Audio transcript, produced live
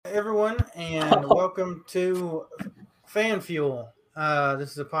Welcome to Fan Fuel.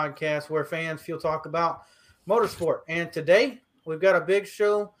 This is a podcast where fans fuel talk about motorsport. And today we've got a big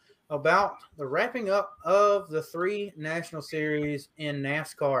show about the wrapping up of the 3 national series in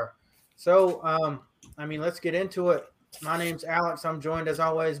NASCAR. So, let's get into it. My name's Alex. I'm joined as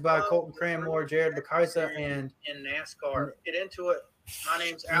always by Colton Cranmore, Jared Bakaisa, and in NASCAR. Get into it. My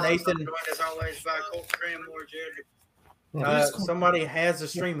name's Alex. Nathan. I'm joined as always by Colton Cranmore, Jared. Somebody has the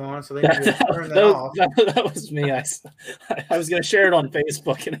stream on, so they need to turn that off. That was me. I was going to share it on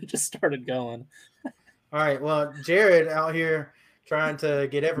Facebook, and it just started going. All right. Well, Jared out here trying to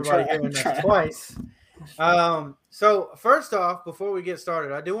get everybody hearing us twice. So first off, before we get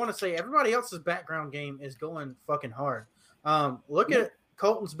started, I do want to say everybody else's background game is going fucking hard. Look at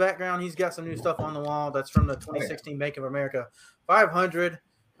Colton's background. He's got some new stuff on the wall. That's from the 2016 Bank of America 500,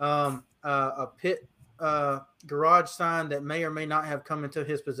 a pit garage sign that may or may not have come into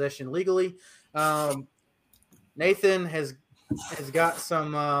his possession legally. Nathan has got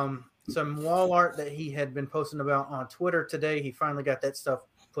some wall art that he had been posting about on Twitter today. He finally got that stuff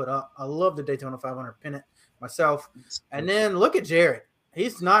put up. I love the Daytona 500 pennant myself. And then look at Jared.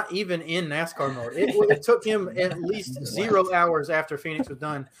 He's not even in NASCAR mode. It took him at least 0 hours after Phoenix was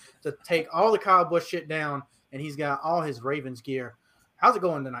done to take all the Kyle Busch shit down, and he's got all his Ravens gear. How's it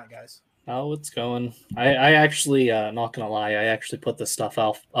going tonight, guys? Oh, it's going. I actually, not going to lie, I actually put this stuff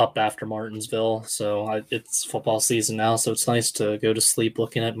up after Martinsville. So it's football season now. So it's nice to go to sleep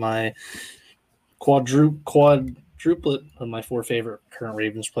looking at my quadruplet of my 4 favorite current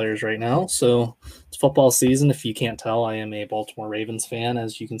Ravens players right now. So it's football season. If you can't tell, I am a Baltimore Ravens fan,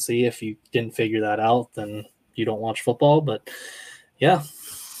 as you can see. If you didn't figure that out, then you don't watch football. But yeah.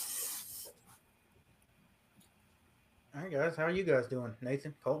 All right, guys. How are you guys doing?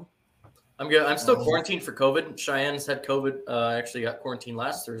 Nathan, Colton? I'm good. I'm still quarantined for COVID. Cheyenne's had COVID. I actually got quarantined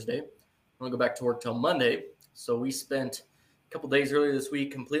last Thursday. I'm going to go back to work till Monday. So we spent a couple days earlier this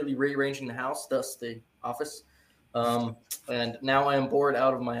week completely rearranging the house, thus the office. And now I am bored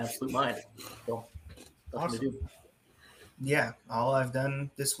out of my absolute mind. So nothing to do. Yeah, all I've done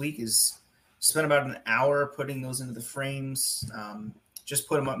this week is spent about an hour putting those into the frames. Just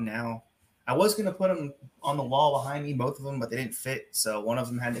put them up now. I was going to put them on the wall behind me, both of them, but they didn't fit. So one of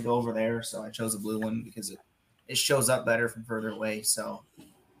them had to go over there. So I chose a blue one because it shows up better from further away. So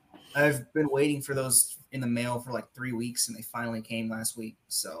I've been waiting for those in the mail for like 3 weeks, and they finally came last week.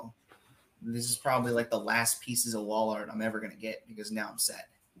 So this is probably like the last pieces of wall art I'm ever going to get because now I'm set.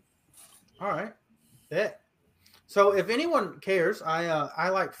 All right. Yeah. So if anyone cares, I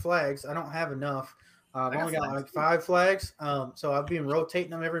like flags. I don't have enough. I've only got like 5 flags. So I've been rotating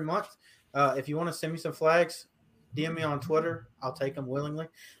them every month. If you want to send me some flags, DM me on Twitter. I'll take them willingly.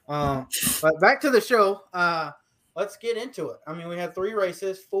 But back to the show. Let's get into it. I mean, we had 3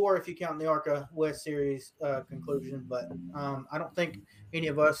 races, 4 if you count the ARCA West Series conclusion. But I don't think any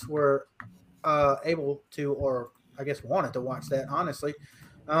of us were able to, or I guess wanted to watch that, honestly.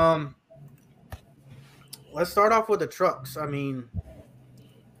 Let's start off with the trucks. I mean,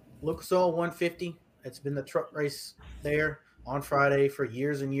 Lucas Oil 150. It's been the truck race there on Friday for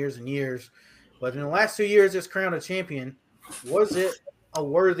years and years and years. But in the last 2 years, it's crowned a champion. Was it a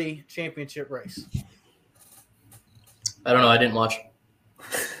worthy championship race? I don't know. I didn't watch.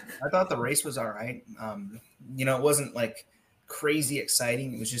 I thought the race was all right. It wasn't like crazy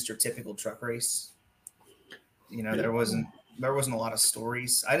exciting. It was just your typical truck race. There wasn't a lot of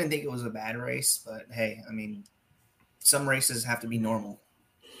stories. I didn't think it was a bad race, but hey, I mean, some races have to be normal.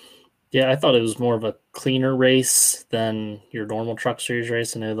 Yeah, I thought it was more of a cleaner race than your normal truck series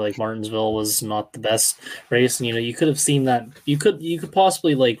race. I know like Martinsville was not the best race, and you could have seen that. You could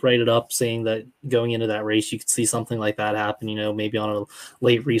possibly like write it up saying that going into that race you could see something like that happen. Maybe on a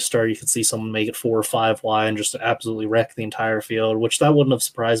late restart you could see someone make it 4 or 5 wide and just absolutely wreck the entire field, which that wouldn't have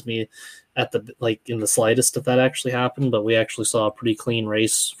surprised me in the slightest if that actually happened. But we actually saw a pretty clean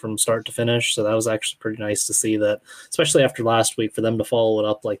race from start to finish, so that was actually pretty nice to see that, especially after last week, for them to follow it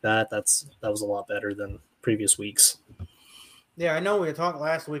up like that. That was a lot better than previous weeks. Yeah, I know we talked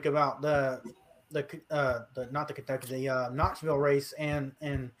last week about the Knoxville race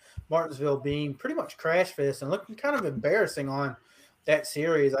and Martinsville being pretty much crash fest and looking kind of embarrassing on that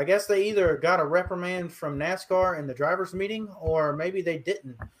series. I guess they either got a reprimand from NASCAR in the drivers' meeting, or maybe they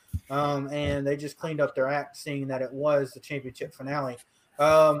didn't. And they just cleaned up their act, seeing that it was the championship finale.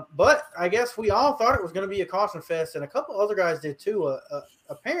 But I guess we all thought it was going to be a caution fest, and a couple other guys did too.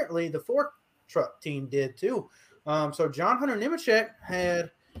 Apparently, the Ford truck team did too. So John Hunter Nemechek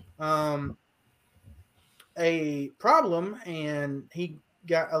had a problem, and he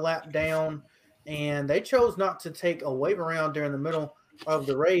got a lap down, and they chose not to take a wave around during the middle of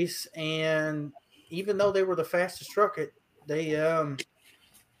the race, and even though they were the fastest truck, they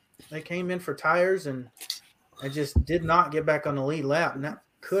came in for tires and just did not get back on the lead lap, and that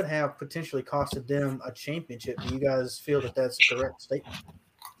could have potentially costed them a championship. Do you guys feel that that's a correct statement?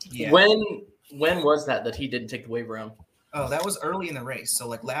 Yeah. When was that he didn't take the wave around? Oh, that was early in the race.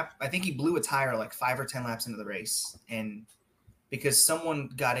 So I think he blew a tire like 5 or 10 laps into the race, and because someone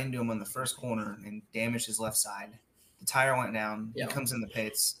got into him on the first corner and damaged his left side, the tire went down. Yeah. He comes in the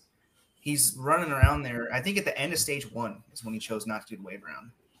pits. He's running around there. I think at the end of stage 1 is when he chose not to do the wave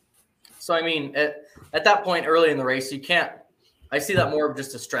around. So, I mean, at that point early in the race, you can't – I see that more of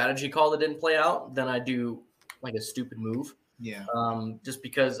just a strategy call that didn't play out than I do like a stupid move. Yeah. Just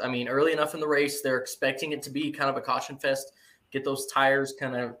because, I mean, early enough in the race, they're expecting it to be kind of a caution fest, get those tires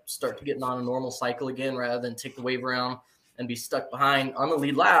kind of start to get on a normal cycle again rather than take the wave around and be stuck behind on the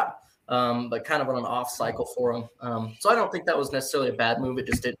lead lap, but kind of on an off cycle for them. So I don't think that was necessarily a bad move. It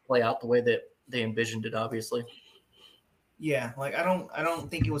just didn't play out the way that they envisioned it, obviously. Yeah, like I don't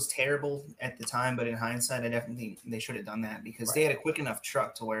think it was terrible at the time, but in hindsight, I definitely think they should have done that because they had a quick enough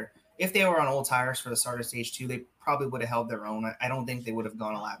truck to where if they were on old tires for the start of stage 2, they probably would have held their own. I don't think they would have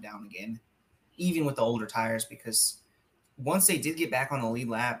gone a lap down again, even with the older tires, because once they did get back on the lead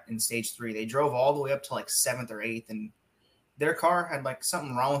lap in stage 3, they drove all the way up to like 7th or 8th, and their car had like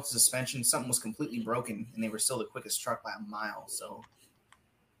something wrong with the suspension, something was completely broken, and they were still the quickest truck by a mile. So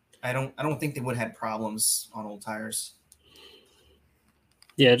I don't think they would have had problems on old tires.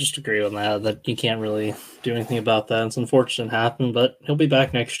 Yeah, just agree on that you can't really do anything about that. It's unfortunate it happened, but he'll be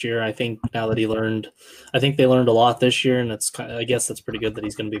back next year. I think now that I think they learned a lot this year, and I guess that's pretty good that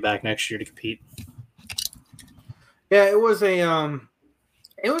he's going to be back next year to compete. Yeah, it was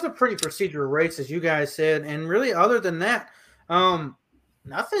a pretty procedural race, as you guys said, and really other than that,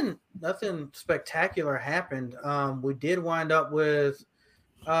 nothing spectacular happened. We did wind up with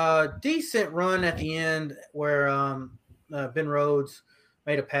a decent run at the end where Ben Rhodes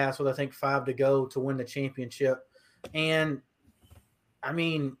made a pass with, I think, 5 to go to win the championship. And, I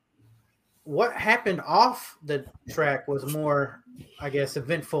mean, what happened off the track was more, I guess,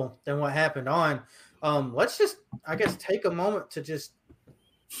 eventful than what happened on. Let's just, I guess, take a moment to just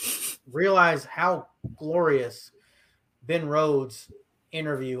realize how glorious Ben Rhodes'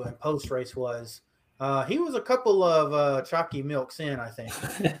 interview and post-race was. He was a couple of chalky milks in, I think.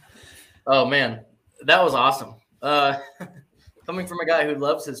 Oh, man. That was awesome. Coming from a guy who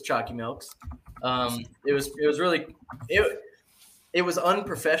loves his chalky milks, it was really it was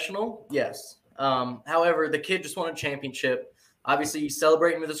unprofessional, yes. However, the kid just won a championship. Obviously, he's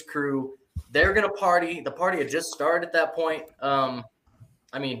celebrating with his crew. They're gonna party. The party had just started at that point.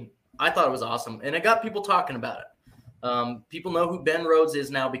 I mean, I thought it was awesome, and it got people talking about it. People know who Ben Rhodes is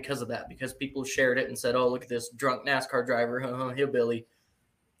now because of that, because people shared it and said, "Oh, look at this drunk NASCAR driver, hillbilly,"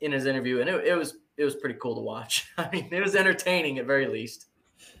 in his interview, and it was pretty cool to watch. I mean, it was entertaining at very least.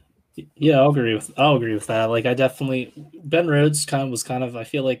 Yeah, I'll agree with that. Like, Ben Rhodes was I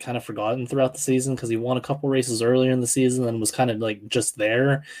feel like kind of forgotten throughout the season because he won a couple races earlier in the season and was kind of like just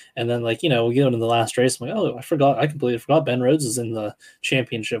there. And then we get into the last race. I'm like, oh, I completely forgot Ben Rhodes is in the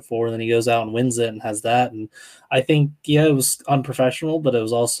championship for. And then he goes out and wins it and has that. And I think, it was unprofessional, but it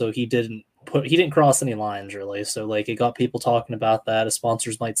was also he didn't cross any lines really. So it got people talking about that. His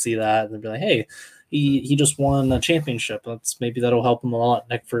sponsors might see that and they'd be like, hey, he just won a championship. Maybe that'll help him a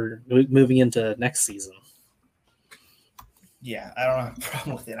lot for moving into next season. Yeah, I don't have a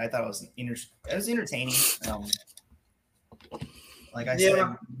problem with it. I thought it was entertaining. Like I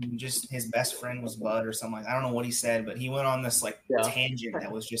said, just his best friend was Bud or something. I don't know what he said, but he went on this tangent that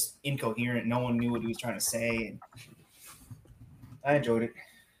was just incoherent. No one knew what he was trying to say. And I enjoyed it.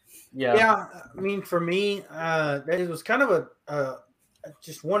 Yeah. I mean, for me, it was kind of a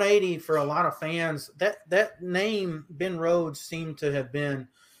just 180 for a lot of fans. That name Ben Rhodes seemed to have been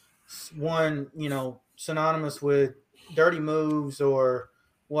one, synonymous with dirty moves or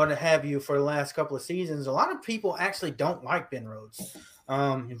what have you for the last couple of seasons. A lot of people actually don't like Ben Rhodes.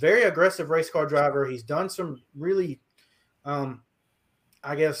 Very aggressive race car driver. He's done some really, I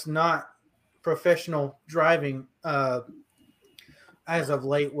guess, not professional driving as of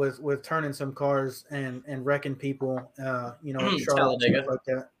late with turning some cars and wrecking people, Talladega. Like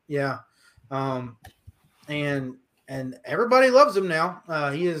that. Yeah. And everybody loves him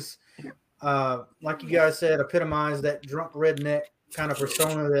now. He is, like you guys said, epitomized that drunk redneck kind of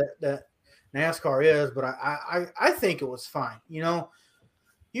persona that NASCAR is. But I think it was fine. You got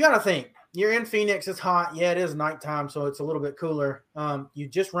to think. You're in Phoenix. It's hot. Yeah, it is nighttime, so it's a little bit cooler. You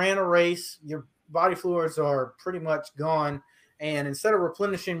just ran a race. Your body fluids are pretty much gone. And instead of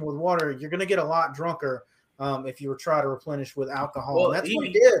replenishing with water, you're going to get a lot drunker if you were trying to replenish with alcohol. Well, and that's what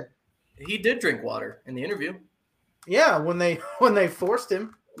he did. He did drink water in the interview. Yeah, when they forced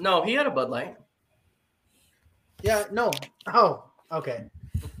him. No, he had a Bud Light. Yeah, no. Oh, okay.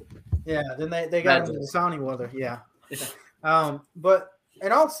 Yeah, then they got him in the Sony weather. Yeah. But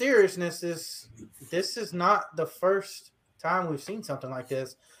in all seriousness, this is not the first time we've seen something like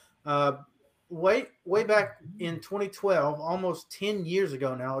this. Way back in 2012, almost 10 years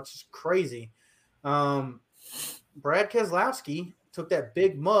ago now, it's just crazy. Brad Keselowski took that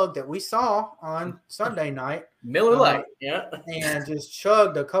big mug that we saw on Sunday night, Miller Lite, yeah, and just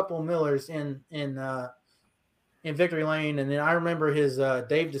chugged a couple Millers in Victory Lane. And then I remember his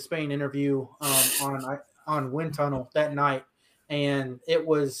Dave Despain interview on Wind Tunnel that night, and it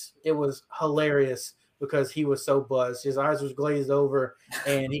was hilarious because he was so buzzed. His eyes was glazed over,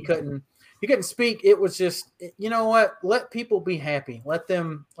 and he couldn't speak. It was just, you know what? Let people be happy. Let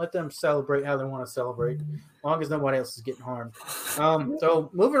them celebrate how they want to celebrate, as long as nobody else is getting harmed. So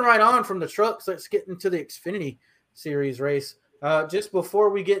moving right on from the trucks, let's get into the Xfinity Series race. Just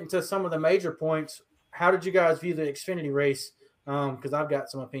before we get into some of the major points, how did you guys view the Xfinity race? Because I've got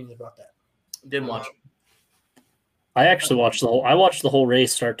some opinions about that. Didn't watch. I actually watched the whole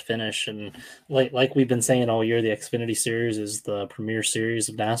race start to finish, and like we've been saying all year, the Xfinity Series is the premier series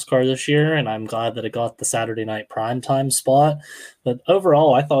of NASCAR this year, and I'm glad that it got the Saturday night primetime spot. But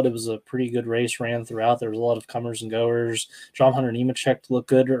overall, I thought it was a pretty good race, ran throughout. There was a lot of comers and goers. John Hunter Nemechek looked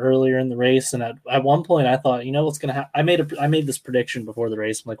good earlier in the race, and at one point I thought, you know what's going to happen? I made this prediction before the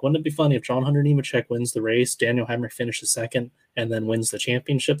race. I'm like, wouldn't it be funny if John Hunter Nemechek wins the race, Daniel Hemrick finishes second, and then wins the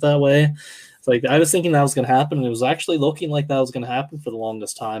championship that way? It's like, I was thinking that was going to happen, and it was actually looking like that was going to happen for the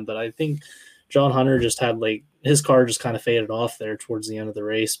longest time. But I think John Hunter just had his car just kind of faded off there towards the end of the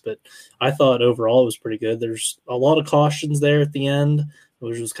race. But I thought overall it was pretty good. There's a lot of cautions there at the end,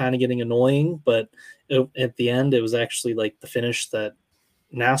 which was kind of getting annoying. But at the end, it was actually like the finish that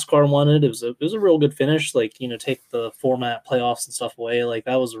NASCAR wanted. It was a real good finish. Take the format playoffs and stuff away.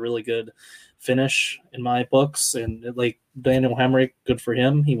 That was a really good finish in my books. And Daniel Hemrick, good for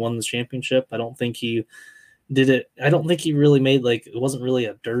him. He won the championship. I don't think he did it. I don't think he really made it wasn't really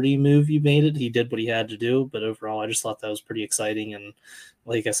a dirty move. He made it. He did what he had to do. But overall, I just thought that was pretty exciting. And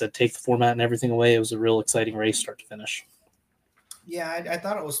like I said, take the format and everything away. It was a real exciting race start to finish. Yeah, I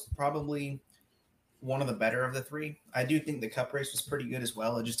thought it was probably one of the better of the three. I do think the Cup race was pretty good as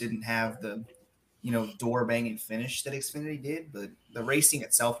well. It just didn't have the, door banging finish that Xfinity did, but the racing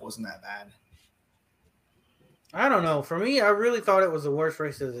itself wasn't that bad. I don't know. For me, I really thought it was the worst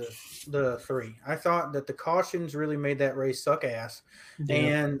race of the three. I thought that the cautions really made that race suck ass.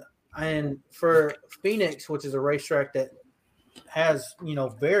 Yeah. And for Phoenix, which is a racetrack that has,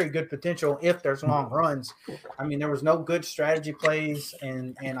 very good potential if there's long runs. I mean, there was no good strategy plays,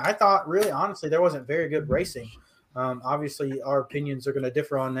 and I thought, really, honestly, there wasn't very good racing. Obviously, our opinions are going to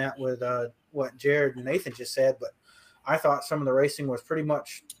differ on that with what Jared and Nathan just said, but I thought some of the racing was pretty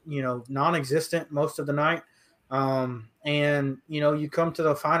much, non-existent most of the night. And you come to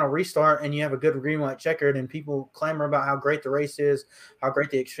the final restart and you have a good green white checkered, and people clamor about how great the race is, how great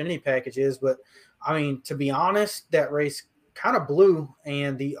the Xfinity package is. But I mean, to be honest, that race kind of blew,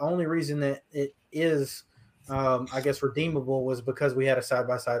 and the only reason that it is, I guess, redeemable was because we had a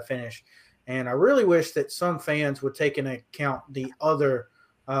side-by-side finish. And I really wish that some fans would take into account the other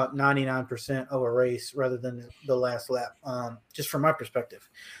 99% of a race rather than the last lap, just from my perspective.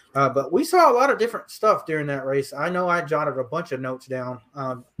 But we saw a lot of different stuff during that race. I know I jotted a bunch of notes down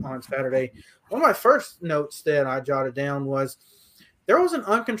on Saturday. One of my first notes that I jotted down was there was an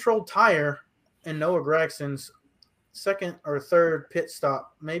uncontrolled tire in Noah Gragson's second or third pit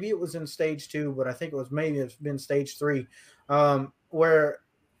stop. Maybe it was in stage 2, but I think it's been stage 3, where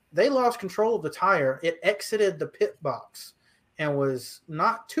they lost control of the tire. It exited the pit box and was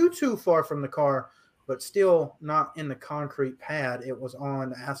not too far from the car, but still not in the concrete pad. It was on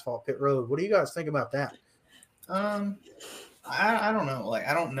the asphalt pit road. What do you guys think about that? I don't know.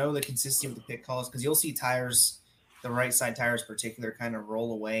 I don't know the consistency of the pit calls, because you'll see tires, the right side tires in particular, kind of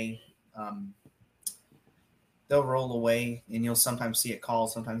roll away. They'll roll away, and you'll sometimes see it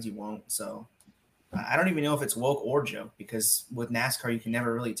called, sometimes you won't. So I don't even know if it's woke or joke, because with NASCAR, you can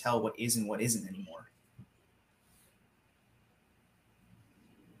never really tell what is and what isn't anymore.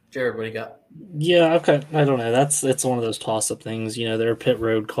 Jared, what do you got? Yeah, okay. I don't know. It's one of those toss-up things. Their pit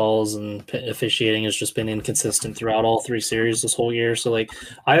road calls and pit officiating has just been inconsistent throughout all 3 series this whole year. So,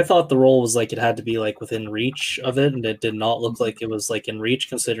 I thought the rule was it had to be within reach of it, and it did not look like it was in reach,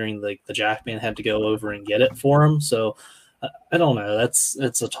 considering the jackman had to go over and get it for him. So, I don't know. It's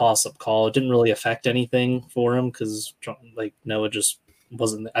a toss-up call. It didn't really affect anything for him because Noah just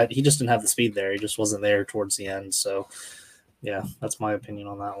wasn't. He just didn't have the speed there. He just wasn't there towards the end. So. Yeah, that's my opinion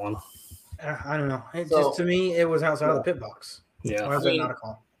on that one. I don't know. So- To me, it was outside of the pit box. Yeah. Why is I that mean, not a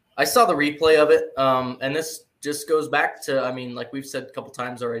call? I saw the replay of it, and this just goes back to, I mean, like we've said a couple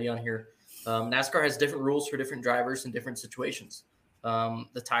times already on here, NASCAR has different rules for different drivers in different situations.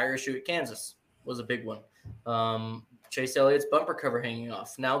 The tire issue at Kansas was a big one. Chase Elliott's bumper cover hanging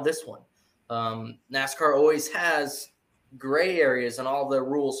off. Now this one. NASCAR always has gray areas in all the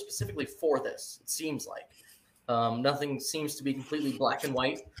rules specifically for this, it seems like. Nothing seems to be completely black and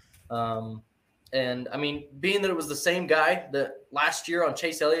white. And I mean, being that it was the same guy that last year on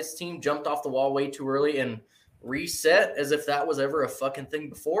Chase Elliott's team jumped off the wall way too early and reset as if that was ever a fucking thing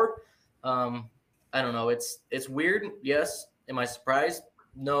before. I don't know. It's weird. Yes. Am I surprised?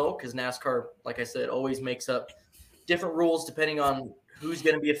 No, because NASCAR, like I said, always makes up different rules depending on who's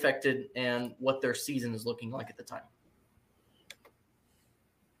going to be affected and what their season is looking like at the time.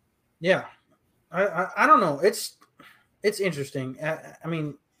 Yeah, I don't know. It's interesting. I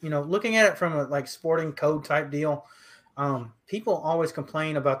mean, you know, looking at it from a like sporting code type deal, people always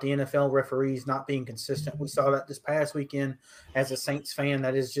complain about the NFL referees not being consistent. We saw that this past weekend as a Saints fan.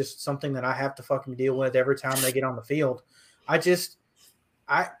 That is just something that I have to fucking deal with every time they get on the field. I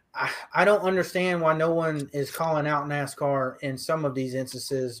don't understand why no one is calling out NASCAR in some of these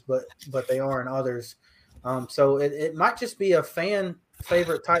instances, but they are in others. So it might just be a fan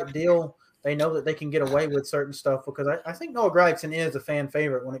favorite type deal. They know that they can get away with certain stuff because I think Noah Gragson is a fan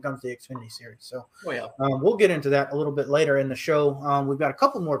favorite when it comes to the Xfinity Series. So we'll get into that a little bit later in the show. We've got a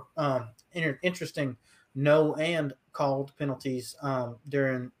couple more interesting no and called penalties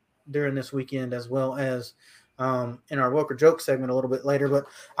during this weekend, as well as in our Woker Joke segment a little bit later. But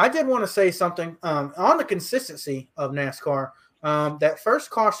I did want to say something on the consistency of NASCAR. That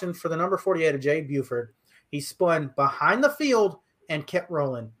first caution for the number 48 of Jay Buford, he spun behind the field and kept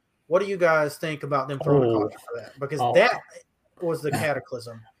rolling. What do you guys think about them throwing a caution for that? Because that was the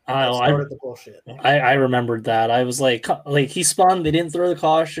cataclysm that started the bullshit. I remembered that. I was like he spun, they didn't throw the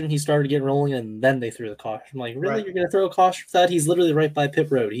caution, he started getting rolling, and then they threw the caution. I'm like, really? Right. You're going to throw a caution for that? He's literally right by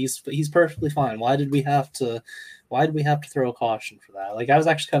pit road. He's perfectly fine. Why did we have to throw a caution for that? Like, I was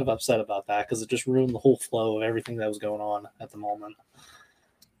actually kind of upset about that because it just ruined the whole flow of everything that was going on at the moment.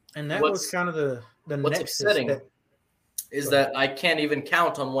 And that was kind of the what's upsetting is that I can't even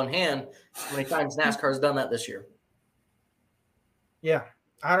count on one hand how many times NASCAR has done that this year. Yeah,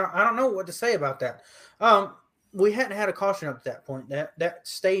 I don't know what to say about that. We hadn't had a caution up to that point. That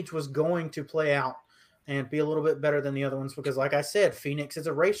stage was going to play out and be a little bit better than the other ones because, like I said, Phoenix is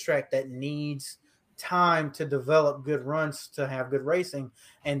a racetrack that needs time to develop good runs to have good racing,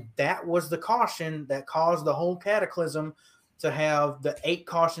 and that was the caution that caused the whole cataclysm to have the 8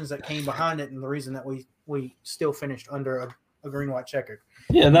 cautions that came behind it, and the reason that we still finished under a green white checker.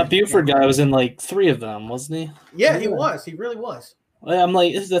 Yeah, and that Buford guy was in like 3 of them, wasn't he? Yeah, he was. He really was. I'm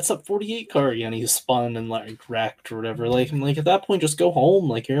like, that's a 48 car again. He's spun and like wrecked or whatever. Like, I'm like, at that point, just go home.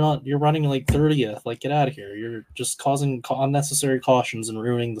 Like, you're running like 30th. Like, get out of here. You're just causing unnecessary cautions and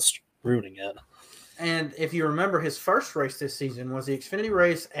ruining it. And if you remember, his first race this season was the Xfinity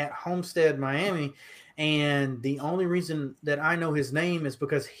race at Homestead, Miami. And the only reason that I know his name is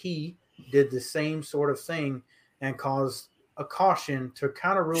because he did the same sort of thing and caused a caution to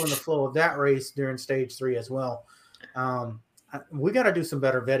kind of ruin the flow of that race during stage 3 as well. We got to do some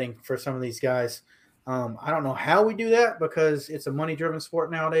better vetting for some of these guys. I don't know how we do that because it's a money-driven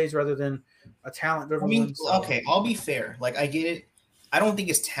sport nowadays rather than a talent-driven one. So. Okay, I'll be fair. Like, I get it. I don't think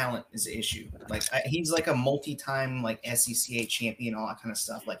his talent is the issue. Like, he's like a multi-time like SCCA champion, all that kind of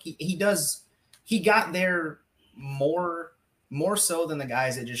stuff. Like, he got there more so than the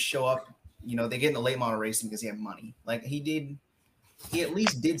guys that just show up. You know, they get into late model racing because they have money. Like, he at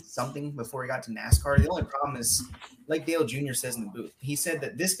least did something before he got to NASCAR. The only problem is, like Dale Jr. says in the booth, he said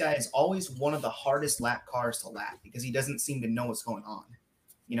that this guy is always one of the hardest lap cars to lap because he doesn't seem to know what's going on.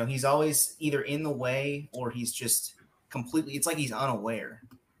 You know, he's always either in the way or he's just completely, it's like he's unaware.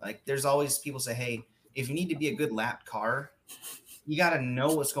 Like, there's always people say, hey, if you need to be a good lap car, you got to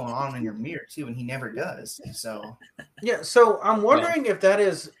know what's going on in your mirror too. And he never does. So, yeah. So I'm wondering if that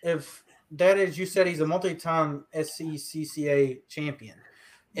is, you said he's a multi-time SCCA champion.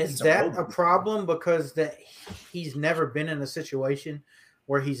 Is that a problem because that he's never been in a situation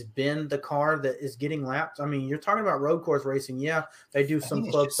where he's been the car that is getting lapped? I mean, you're talking about road course racing. Yeah, they do some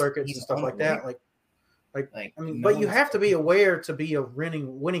club circuits and stuff like that. Like I mean, but you have to be aware to be a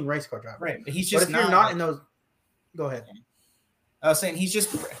winning race car driver. Right. But he's just if you're not in those, go ahead. I was saying he's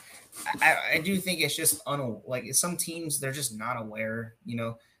just I do think it's just like some teams, they're just not aware, you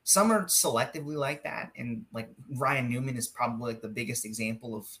know. Some are selectively like that, and like Ryan Newman is probably like the biggest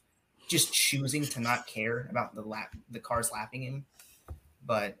example of just choosing to not care about the cars lapping him.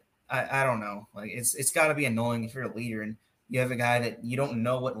 But I don't know. Like it's got to be annoying if you're a leader and you have a guy that you don't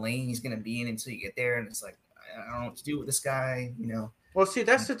know what lane he's going to be in until you get there, and it's like I don't know what to do with this guy. Well, see,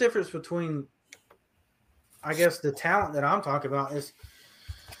 that's the difference between, I guess, the talent that I'm talking about is.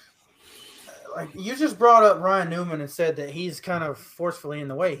 Like you just brought up Ryan Newman and said that he's kind of forcefully in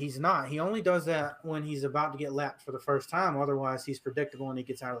the way. He's not. He only does that when he's about to get lapped for the first time. Otherwise, he's predictable and he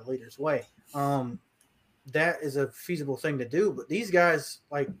gets out of the leader's way. That is a feasible thing to do. But these guys,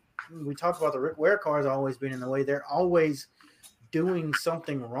 like we talked about, the Rick Ware cars always being in the way. They're always doing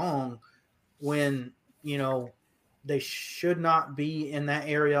something wrong when they should not be in that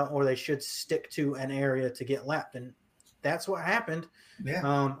area, or they should stick to an area to get lapped. And that's what happened.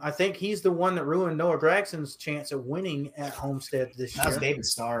 Yeah. I think he's the one that ruined Noah Gragson's chance of winning at Homestead this year. That was David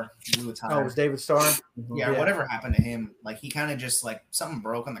Starr. Oh, it was David Starr? Yeah, whatever happened to him. Like, he kind of just, like, something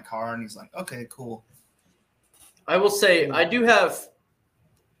broke on the car, and he's like, okay, cool. I will say I do have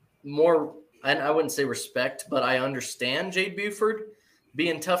more, and I wouldn't say respect, but I understand Jade Buford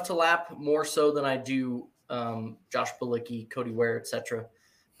being tough to lap more so than I do Josh Bilicki, Cody Ware, etc.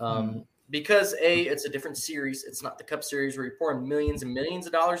 Because it's a different series. It's not the Cup Series where you're pouring millions and millions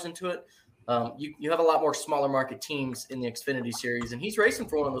of dollars into it. You have a lot more smaller market teams in the Xfinity Series, and he's racing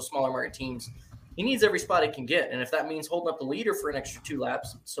for one of those smaller market teams. He needs every spot he can get, and if that means holding up the leader for an extra 2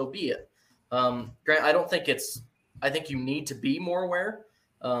 laps, so be it. Grant, I think you need to be more aware.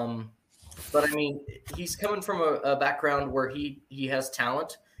 But I mean, he's coming from a background where he has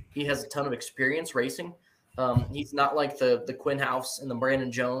talent. He has a ton of experience racing. He's not like the Quinn House and the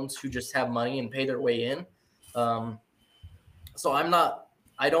Brandon Jones who just have money and pay their way in. So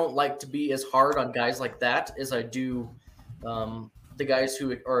I don't like to be as hard on guys like that as I do the guys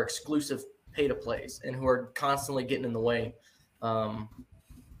who are exclusive pay to plays and who are constantly getting in the way.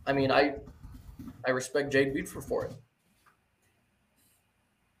 I mean, I respect Jade Buford for it.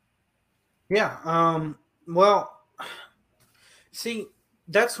 Yeah. Well, see,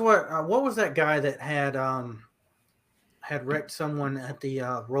 that's what was that guy that had wrecked someone at the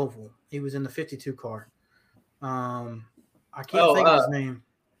Roval? He was in the 52 car. I can't think of his name.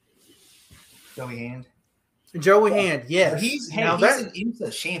 Joey Hand. Joey Hand, yes. He's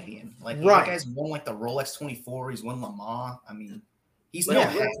a champion. Like, that guy's won like the Rolex 24. He's won Le Mans. I mean, he's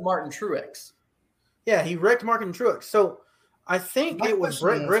Martin Truex. Yeah, he wrecked Martin Truex. So I think it was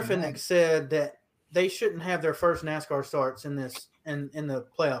Brett Griffin that said that they shouldn't have their first NASCAR starts in this in the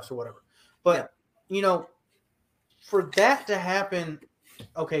playoffs or whatever. But for that to happen,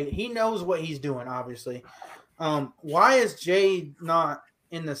 okay, he knows what he's doing, obviously. Why is Jade not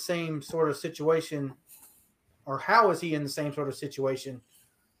in the same sort of situation, or how is he in the same sort of situation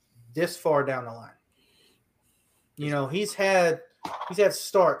this far down the line? He's had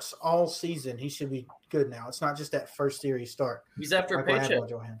starts all season. He should be good now. It's not just that first series start. He's after a paycheck.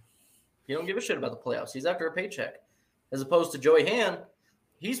 You don't give a shit about the playoffs. He's after a paycheck. As opposed to Joey Hand,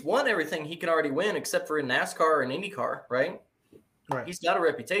 he's won everything he can already win except for in NASCAR and IndyCar, right? Right. He's got a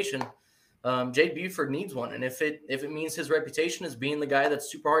reputation. Jade Buford needs one, and if it means his reputation is being the guy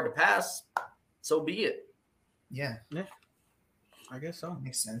that's super hard to pass, so be it. Yeah. I guess so.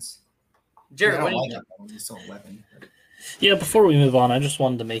 Makes sense. Jared, what do you think? He's still 11. Yeah, before we move on, I just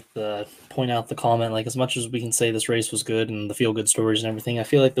wanted to point out the comment, like, as much as we can say this race was good and the feel-good stories and everything, I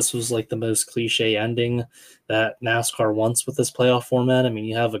feel like this was like the most cliche ending that NASCAR wants with this playoff format. I mean,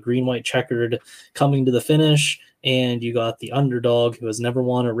 you have a green-white checkered coming to the finish, and you got the underdog who has never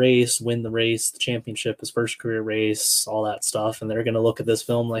won a race, win the race, the championship, his first career race, all that stuff, and they're going to look at this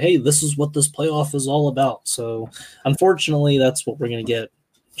film like, hey, this is what this playoff is all about. So, unfortunately, that's what we're going to get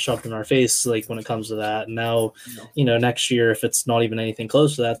shoved in our face, like, when it comes to that. And now, next year, if it's not even anything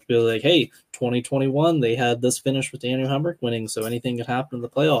close to that, to be like, hey, 2021, they had this finish with Daniel Hemric winning, so anything could happen in the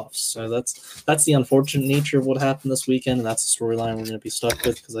playoffs. So that's the unfortunate nature of what happened this weekend, and that's the storyline we're going to be stuck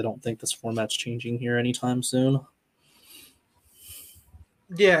with, because I don't think this format's changing here anytime soon.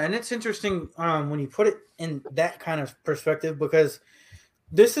 Yeah, and it's interesting when you put it in that kind of perspective, because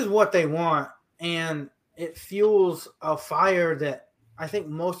this is what they want, and it fuels a fire that I think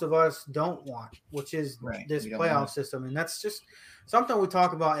most of us don't want, which is this playoff system. And that's just something we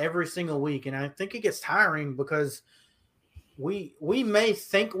talk about every single week. And I think it gets tiring because we may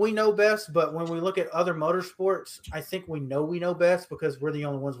think we know best, but when we look at other motorsports, I think we know best because we're the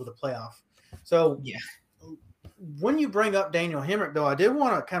only ones with a playoff. So when you bring up Daniel Hemric, though, I did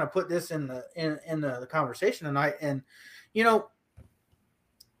want to kind of put this in the conversation tonight. And, he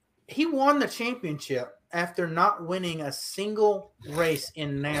won the championship after not winning a single race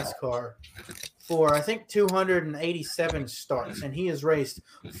in NASCAR for, I think, 287 starts, and he has raced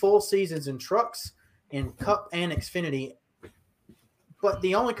full seasons in trucks, in Cup and Xfinity. But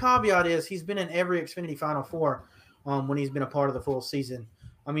the only caveat is he's been in every Xfinity Final Four when he's been a part of the full season.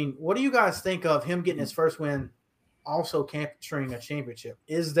 I mean, what do you guys think of him getting his first win, also capturing a championship?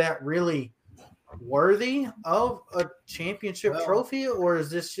 Is that really worthy of a championship trophy, or is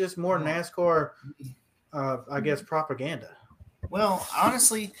this just more NASCAR, I guess, propaganda? Well,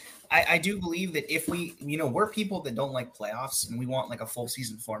 honestly, I do believe that if we're people that don't like playoffs and we want like a full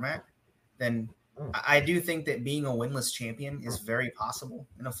season format, then I do think that being a winless champion is very possible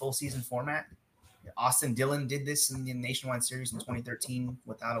in a full season format. Austin Dillon did this in the Nationwide Series in 2013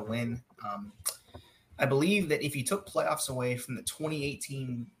 without a win. I believe that if you took playoffs away from the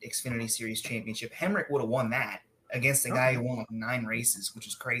 2018 Xfinity Series championship, Hemrick would have won that against a guy who won like 9 races, which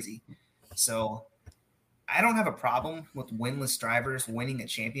is crazy. So I don't have a problem with winless drivers winning a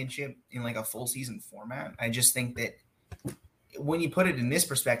championship in like a full season format. I just think that when you put it in this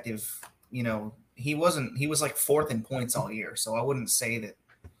perspective, he was like 4th in points all year. So I wouldn't say that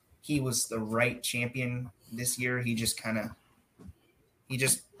he was the right champion this year. He just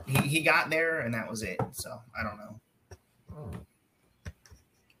he got there and that was it. So I don't know.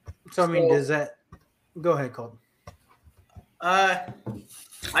 So I mean, does that go ahead, Colton? I've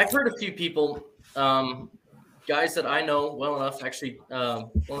heard a few people, guys that I know well enough. Actually,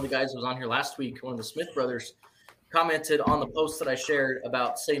 one of the guys who was on here last week, one of the Smith brothers, commented on the post that I shared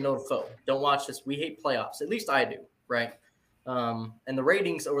about say no to foe. Don't watch this. We hate playoffs. At least I do, right? And the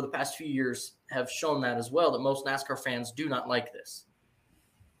ratings over the past few years have shown that as well, that most NASCAR fans do not like this.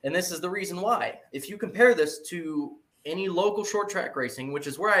 And this is the reason why. If you compare this to any local short track racing, which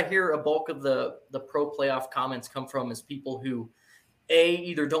is where I hear a bulk of the pro playoff comments come from, is people who, A,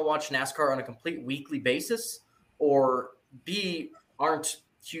 either don't watch NASCAR on a complete weekly basis, or B, aren't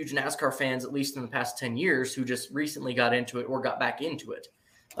huge NASCAR fans, at least in the past 10 years, who just recently got into it or got back into it.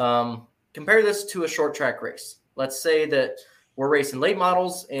 Compare this to a short track race. Let's say that we're racing late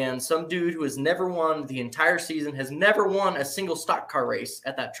models and some dude who has never won the entire season, has never won a single stock car race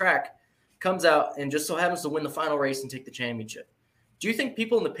at that track, comes out and just so happens to win the final race and take the championship. Do you think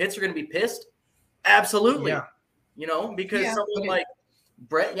people in the pits are going to be pissed? Absolutely. Yeah. Because someone like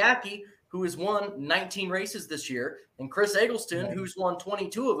Brett Yaki, who has won 19 races this year, and Chris Eggleston, who's won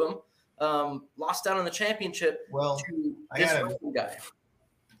 22 of them, lost out on the championship to this guy.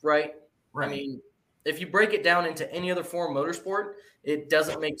 Right? I mean, if you break it down into any other form of motorsport, it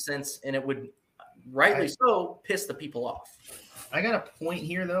doesn't make sense, and it would, rightly so, piss the people off. I got a point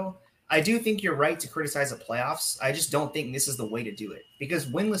here, though. I do think you're right to criticize the playoffs. I just don't think this is the way to do it, because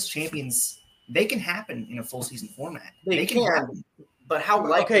winless champions, they can happen in a full season format. They can happen. But how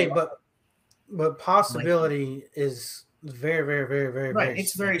likely? Okay, but possibility is very, very, very, very, right. Very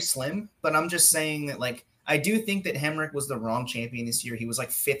it's very slim. But I'm just saying that, like, I do think that Hemrick was the wrong champion this year. He was like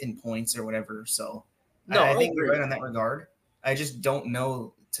 5th in points or whatever. So I think you're right on that regard. I just don't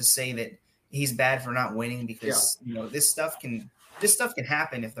know to say that he's bad for not winning, because this stuff can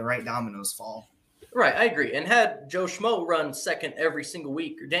happen if the right dominoes fall. Right, I agree. And had Joe Schmo run second every single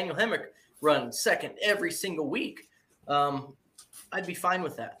week, or Daniel Hemrick run second every single week, I'd be fine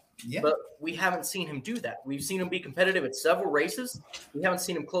with that. Yeah. But we haven't seen him do that. We've seen him be competitive at several races. We haven't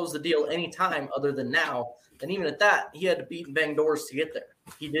seen him close the deal any time other than now. And even at that, he had to beat and bang doors to get there.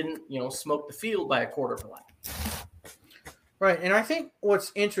 He didn't, smoke the field by a quarter of a lap. Right. And I think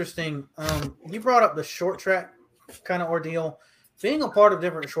what's interesting, you brought up the short track kind of ordeal. Being a part of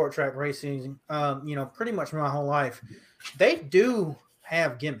different short track racing, pretty much my whole life, they do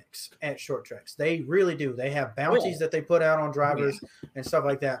have gimmicks at short tracks. They really do. They have bounties that they put out on drivers and stuff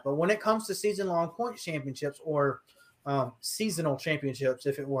like that. But when it comes to season-long points championships or seasonal championships,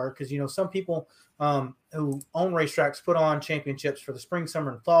 if it were, because, some people who own racetracks put on championships for the spring,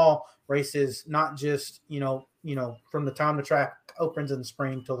 summer, and fall races, not just, from the time the track opens in the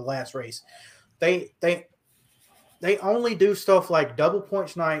spring till the last race. They only do stuff like double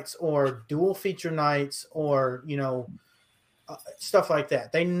points nights or dual feature nights or, stuff like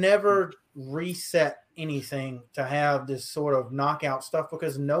that. They never reset anything to have this sort of knockout stuff,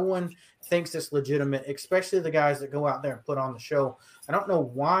 because no one thinks it's legitimate, especially the guys that go out there and put on the show. I don't know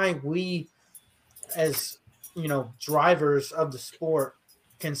why we, as drivers of the sport,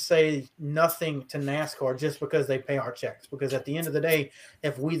 can say nothing to NASCAR just because they pay our checks. Because at the end of the day,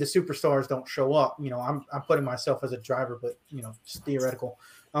 if we, the superstars, don't show up, I'm putting myself as a driver, but it's theoretical.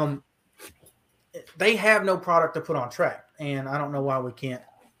 They have no product to put on track, and I don't know why we can't,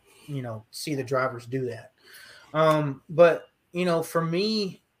 see the drivers do that. But for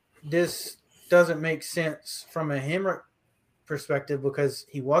me, this doesn't make sense from a Hemrick perspective, because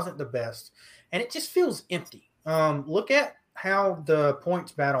he wasn't the best, and it just feels empty. Look at how the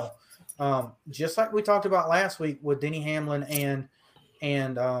points battle, just like we talked about last week with Denny Hamlin and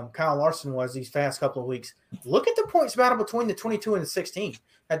Kyle Larson was these past couple of weeks. Look at the points battle between the 22 and the 16.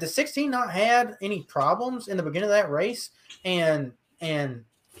 Had the 16 not had any problems in the beginning of that race and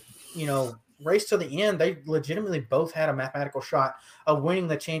race to the end, they legitimately both had a mathematical shot of winning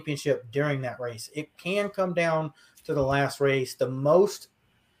the championship during that race. It can come down to the last race. The most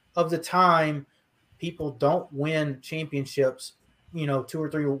of the time, people don't win championships 2 or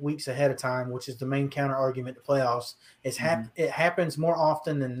 3 weeks ahead of time, which is the main counter argument to playoffs. It happens more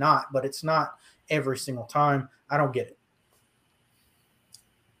often than not, but it's not every single time. I don't get it.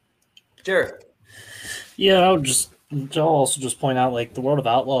 Jared. Yeah, I'll also just point out, like, the World of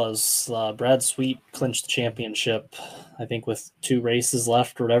Outlaws, Brad Sweet clinched the championship, I think, with 2 races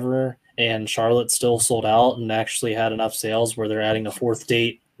left or whatever, and Charlotte still sold out and actually had enough sales where they're adding a 4th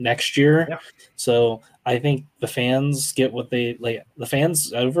date next year. Yeah. So I think the fans get what they like. The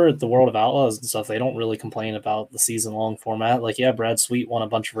fans over at the World of Outlaws and stuff, they don't really complain about the season-long format. Like, yeah, Brad Sweet won a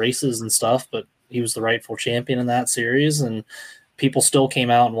bunch of races and stuff, but he was the rightful champion in that series, and people still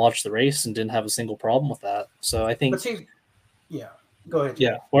came out and watched the race and didn't have a single problem with that. So I think, go ahead.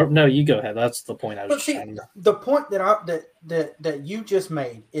 Yeah, or no, you go ahead. That's the point I was trying to. The point that you just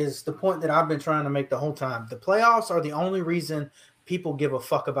made is the point that I've been trying to make the whole time. The playoffs are the only reason people give a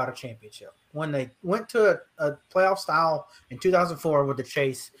fuck about a championship. When they went to a playoff style in 2004 with the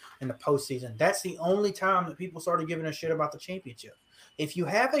chase in the postseason, that's the only time that people started giving a shit about the championship. If you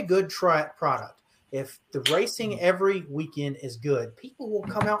have a good product, if the racing every weekend is good, people will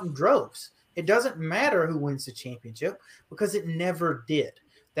come out in droves. It doesn't matter who wins the championship because it never did.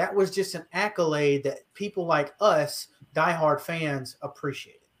 That was just an accolade that people like us, diehard fans,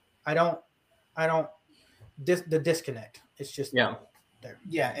 appreciated. The disconnect. It's just there.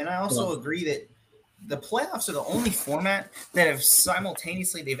 Yeah, and I also agree that the playoffs are the only format that have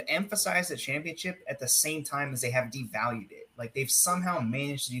they've emphasized the championship at the same time as they have devalued it. Like, they've somehow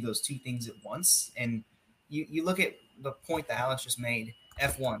managed to do those 2 things at once. And you look at the point that Alex just made,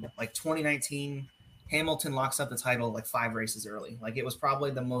 F1, like 2019, Hamilton locks up the title like 5 races early. Like, it was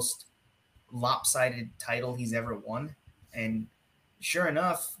probably the most lopsided title he's ever won. And sure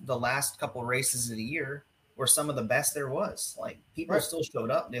enough, the last couple races of the year were some of the best there was. Like, people still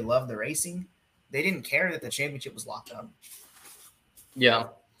showed up. They loved the racing. They didn't care that the championship was locked up. Yeah.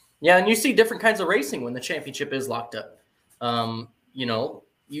 Yeah, and you see different kinds of racing when the championship is locked up.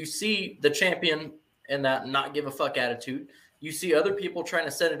 You see the champion and that not give a fuck attitude. You see other people trying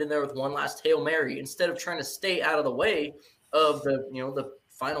to set it in there with one last Hail Mary instead of trying to stay out of the way of the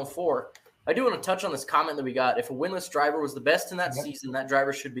final 4. I do want to touch on this comment that we got. If a winless driver was the best in that season, that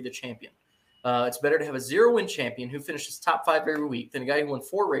driver should be the champion. It's better to have a 0-win champion who finishes top 5 every week than a guy who won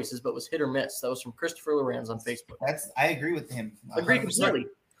 4 races but was hit or miss. That was from Christopher Lorenz on Facebook. I agree with him. 100%. Agree completely.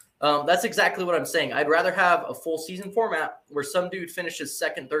 That's exactly what I'm saying. I'd rather have a full season format where some dude finishes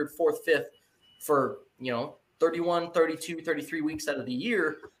 2nd, 3rd, 4th, 5th for 31, 32, 33 weeks out of the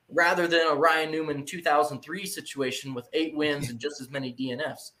year, rather than a Ryan Newman 2003 situation with 8 wins and just as many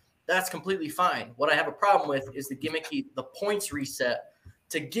DNFs. That's completely fine. What I have a problem with is the points reset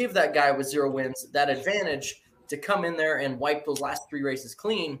to give that guy with 0 wins that advantage to come in there and wipe those last 3 races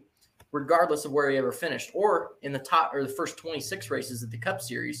clean, regardless of where he ever finished, or in the top or the first 26 races of the Cup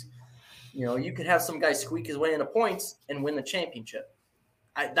Series. You could have some guy squeak his way into points and win the championship.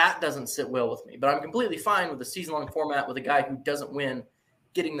 That doesn't sit well with me, but I'm completely fine with the season-long format with a guy who doesn't win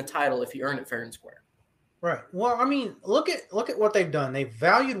getting the title if he earned it fair and square. Right. Well, I mean, look at what they've done. They've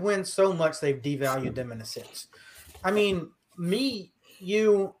valued wins so much they've devalued them in a sense. I mean, me,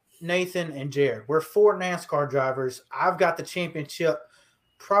 you, Nathan, and Jared, we're 4 NASCAR drivers. I've got the championship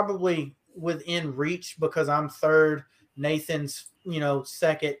probably within reach because I'm 3rd, Nathan's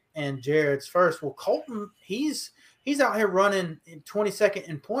 2nd, and Jared's 1st. Well, Colton, he's out here running in 22nd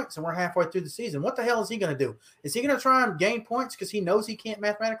in points, and we're halfway through the season. What the hell is he going to do? Is he going to try and gain points because he knows he can't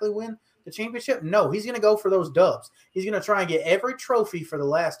mathematically win the championship? No, he's going to go for those dubs. He's going to try and get every trophy for the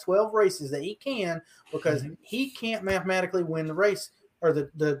last 12 races that he can because he can't mathematically win the race or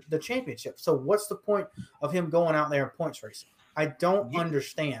the championship. So what's the point of him going out there and points racing? I don't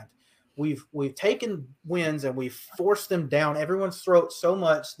understand. We've taken wins and we've forced them down everyone's throat so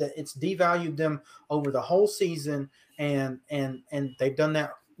much that it's devalued them over the whole season, and they've done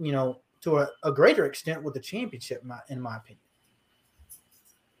that, to a greater extent with the championship, in my opinion.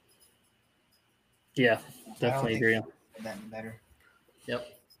 Yeah, definitely agree. That better. Yep.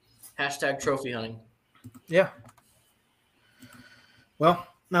 # trophy hunting. Yeah. Well,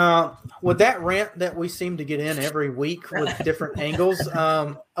 With that rant that we seem to get in every week with different angles,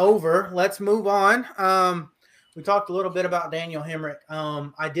 let's move on. We talked a little bit about Daniel Hemrick.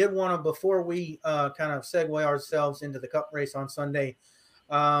 I did want to, before we kind of segue ourselves into the Cup race on Sunday,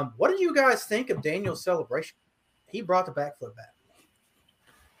 what did you guys think of Daniel's celebration? He brought the backflip back.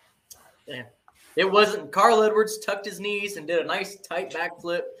 Yeah. It wasn't. Carl Edwards tucked his knees and did a nice tight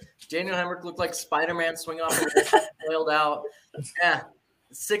backflip. Daniel Hemrick looked like Spider-Man swinging off the flailed out. Yeah,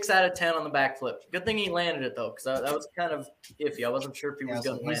 6 out of 10 on the backflip. Good thing he landed it, though, because that was kind of iffy. I wasn't sure if he was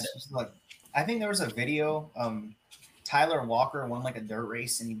going to land it. Like, I think there was a video. Tyler Walker won like a dirt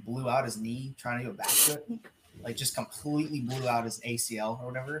race, and he blew out his knee trying to do a backflip. Like, just completely blew out his ACL or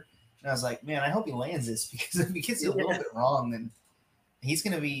whatever. And I was like, man, I hope he lands this, because if he gets it a little bit wrong, then he's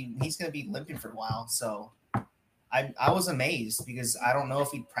gonna be limping for a while. So I was amazed, because I don't know if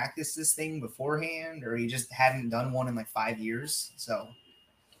he practiced this thing beforehand or he just hadn't done one in like 5 years. So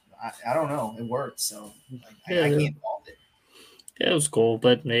I don't know. It worked. So I can't fault it. Yeah, it was cool.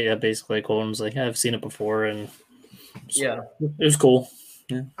 But yeah, basically I told him, like, I've seen it before, and yeah, it was cool.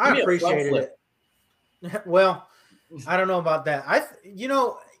 Yeah. I appreciated it. Well, I don't know about that.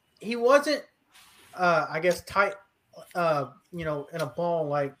 He wasn't I guess tight in a ball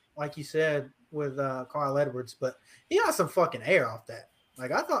like you said with Carl Edwards, but he got some fucking air off that.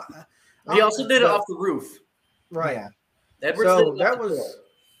 Like, I thought he also did it off the roof. Right. Yeah. Edwards so that was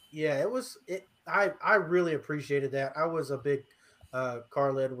I really appreciated that. I was a big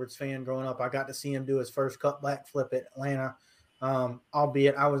Carl Edwards fan growing up. I got to see him do his first Cup backflip at Atlanta.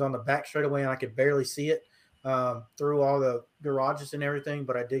 Albeit I was on the back straightaway and I could barely see it through all the garages and everything,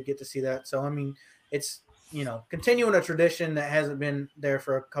 but I did get to see that. So, I mean, it's, continuing a tradition that hasn't been there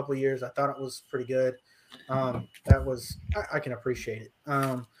for a couple of years. I thought it was pretty good. I can appreciate it.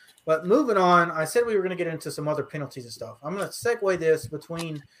 But moving on, I said we were going to get into some other penalties and stuff. I'm going to segue this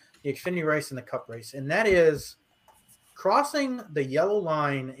between the Xfinity race and the Cup race, and that is crossing the yellow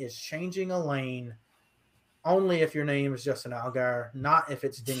line is changing a lane only if your name is Justin Allgaier, not if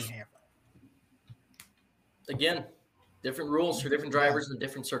it's Denny Hamlin. Again, different rules for different drivers and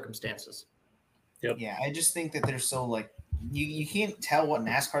different circumstances. Yep. Yeah, I just think that they're so like you can't tell what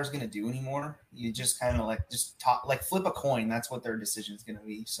NASCAR is going to do anymore. You just kind of like just talk, like flip a coin. That's what their decision is going to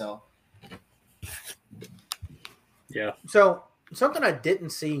be. So, yeah. So something I didn't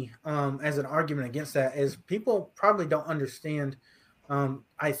see as an argument against that is people probably don't understand.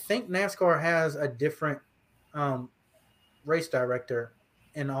 I think NASCAR has a different race director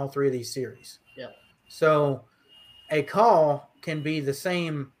in all three of these series. Yeah. So a call can be the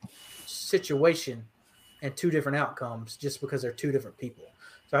same situation and two different outcomes just because they're two different people.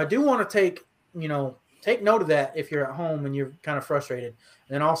 So I do want to take note of that if you're at home and you're kind of frustrated.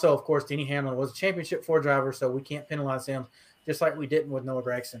 And then also, of course, Denny Hamlin was a championship 4 driver, so we can't penalize him just like we didn't with Noah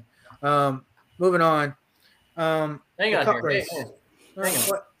Gragson. Moving on. Hang on.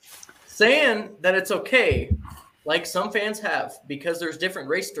 Saying that it's okay, like some fans have, because there's different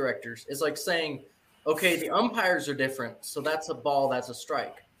race directors, is like saying, okay, the umpires are different, so that's a ball, that's a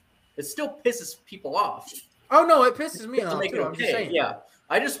strike. It still pisses people off. Oh, no, it pisses me off, too. I'm just saying. Yeah.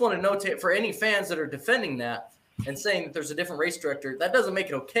 I just want to notate for any fans that are defending that and saying that there's a different race director, that doesn't make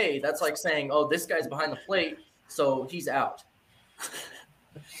it okay. That's like saying, oh, this guy's behind the plate, so he's out.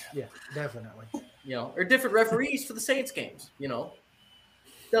 Yeah, definitely. Or different referees for the Saints games,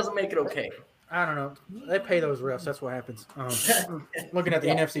 Doesn't make it okay. I don't know. They pay those refs. That's what happens. Looking at the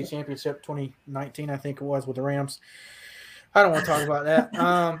NFC Championship 2019, I think it was, with the Rams. I don't want to talk about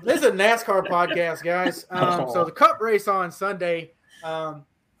that. This is a NASCAR podcast, guys. So the Cup race on Sunday, the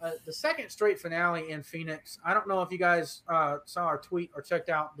second straight finale in Phoenix. I don't know if you guys saw our tweet or checked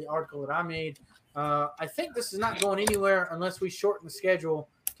out the article that I made. I think this is not going anywhere unless we shorten the schedule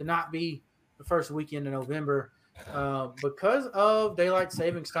to not be the first weekend in November. Because of daylight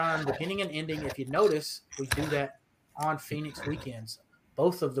savings time, beginning and ending, if you notice, we do that on Phoenix weekends.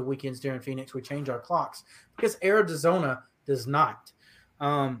 Both of the weekends during Phoenix, we change our clocks because Arizona does not.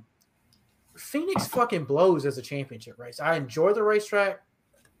 Phoenix fucking blows as a championship race. I enjoy the racetrack,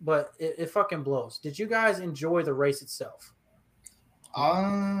 but it fucking blows. Did you guys enjoy the race itself?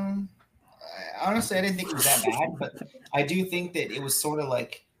 Honestly, I didn't think it was that bad, but I do think that it was sort of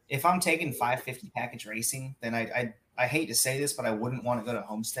like, if I'm taking 550 package racing, then I hate to say this, but I wouldn't want to go to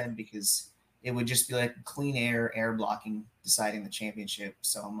Homestead because it would just be like clean air blocking deciding the championship.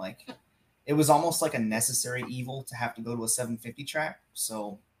 So I'm like, it was almost like a necessary evil to have to go to a 750 track.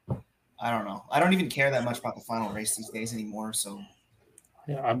 So I don't know. I don't even care that much about the final race these days anymore. So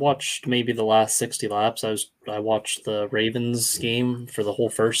Yeah, I watched maybe the last 60 laps. I watched the Ravens game for the whole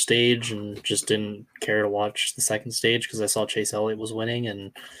first stage and just didn't care to watch the second stage because I saw Chase Elliott was winning,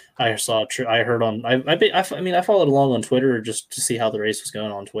 and I heard on I followed along on Twitter just to see how the race was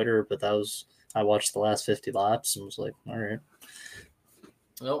going on Twitter, but I watched the last 50 laps and was like, all right.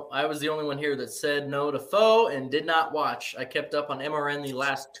 Well, I was the only one here that said no to foe and did not watch. I kept up on MRN the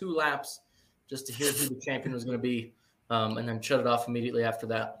last 2 laps just to hear who the champion was going to be. And then shut it off immediately after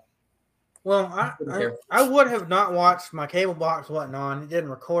that. Well, I would have not watched. My cable box wasn't on. It didn't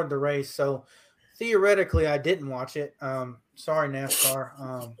record the race, so theoretically I didn't watch it. Sorry,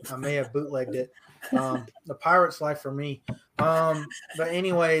 NASCAR. I may have bootlegged it. The Pirates' life for me. But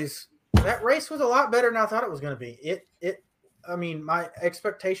anyways, that race was a lot better than I thought it was going to be. I mean, my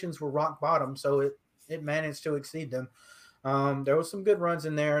expectations were rock bottom, so it managed to exceed them. There was some good runs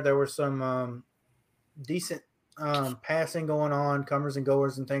in there. There were some decent passing going on, comers and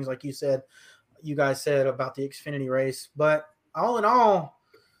goers and things like you guys said about the Xfinity race. But all in all,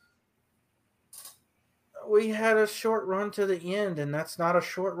 we had a short run to the end, and that's not a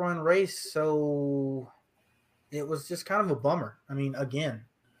short run race. So it was just kind of a bummer. I mean, again,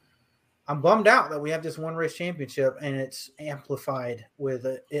 I'm bummed out that we have this one race championship and it's amplified with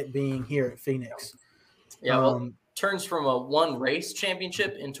it being here at Phoenix. Yeah. Well, turns from a one race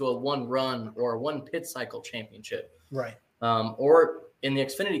championship into a one run or a one pit cycle championship. Right. Or in the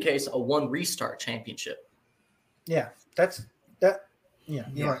Xfinity case, a one restart championship. Yeah. Yeah.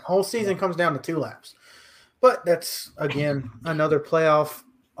 Right. Whole season comes down to 2 laps. But that's, again, another playoff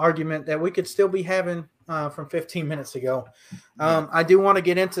argument that we could still be having from 15 minutes ago. I do want to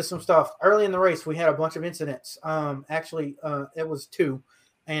get into some stuff. Early in the race, we had a bunch of incidents. Actually, it was 2.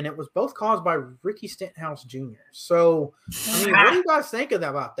 And it was both caused by Ricky Stenhouse Jr. So, I mean, what do you guys think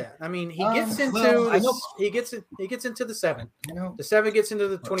about that? I mean, he gets into the 7. The 7 gets into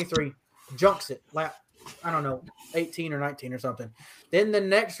the 23, junks it, lap, I don't know, 18 or 19 or something. Then the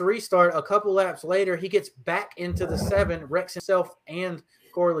next restart, a couple laps later, he gets back into the 7, wrecks himself and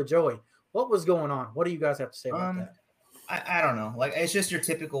Corey LaJoie. What was going on? What do you guys have to say about that? I don't know. Like, it's just your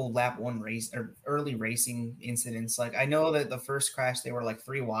typical lap 1 race or early racing incidents. Like, I know that the first crash, they were like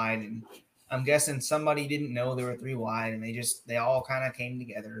 3 wide, and I'm guessing somebody didn't know they were 3 wide, and they all kind of came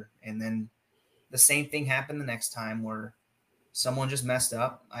together. And then the same thing happened the next time where someone just messed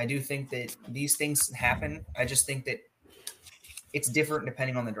up. I do think that these things happen. I just think that it's different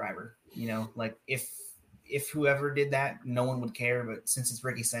depending on the driver. You know, like if whoever did that, no one would care. But since it's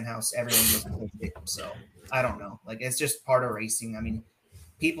Ricky Stenhouse, everyone just puts it. So I don't know. Like, it's just part of racing. I mean,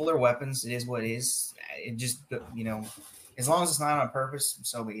 people are weapons. It is what it is. It just, you know, as long as it's not on purpose,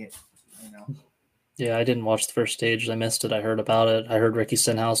 so be it. You know. Yeah, I didn't watch the first stage. I missed it. I heard about it. I heard Ricky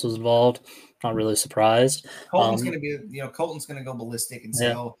Stenhouse was involved. Not really surprised. Colton's going to go ballistic and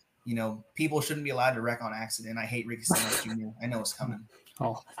say, oh, you know, people shouldn't be allowed to wreck on accident. I hate Ricky Stenhouse Jr. I know it's coming.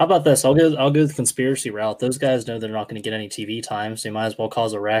 Oh, how about this? I'll go the conspiracy route. Those guys know they're not going to get any TV time, so you might as well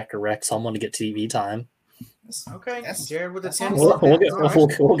cause a wreck or wreck someone to get TV time. Okay, Jared with the 10.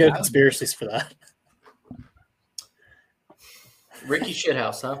 We'll get conspiracies for that. Ricky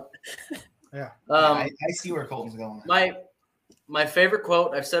Shithouse, huh? Yeah. I see where Colton's going. My favorite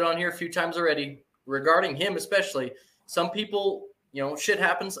quote, I've said on here a few times already, regarding him especially, some people, you know, shit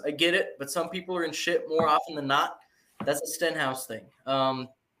happens, I get it, but some people are in shit more often than not. That's a Stenhouse thing.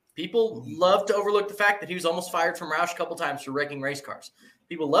 People love to overlook the fact that he was almost fired from Roush a couple times for wrecking race cars.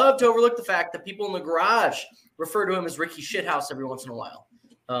 People love to overlook the fact that people in the garage refer to him as Ricky Shithouse every once in a while,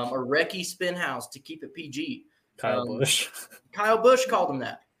 or Ricky Spinhouse to keep it PG. Kyle Busch. Kyle Busch called him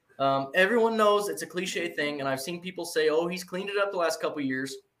that. Everyone knows it's a cliche thing, and I've seen people say, oh, he's cleaned it up the last couple of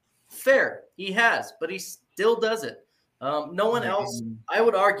years. Fair. He has, but he still does it. No one else, I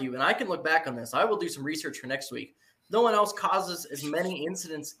would argue, and I can look back on this. I will do some research for next week. No one else causes as many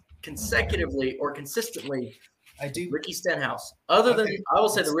incidents consecutively or consistently. I do. Ricky Stenhouse. Other than, I will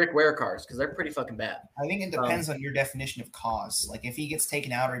say the Rick Ware cars, because they're pretty fucking bad. I think it depends on your definition of cause. Like, if he gets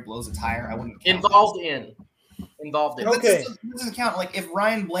taken out or he blows a tire, I wouldn't count Involved in. Okay. It doesn't count. Like, if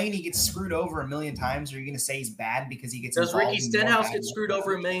Ryan Blaney gets screwed over a million times, are you going to say he's bad because he gets Does Ricky Stenhouse get screwed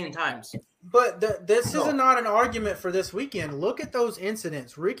over a million times? But this is not an argument for this weekend. Look at those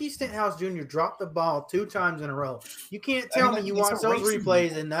incidents. Ricky Stenhouse Jr. dropped the ball 2 times in a row. You can't tell me you watch those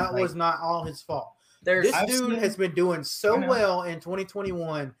replays and that was not all his fault. This dude has been doing so well in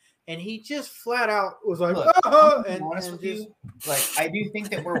 2021, and he just flat out was like, like, I do think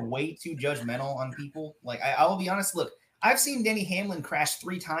that we're way too judgmental on people. Like, I will be honest. Look, I've seen Denny Hamlin crash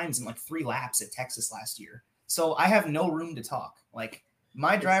 3 times in like 3 laps at Texas last year, so I have no room to talk. Like,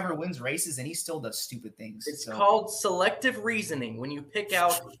 My driver wins races and he still does stupid things. It's called selective reasoning. When you pick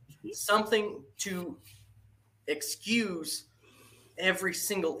out something to excuse every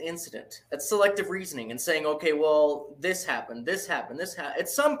single incident, that's selective reasoning and saying, okay, well, this happened. At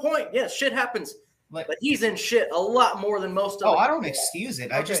some point, yes, shit happens. But he's in shit a lot more than most of I don't excuse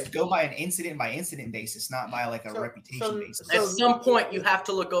it. I just go by an incident basis, not by like a reputation basis. At some point, you have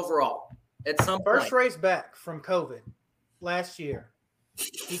to look overall. At some first race back from COVID last year,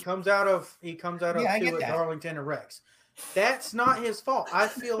 he comes out of two at Darlington and Rex. That's not his fault. I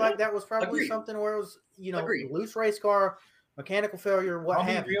feel like that was probably something where it was, loose race car, mechanical failure, what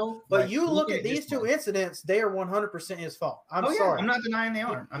have you. But you look at these two incidents, they are 100% his fault. I'm sorry. I'm not denying they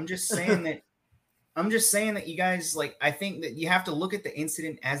are. I'm just saying that you guys, like, I think that you have to look at the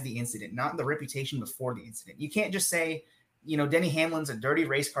incident as the incident, not the reputation before the incident. You can't just say, Denny Hamlin's a dirty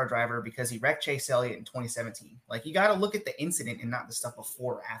race car driver because he wrecked Chase Elliott in 2017. Like, you got to look at the incident and not the stuff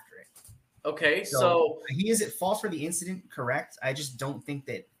before or after it. Okay, so he is at fault for the incident, correct? I just don't think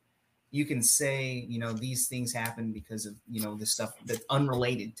that you can say, these things happen because of, the stuff that's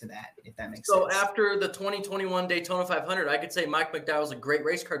unrelated to that, if that makes sense. So after the 2021 Daytona 500, I could say Mike McDowell is a great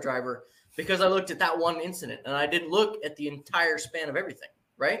race car driver because I looked at that one incident and I didn't look at the entire span of everything,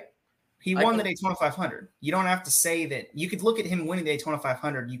 right? He won the Daytona 500. You don't have to say that. You could look at him winning the Daytona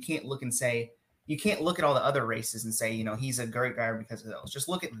 500. You can't look at all the other races and say, he's a great driver because of those. Just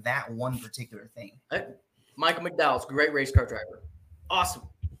look at that one particular thing. Michael McDowell's great race car driver. Awesome.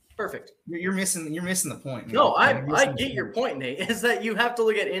 Perfect. You're missing the point. Man. No, I get your point, Nate, is that you have to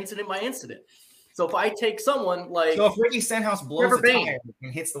look at incident by incident. So if I take someone like... So if Ricky Stenhouse blows a tire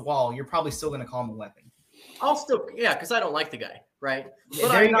and hits the wall, you're probably still going to call him a weapon. I'll still... Yeah, because I don't like the guy, right? Yeah,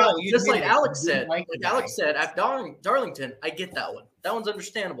 but just like Alex said, at Darlington, I get that one. That one's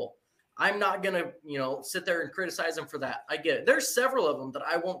understandable. I'm not going to, sit there and criticize him for that. I get it. There's several of them that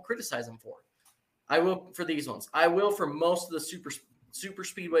I won't criticize him for. I will for these ones. I will for most of the super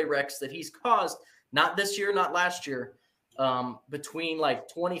speedway wrecks that he's caused, not this year, not last year, between like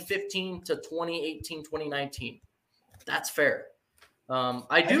 2015 to 2018, 2019. That's fair.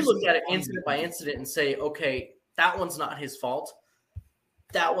 I do look at it incident by incident and say, okay, that one's not his fault.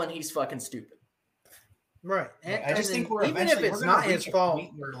 That one, he's fucking stupid. Right. And I just think even if it's not his fault,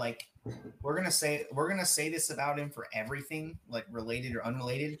 we're gonna say this about him for everything, like related or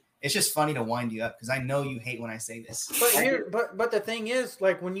unrelated. It's just funny to wind you up because I know you hate when I say this. But the thing is,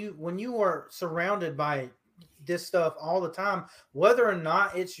 like when you are surrounded by this stuff all the time, whether or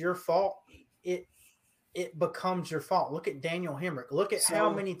not it's your fault, it becomes your fault. Look at Daniel Hemrick. Look at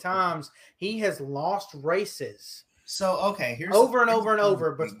how many times he has lost races. So okay, here's over and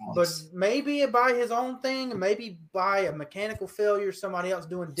over, but maybe by his own thing, maybe by a mechanical failure, somebody else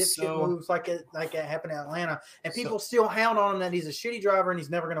doing dipshit moves like it happened in Atlanta, and people still hound on him that he's a shitty driver and he's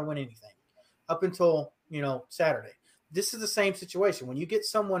never going to win anything up until Saturday. This is the same situation when you get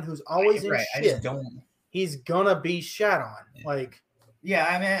someone who's always in shit. He's gonna be shat on. Yeah,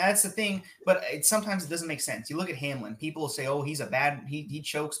 I mean that's the thing, but sometimes it doesn't make sense. You look at Hamlin, people say, "Oh, he's he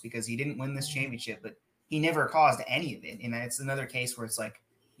chokes because he didn't win this championship," but he never caused any of it. And it's another case where it's like,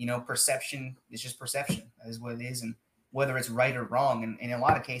 perception is just perception. That is what it is. And whether it's right or wrong. And in a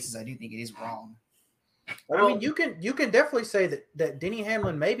lot of cases, I do think it is wrong. I mean, you can definitely say that Denny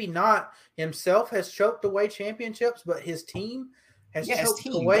Hamlin, maybe not himself, has choked away championships, but his team has choked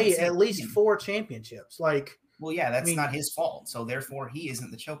away at least 4 championships. Well, yeah, that's not his fault. So therefore he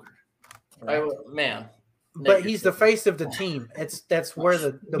isn't the choker. Right? Man. But he's the face of the team. That's where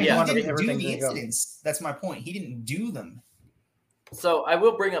the one of everything do the incidents. That's my point. He didn't do them. So I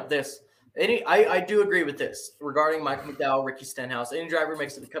will bring up this. I do agree with this regarding Michael McDowell, Ricky Stenhouse. Any driver who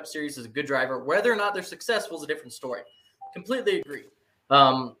makes it to the Cup Series is a good driver. Whether or not they're successful is a different story. Completely agree.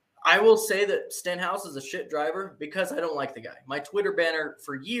 I will say that Stenhouse is a shit driver because I don't like the guy. My Twitter banner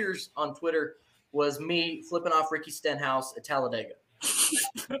for years on Twitter was me flipping off Ricky Stenhouse at Talladega.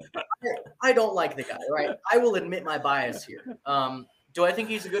 I don't like the guy, right? I will admit my bias here. Do I think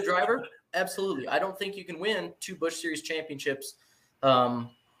he's a good driver? Absolutely. I don't think you can win 2 Busch Series championships and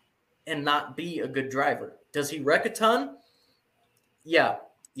not be a good driver. Does he wreck a ton? Yeah.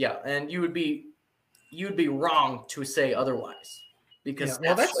 And you would be wrong to say otherwise because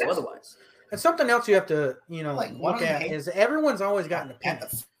that's otherwise. And something else you have to look at is everyone's always got an opinion.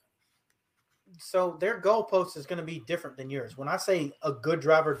 So their goalpost is going to be different than yours. When I say a good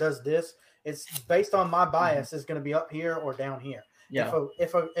driver does this, it's based on my bias. It's going to be up here or down here. Yeah.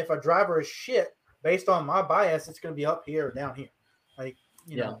 If a driver is shit, based on my bias, it's going to be up here or down here.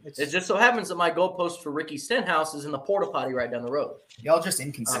 It just so happens that my goalpost for Ricky Stenhouse is in the porta potty right down the road. Y'all just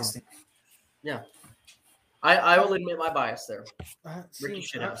inconsistent. Yeah. I will admit my bias there. Ricky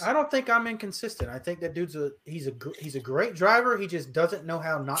See, Shithouse. I don't think I'm inconsistent. I think that dude's he's a great driver. He just doesn't know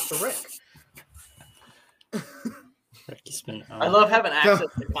how not to wreck. Ricky's been. I love having access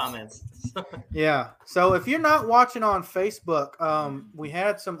to comments. Yeah. So if you're not watching on Facebook, we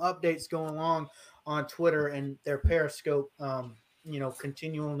had some updates going along on Twitter and their Periscope.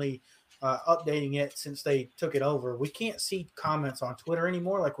 Continually updating it since they took it over. We can't see comments on Twitter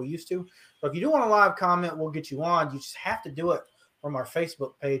anymore like we used to. So if you do want a live comment, we'll get you on. You just have to do it from our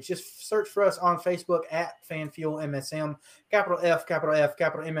Facebook page. Just search for us on Facebook at FanFuel MSM, capital F, capital F,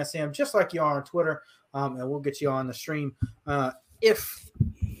 capital MSM, just like you are on Twitter. And we'll get you on the stream if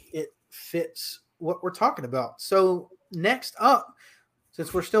it fits what we're talking about. So next up,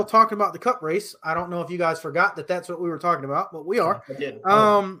 since we're still talking about the Cup race, I don't know if you guys forgot that that's what we were talking about, but we are. I did.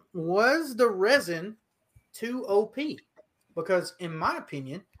 Was the resin too OP? Because in my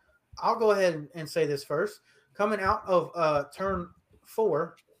opinion, I'll go ahead and say this first. Coming out of turn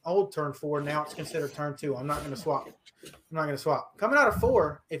 4, old turn 4, now it's considered turn 2. I'm not going to swap. Coming out of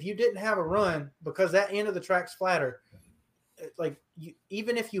 4, if you didn't have a run, because that end of the track's flatter,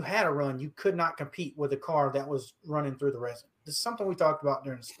 even if you had a run, you could not compete with a car that was running through the resin. This is something we talked about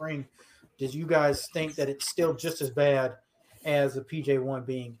during the spring. Did you guys think that it's still just as bad as the PJ1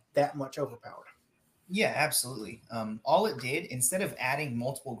 being that much overpowered? Yeah, absolutely. All it did, instead of adding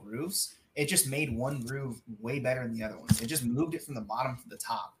multiple grooves, it just made one groove way better than the other ones. It just moved it from the bottom to the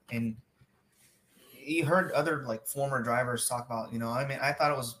top. And you heard other former drivers talk about, I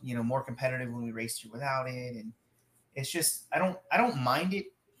thought it was, more competitive when we raced here without it. And it's just, I don't mind it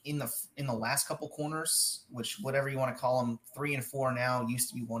in the last couple corners, which whatever you want to call them, 3 and 4 now, used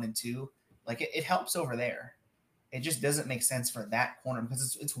to be 1 and 2. It helps over there. It just doesn't make sense for that corner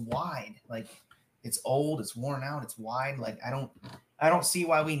because it's wide. It's old, it's worn out, it's wide. I don't see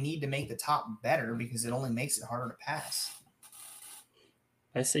why we need to make the top better because it only makes it harder to pass.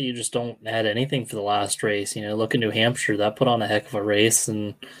 I say you just don't add anything for the last race. Look at New Hampshire. That put on a heck of a race,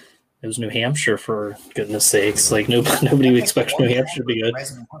 and it was New Hampshire, for goodness sakes. Nobody expects New Hampshire to be good.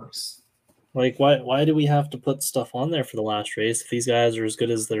 Why do we have to put stuff on there for the last race? If these guys are as good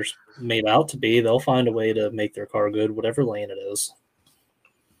as they're made out to be, they'll find a way to make their car good, whatever lane it is.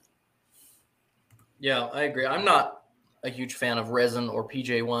 Yeah, I agree. I'm not a huge fan of resin or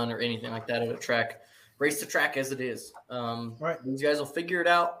PJ1 or anything like that at a track. Race the track as it is. Right. These guys will figure it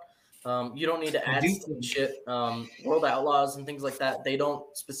out. You don't need to add shit. World Outlaws and things like that, they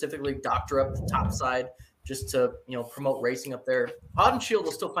don't specifically doctor up the top side just to promote racing up there. Hod and Shield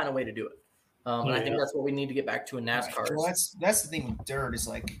will still find a way to do it. And I think that's what we need to get back to in NASCAR. Well, that's the thing with dirt is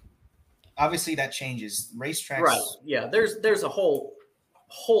obviously that changes. Racetracks. Right. Yeah. There's a whole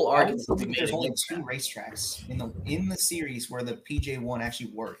argument. There's only 2 racetracks in the series where the PJ1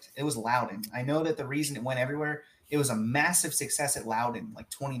 actually worked. It was Loudon. I know that the reason it went everywhere, it was a massive success at Loudon,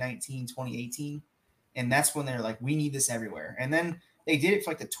 2019, 2018. And that's when they're we need this everywhere. And then they did it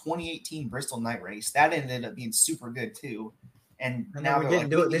for the 2018 Bristol night race. That ended up being super good too. And now we didn't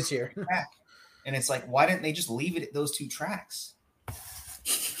do it this year. And it's why didn't they just leave it at those 2 tracks?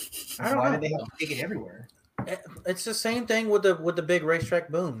 Why did they have to take it everywhere? It's the same thing with the big racetrack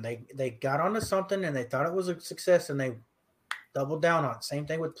boom. They got onto something and they thought it was a success and they doubled down on it. Same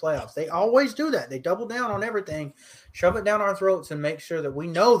thing with playoffs. They always do that. They double down on everything, shove it down our throats, and make sure that we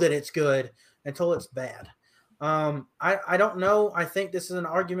know that it's good until it's bad. I don't know. I think this is an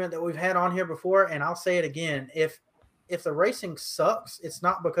argument that we've had on here before, and I'll say it again. If the racing sucks, it's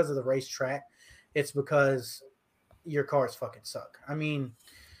not because of the racetrack. It's because your cars fucking suck. I mean,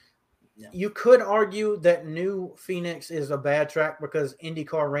 you could argue that New Phoenix is a bad track because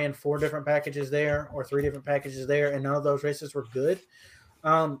IndyCar ran 4 different packages there or 3 different packages there, and none of those races were good.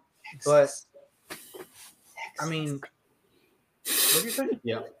 But I mean, what did you say?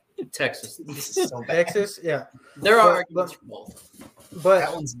 Yeah, Texas. This is so bad. Texas, yeah. There are arguments for both. But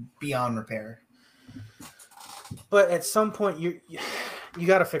that one's beyond repair. But at some point, you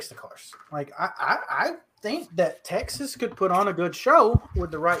got to fix the cars. I think that Texas could put on a good show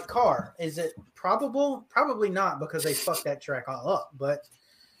with the right car. Is it probable? Probably not, because they fucked that track all up. But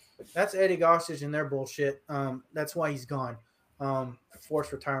that's Eddie Gossage and their bullshit. That's why he's gone.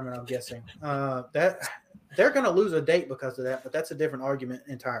 Forced retirement, I'm guessing. That they're going to lose a date because of that, but that's a different argument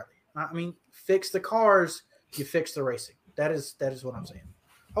entirely. I mean, fix the cars, you fix the racing. That is what I'm saying.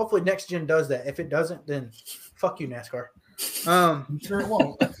 Hopefully next gen does that. If it doesn't, then fuck you, NASCAR. I'm sure it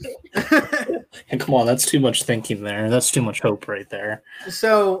won't. And come on, that's too much thinking there. That's too much hope right there.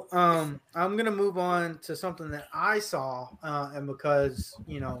 So I'm going to move on to something that I saw, and because,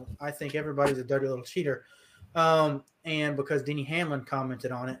 I think everybody's a dirty little cheater, and because Denny Hamlin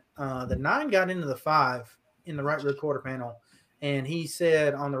commented on it, the 9 got into the 5 in the right rear quarter panel. And he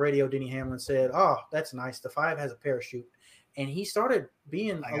said on the radio, Denny Hamlin said, "Oh, that's nice. The 5 has a parachute." And he started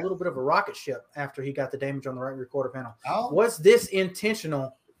being a little bit of a rocket ship after he got the damage on the right rear quarter panel. Was this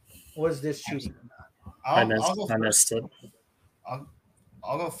intentional? Was this cheating? I missed it.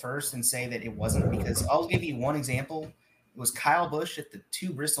 I'll go first and say that it wasn't, because I'll give you one example. It was Kyle Busch at the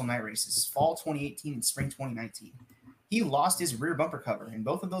 2 Bristol night races, fall 2018 and spring 2019. He lost his rear bumper cover in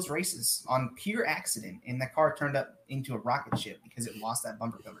both of those races on pure accident, and the car turned up into a rocket ship because it lost that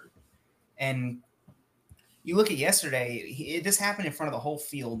bumper cover. And you look at yesterday, this happened in front of the whole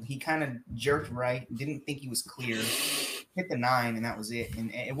field. He kind of jerked right, didn't think he was clear, hit the 9, and that was it.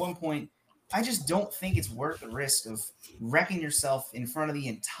 And at one point, I just don't think it's worth the risk of wrecking yourself in front of the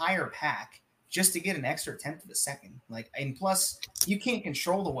entire pack just to get an extra tenth of a second. And plus, you can't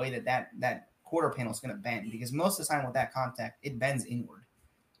control the way that quarter panel is going to bend, because most of the time with that contact, it bends inward.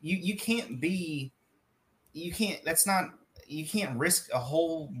 You can't risk a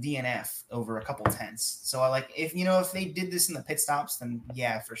whole DNF over a couple tenths. So if they did this in the pit stops, then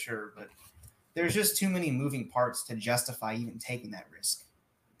yeah, for sure. But there's just too many moving parts to justify even taking that risk.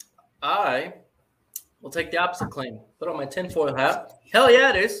 I will take the opposite claim. Put on my tinfoil hat. Hell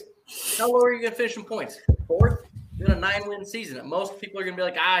yeah, it is. How low are you going to finish in points? 4th? In a 9-win season. Most people are going to be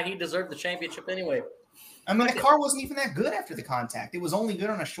like, he deserved the championship anyway. I mean, the car wasn't even that good after the contact. It was only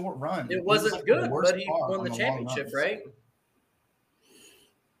good on a short run. It wasn't good, but he won the championship, right?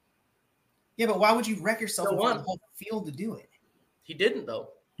 Yeah, but why would you wreck yourself in front of the whole field to do it? He didn't, though.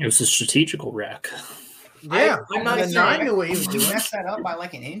 It was a strategical wreck. Yeah, I'm not saying I knew what he was doing. doing. Mess that up by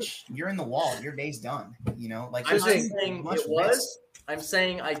an inch, you're in the wall. Your day's done. I'm not saying it was. I'm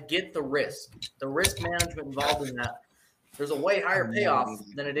saying I get the risk. The risk management involved in that. There's a way higher payoff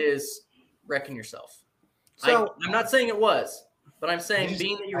than it is wrecking yourself. So I'm not saying it was, but I'm saying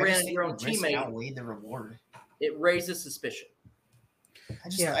being that you ran into your own teammate, outweighed the reward. It raises suspicion.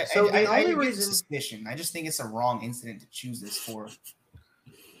 The only reason suspicion. I just think it's a wrong incident to choose this for.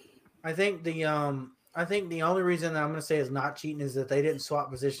 I think the only reason that I'm going to say is not cheating is that they didn't swap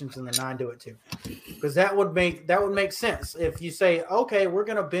positions and the 9 do it too, because that would make sense if you say, okay, we're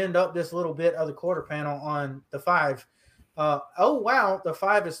going to bend up this little bit of the quarter panel on the 5. Oh wow, the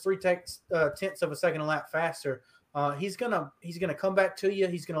 5 is 3 tenths of a second a lap faster. He's gonna come back to you.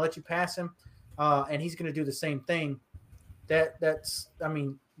 He's gonna let you pass him, and he's gonna do the same thing.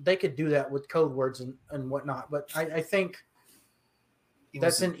 They could do that with code words and whatnot, but I think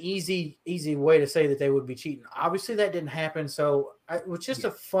that's an easy way to say that they would be cheating. Obviously, that didn't happen, so it was just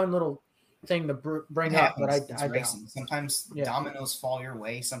a fun little thing to bring up. But I racing. Sometimes dominoes fall your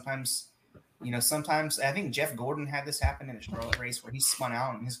way. Sometimes I think Jeff Gordon had this happen in a Charlotte race where he spun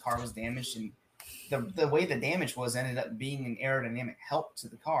out and his car was damaged, and the way the damage was ended up being an aerodynamic help to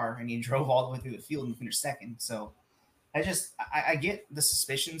the car, and he drove all the way through the field and finished second. So I get the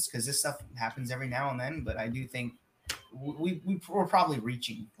suspicions because this stuff happens every now and then, but I do think we're probably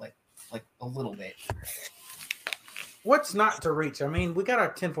reaching like a little bit. What's not to reach? I mean, we got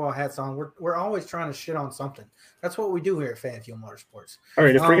our tinfoil hats on. We're always trying to shit on something. That's what we do here at Fan Fuel Motorsports. All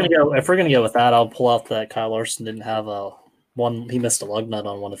right, if we're gonna go with that, I'll pull out that Kyle Larson didn't have he missed a lug nut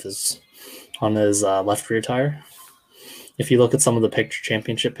on his left rear tire. If you look at some of the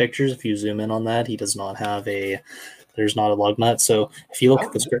championship pictures, if you zoom in on that, he does not have there's not a lug nut. So if you look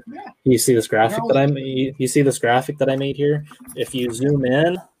at this, you see this graphic that I made. You see this graphic that I made here. If you zoom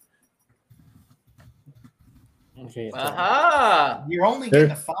in, okay, you're only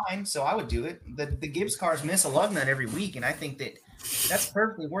getting a fine, so I would do it. The Gibbs cars miss a lug nut every week, and I think that's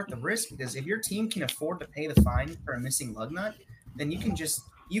perfectly worth the risk, because if your team can afford to pay the fine for a missing lug nut, then you can do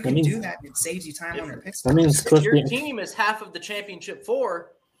that. It saves you time on your pit stop. If your team is half of the championship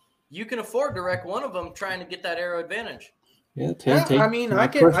 4, you can afford to wreck one of them trying to get that aero advantage. I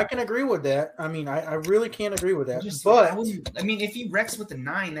can agree with that. I mean, I really can't agree with that. If he wrecks with the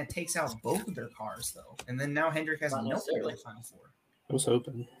 9, that takes out both of their cars, though, and then now Hendrick has no final 4. I was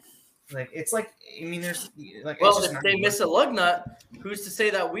hoping. There's if they miss a lug nut, who's to say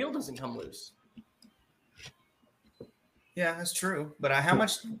that wheel doesn't come loose? Yeah, that's true. But how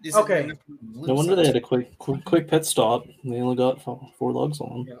much is it? No wonder they had a quick pit stop. They only got 4 lugs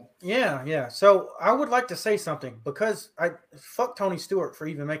on them. Yeah. So I would like to say something, because fuck Tony Stewart for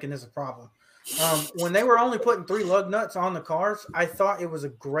even making this a problem. When they were only putting 3 lug nuts on the cars, I thought it was a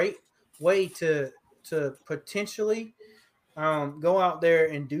great way to potentially go out there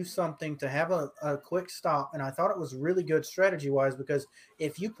and do something to have a quick stop. And I thought it was really good strategy-wise, because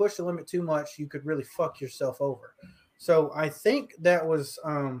if you push the limit too much, you could really fuck yourself over. So I think that was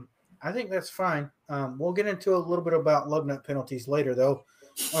I think that's fine. We'll get into a little bit about lug nut penalties later, though.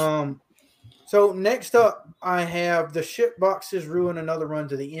 So next up, I have the shit boxes ruin another run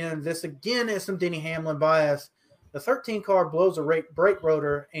to the end. This again is some Denny Hamlin bias. The 13 car blows a brake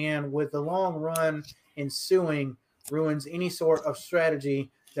rotor, and with the long run ensuing, ruins any sort of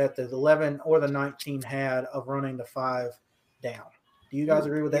strategy that the 11 or the 19 had of running the 5 down. Do you guys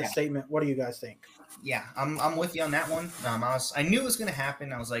agree with that statement? What do you guys think? Yeah, I'm with you on that one. I knew it was going to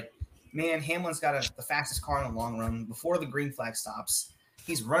happen. I was like, man, Hamlin's got the fastest car in the long run before the green flag stops.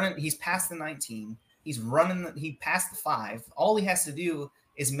 He's running. He's past the 19. He's running. He passed the 5. All he has to do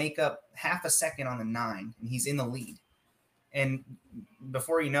is make up half a second on the 9, and he's in the lead. And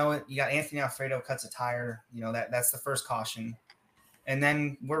before you know it, you got Anthony Alfredo cuts a tire. You know that's the first caution, and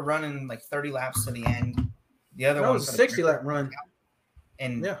then we're running like 30 laps to the end. The other one was a 60-lap run,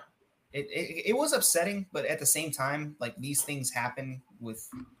 and yeah, it was upsetting. But at the same time, like these things happen with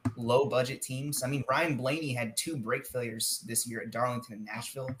low budget teams. I mean, Ryan Blaney had 2 brake failures this year at Darlington and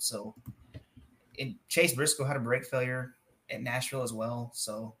Nashville. So Chase Briscoe had a brake failure at Nashville as well.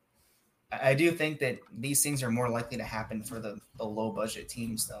 So I do think that these things are more likely to happen for the low budget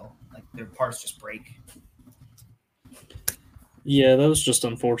teams, though. Like their parts just break. Yeah, that was just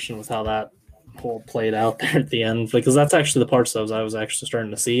unfortunate with how that whole played out there at the end, because that's actually the parts that I was actually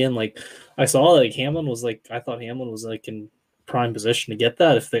starting to see. And like I saw like Hamlin was like, I thought Hamlin was like in prime position to get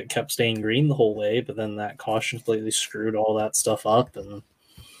that if it kept staying green the whole way, but then that caution completely screwed all that stuff up. And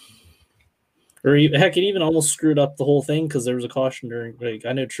or heck, it even almost screwed up the whole thing because there was a caution during. Like,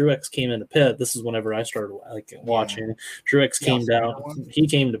 I know Truex came into pit. This is whenever I started like watching. Yeah. Truex came down. He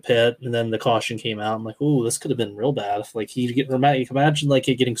came to pit, and then the caution came out. I'm like, "Ooh, this could have been real bad." If like you can imagine like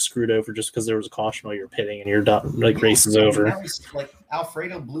it getting screwed over just because there was a caution while you're pitting and you're done. Like race is over. That was, like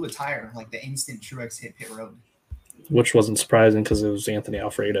Alfredo blew a tire like the instant Truex hit pit road, which wasn't surprising because it was Anthony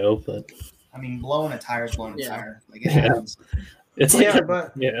Alfredo. But I mean, blowing a tire is blowing a tire. Like it happens. It's like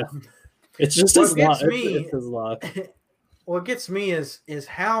It's just his luck. It's his luck. What gets me is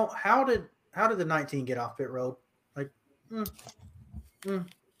how did the 19 get off pit road? Like,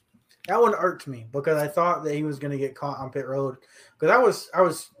 that one irked me because I thought that he was going to get caught on pit road. Because I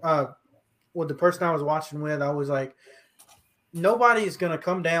was with the person I was watching with, I was like, nobody's going to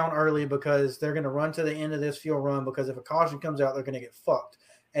come down early because they're going to run to the end of this fuel run because if a caution comes out, they're going to get fucked.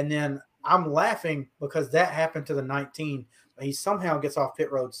 And then I'm laughing because that happened to the 19. But he somehow gets off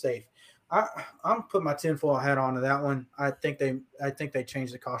pit road safe. I'm putting my tinfoil hat on to that one. I think they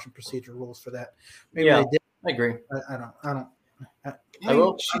changed the caution procedure rules for that. Maybe they did. I agree. I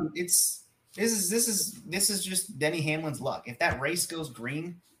will. This is just Denny Hamlin's luck. If that race goes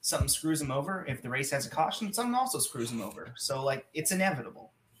green, something screws him over. If the race has a caution, something also screws him over. So like it's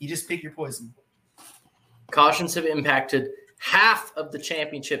inevitable. You just pick your poison. Cautions have impacted half of the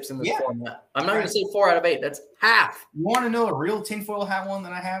championships in this format. I'm not going to say 4 out of 8. That's half. You want to know a real tinfoil hat one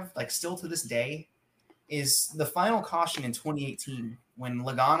that I have, like still to this day, is the final caution in 2018 when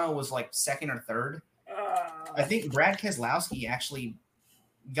Logano was like second or third. I think Brad Keselowski actually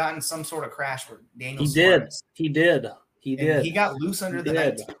got in some sort of crash where Daniel Suarez. He did. He got loose under the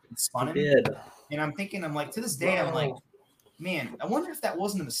 19 and spun him. He did. And I'm like, to this day, I'm like, man, I wonder if that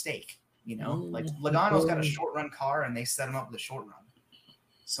wasn't a mistake. You know, like Logano's got a short run car and they set him up with a short run.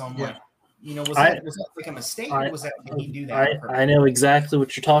 So I'm like, you know, was that like a mistake or was that did he do that? I know exactly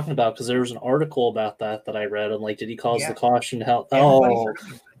what you're talking about because there was an article about that I read. I'm like, did he cause the caution?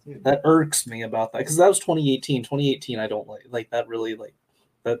 That irks me about that because that was 2018. 2018, I don't like that really like.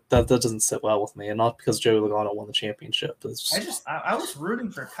 That doesn't sit well with me, and not because Joey Logano won the championship. I was rooting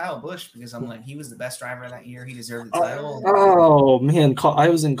for Kyle Busch because I'm like he was the best driver that year. He deserved the title. Oh man, I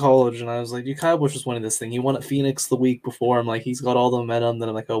was in college and I was like, dude, Kyle Busch was winning this thing. He won at Phoenix the week before. I'm like, he's got all the momentum. Then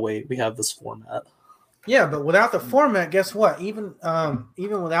I'm like, oh wait, we have this format. Yeah, but without the format, guess what? Even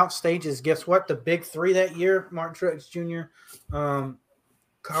without stages, guess what? The big 3 that year: Martin Truex Jr.,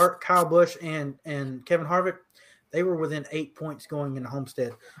 Kyle Busch, and Kevin Harvick. They were within 8 points going into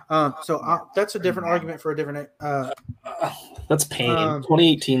Homestead. That's a different argument for a different. That's pain.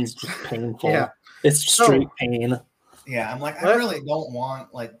 2018 is just painful. Yeah. It's straight pain. Yeah, I'm like, I really don't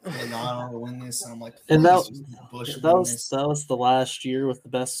want like Logano to win this, and I'm like, and that was the last year with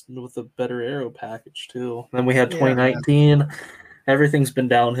the better aero package too. Then we had 2019. Yeah. Everything's been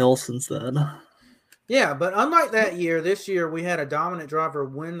downhill since then. Yeah, but unlike that year, this year we had a dominant driver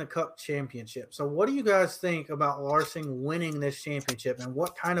win the Cup championship. So what do you guys think about Larson winning this championship, and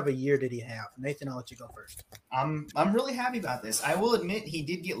what kind of a year did he have? Nathan, I'll let you go first. I'm really happy about this. I will admit he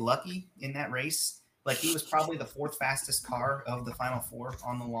did get lucky in that race. Like he was probably the 4th fastest car of the final 4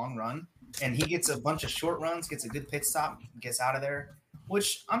 on the long run, and he gets a bunch of short runs, gets a good pit stop, gets out of there,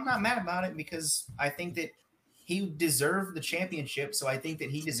 which I'm not mad about it because I think that he deserved the championship. So I think that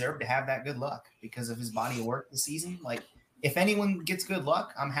he deserved to have that good luck because of his body of work this season. Like, if anyone gets good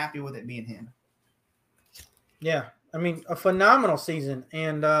luck, I'm happy with it being him. Yeah, I mean, a phenomenal season.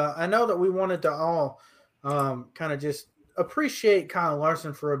 And I know that we wanted to all kind of just appreciate Kyle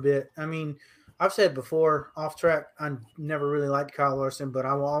Larson for a bit. I mean, I've said before, off track, I never really liked Kyle Larson, but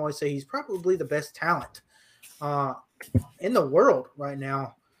I will always say he's probably the best talent in the world right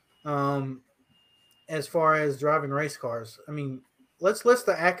now as far as driving race cars. I mean, let's list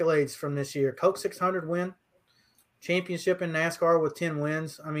the accolades from this year. Coke 600 win, championship in NASCAR with 10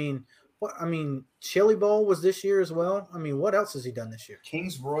 wins. I mean, Chili Bowl was this year as well. I mean, what else has he done this year?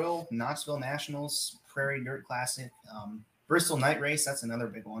 Kings Royal, Knoxville Nationals, Prairie Dirt Classic, Bristol Night Race. That's another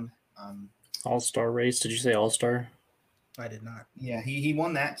big one. All-Star race. Did you say All-Star? I did not. Yeah, he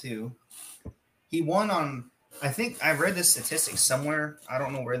won that too. He won on, I think I read this statistic somewhere. I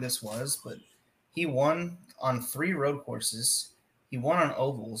don't know where this was, but he won on 3 road courses. He won on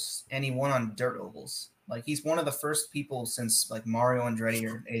ovals, and he won on dirt ovals. Like, he's one of the first people since like Mario Andretti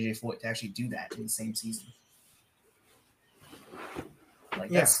or AJ Foyt to actually do that in the same season. Like,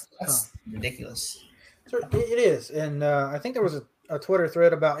 that's ridiculous. So it is, and I think there was a Twitter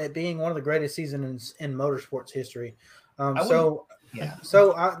thread about it being one of the greatest seasons in motorsports history. I was going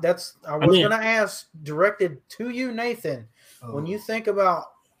to ask, directed to you, Nathan, when you think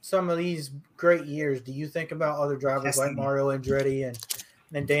about some of these great years, do you think about other drivers like Mario Andretti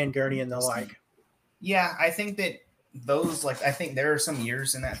and Dan Gurney and the like? Yeah, I think that those, like, I think there are some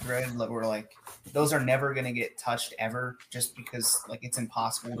years in that thread where, like, those are never going to get touched ever just because, like, it's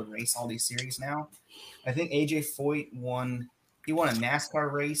impossible to race all these series now. I think AJ Foyt won a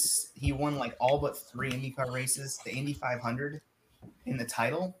NASCAR race. He won, like, all but 3 IndyCar races, the Indy 500 in the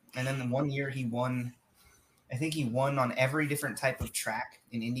title. And then the one year he won on every different type of track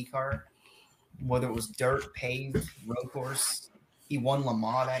in IndyCar, whether it was dirt, paved, road course. He won Le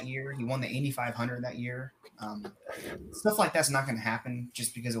Mans that year. He won the Indy 500 that year. Stuff like that's not going to happen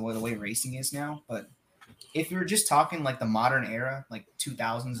just because of the way racing is now. But if you're just talking like the modern era, like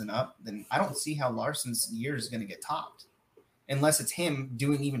 2000s and up, then I don't see how Larson's year is going to get topped unless it's him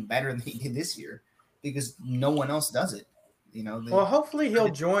doing even better than he did this year because no one else does it. You know. Well, hopefully he'll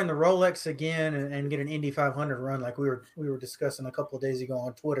join the Rolex again and get an Indy 500 run like we were discussing a couple of days ago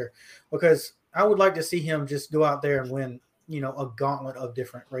on Twitter, because I would like to see him just go out there and win, you know, a gauntlet of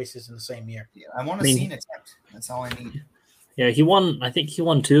different races in the same year. Yeah, I want to see an attempt. That's all I need. Yeah, I think he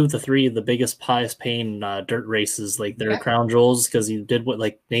won 2 of the 3 of the biggest, highest paying dirt races, like their crown jewels, because he did what,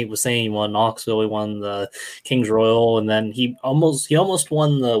 like Nate was saying, he won Knoxville, he won the Kings Royal, and then he almost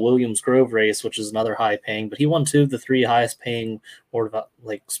won the Williams Grove race, which is another high paying, but he won 2 of the 3 highest paying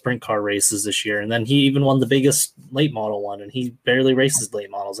like sprint car races this year, and then he even won the biggest late model one, and he barely races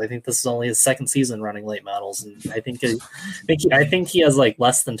late models. I think this is only his 2nd season running late models, and I think he has like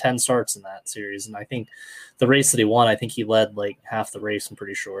less than 10 starts in that series, and I think the race that he won, I think he led like half the race, I'm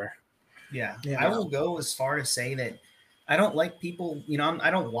pretty sure. Yeah. I will go as far as say that I don't like people, you know,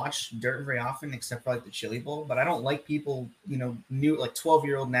 I don't watch dirt very often except for like the Chili Bowl, but I don't like people, you know, new like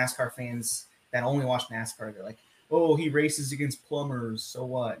 12-year-old NASCAR fans that only watch NASCAR. They're like, oh, he races against plumbers, so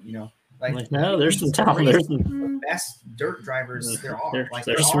what? You know, like no, there's some talent. There's the best dirt drivers there are.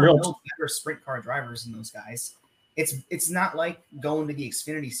 There are no better sprint car drivers than those guys. It's not like going to the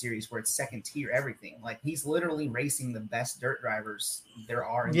Xfinity series where it's second tier everything. Like, he's literally racing the best dirt drivers there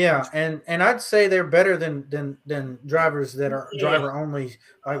are. And I'd say they're better than drivers that are driver only,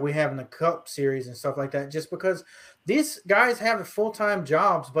 like we have in the Cup series and stuff like that. Just because these guys have full-time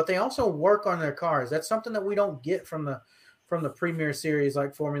jobs, but they also work on their cars. That's something that we don't get from the Premier Series,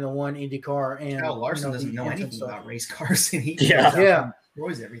 like Formula One, IndyCar, and Kyle Larson doesn't know anything about race cars, and he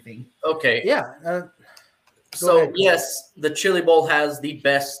destroys everything. Okay. Yeah. So, yes, the Chili Bowl has the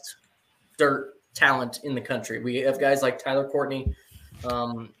best dirt talent in the country. We have guys like Tyler Courtney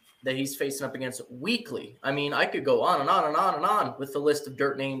that he's facing up against weekly. I mean, I could go on and on and on and on with the list of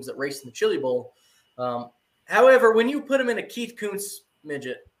dirt names that race in the Chili Bowl. However, when you put him in a Keith Kunz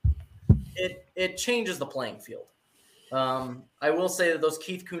midget, it changes the playing field. I will say that those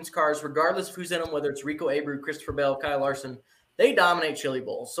Keith Kunz cars, regardless of who's in them, whether it's Rico Abreu, Christopher Bell, Kyle Larson, they dominate Chili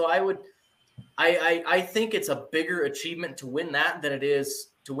Bowl. So I think it's a bigger achievement to win that than it is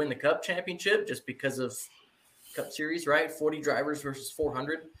to win the Cup championship, just because of Cup Series, right? 40 drivers versus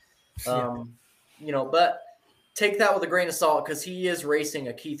 400. You know, but take that with a grain of salt because he is racing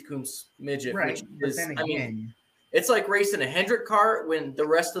a Keith Kunz midget, right? Which is, I mean, it's like racing a Hendrick car when the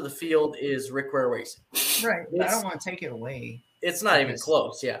rest of the field is Rick Ware racing. Right. I don't want to take it away. It's not even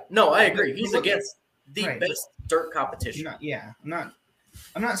close. Yeah. No, I agree. He's against the best dirt competition.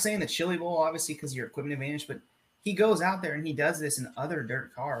 I'm not saying the Chili Bowl, obviously, because of your equipment advantage, but he goes out there and he does this in other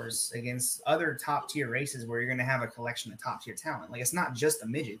dirt cars against other top tier races where you're going to have a collection of top tier talent. Like, it's not just the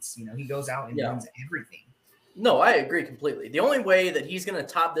midgets, you know, he goes out and wins everything. No, I agree completely. The only way that he's going to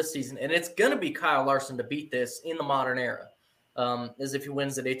top this season, and it's going to be Kyle Larson to beat this in the modern era, is if he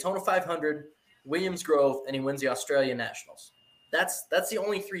wins the Daytona 500, Williams Grove, and he wins the Australian Nationals. That's the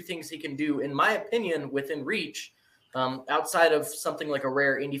only three things he can do, in my opinion, within reach, outside of something like a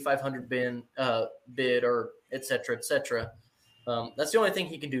rare Indy 500 bid or et cetera, et cetera. That's the only thing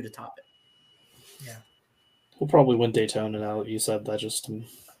he can do to top it. Yeah. We'll probably win Daytona now that you said that.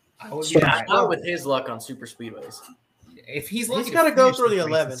 Not with his luck on super speedways. If he's got to go through the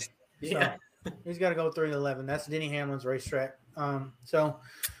 11. Yeah. He's got to go through the 11. That's Denny Hamlin's racetrack.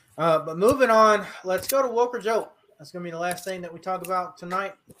 But moving on, let's go to Woker Joke. That's going to be the last thing that we talk about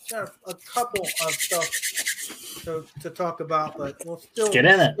tonight. Got a couple of stuff to talk about, but we'll still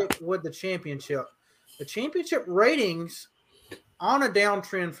stick with the championship. The championship ratings on a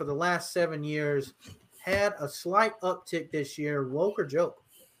downtrend for the last 7 years had a slight uptick this year. Woker Joke.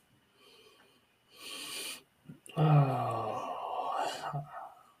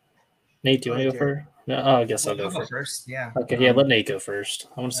 Nate, do you want to go first? No, I guess I'll go first. Yeah. Okay, yeah, let Nate go first.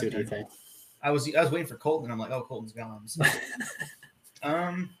 I want to see what you think. I was waiting for Colton. I'm like, oh, Colton's gone. So.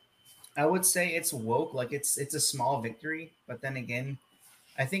 I would say it's woke. Like, it's a small victory, but then again,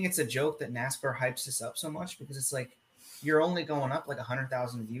 I think it's a joke that NASCAR hypes this up so much because it's like you're only going up like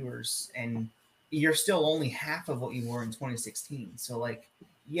 100,000 viewers, and you're still only half of what you were in 2016. So, like,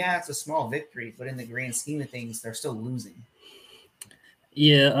 yeah, it's a small victory, but in the grand scheme of things, they're still losing.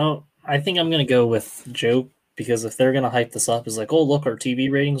 Yeah, I think I'm going to go with joke because if they're going to hype this up is like, oh, look, our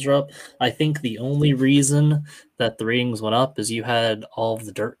TV ratings are up. I think the only reason that the ratings went up is you had all of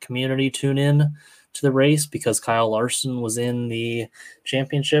the dirt community tune in to the race because Kyle Larson was in the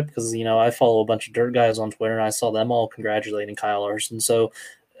championship because, you know, I follow a bunch of dirt guys on Twitter and I saw them all congratulating Kyle Larson. So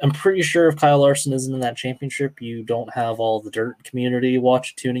I'm pretty sure if Kyle Larson isn't in that championship, you don't have all the dirt community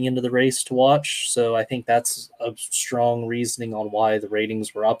tuning into the race to watch. So I think that's a strong reasoning on why the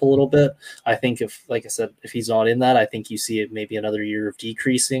ratings were up a little bit. I think if, like I said, if he's not in that, I think you see it maybe another year of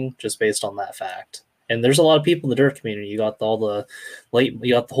decreasing just based on that fact. And there's a lot of people in the dirt community. You got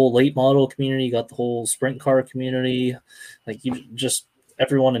you got the whole late model community, you got the whole sprint car community. Like, you just,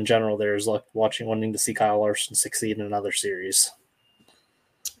 everyone in general there is like wanting to see Kyle Larson succeed in another series.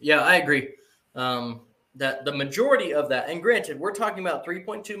 Yeah, I agree. That the majority of that, and granted, we're talking about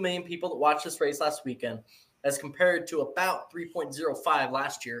 3.2 million people that watched this race last weekend as compared to about 3.05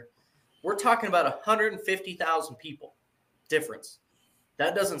 last year. We're talking about 150,000 people difference.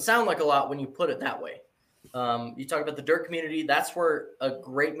 That doesn't sound like a lot when you put it that way. You talk about the dirt community. That's where a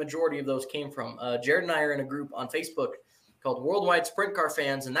great majority of those came from. Jared and I are in a group on Facebook called Worldwide Sprint Car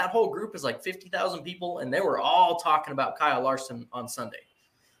Fans, and that whole group is like 50,000 people, and they were all talking about Kyle Larson on Sunday.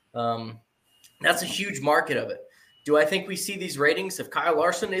 That's a huge market of it. Do I think we see these ratings if Kyle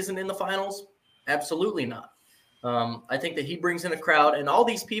Larson isn't in the finals? Absolutely not. I think that he brings in a crowd, and all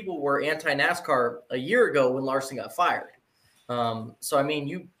these people were anti-NASCAR a year ago when Larson got fired. So, I mean,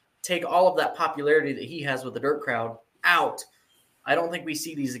 you take all of that popularity that he has with the dirt crowd out, I don't think we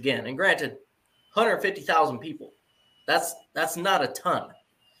see these again. And granted, 150,000 people, that's not a ton.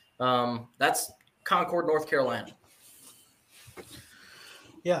 That's Concord, North Carolina.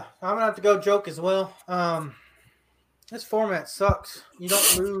 Yeah, I'm going to have to go joke as well. This format sucks. You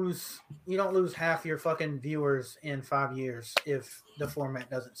don't lose half your fucking viewers in 5 years if the format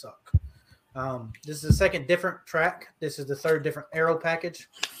doesn't suck. This is the second different track. This is the third different aero package.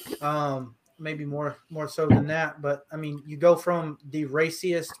 Maybe more so than that. But, I mean, you go from the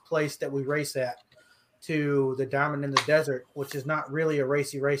raciest place that we race at to the Diamond in the Desert, which is not really a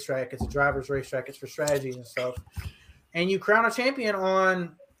racy racetrack. It's a driver's racetrack. It's for strategies and stuff. And you crown a champion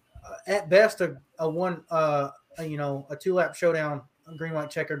on, at best, a 2-lap showdown, green, white,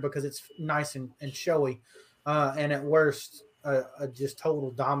 checkered, because it's nice and showy. And at worst, a just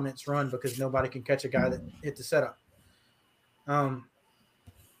total dominance run because nobody can catch a guy that hit the setup. I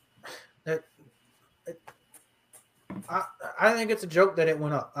think it's a joke that it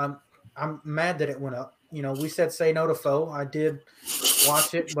went up. I'm mad that it went up. You know, we said say no to foe. I did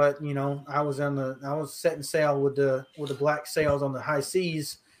watch it, but you know, I was setting sail with the black sails on the high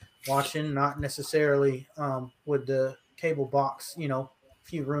seas, watching, not necessarily with the cable box, you know, a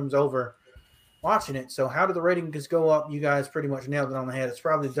few rooms over watching it. So how did the ratings go up? You guys pretty much nailed it on the head. It's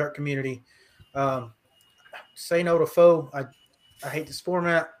probably the dirt community. Say no to foe. I hate this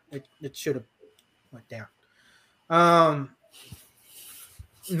format. It should have went down.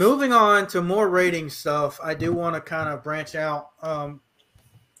 Moving on to more rating stuff, I do want to kind of branch out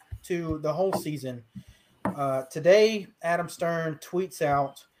to the whole season. Today, Adam Stern tweets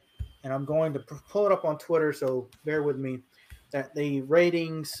out, and I'm going to pull it up on Twitter, so bear with me, that the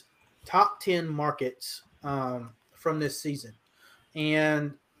ratings top 10 markets from this season.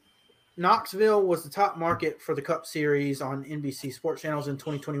 And Knoxville was the top market for the Cup Series on NBC Sports Channels in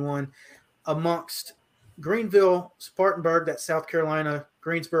 2021 amongst Greenville, Spartanburg, that's South Carolina,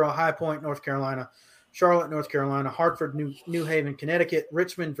 Greensboro, High Point, North Carolina, Charlotte, North Carolina, Hartford, New Haven, Connecticut,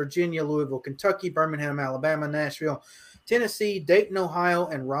 Richmond, Virginia, Louisville, Kentucky, Birmingham, Alabama, Nashville, Tennessee, Dayton, Ohio,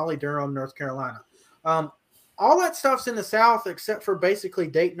 and Raleigh-Durham, North Carolina. All that stuff's in the South except for basically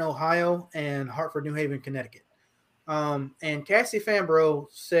Dayton, Ohio, and Hartford, New Haven, Connecticut. And Cassie Fambro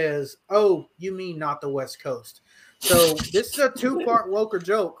says, "Oh, you mean not the West Coast?" So this is a two-part woke or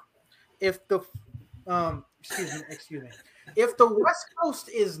joke. If the excuse me, if the West Coast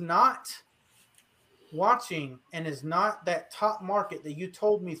is not watching and is not that top market that you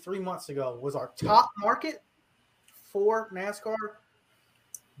told me 3 months ago was our top market for NASCAR,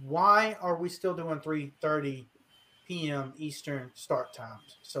 why are we still doing 3:30 p.m. Eastern start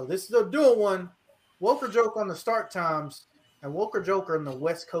times? So this is a dual one. Woke or joke on the start times, and woke or joke on the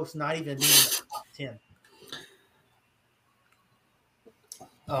West Coast not even being the top 10.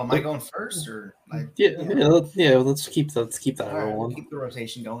 Oh, am I going first or? Let's keep that All right, we'll rolling. keep the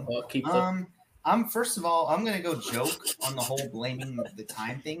rotation going. Well, I'm first of all, I'm gonna go joke on the whole blaming the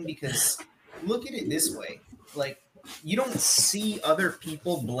time thing, because look at it this way: like, you don't see other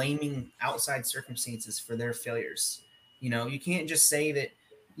people blaming outside circumstances for their failures. You know, you can't just say that.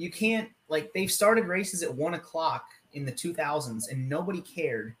 You can't, like, they've started races at 1 o'clock in the 2000s and nobody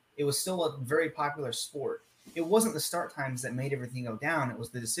cared. It was still a very popular sport. It wasn't the start times that made everything go down. It was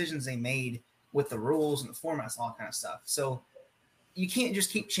the decisions they made with the rules and the formats, all that kind of stuff. So you can't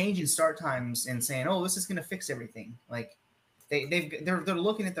just keep changing start times and saying, "Oh, this is going to fix everything." Like, they're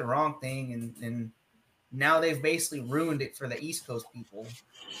looking at the wrong thing, and now they've basically ruined it for the East Coast people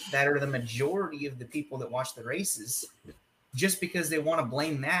that are the majority of the people that watch the races, just because they want to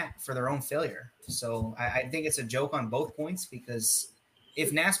blame that for their own failure. So I think it's a joke on both points, because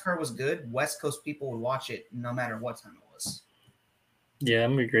if NASCAR was good, West Coast people would watch it no matter what time it was. Yeah,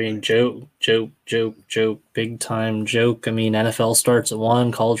 I'm agreeing. Joke, big time joke. I mean, NFL starts at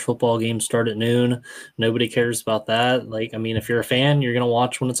 1, college football games start at noon. Nobody cares about that. Like, I mean, if you're a fan, you're going to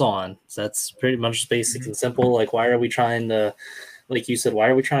watch when it's on. So that's pretty much basic and simple. Like, why are we trying to, like you said, why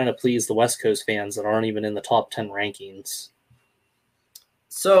are we trying to please the West Coast fans that aren't even in the top 10 rankings?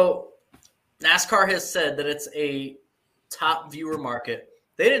 So NASCAR has said that it's a top viewer market.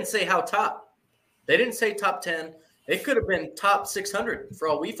 They didn't say how top. They didn't say top 10. It could have been top 600 for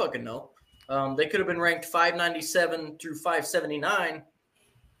all we fucking know. They could have been ranked 597 through 579.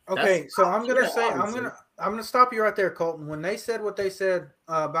 Okay, so I'm gonna stop you right there, Colton. When they said what they said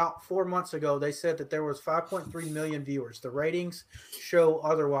about 4 months ago, they said that there was 5.3 million viewers. The ratings show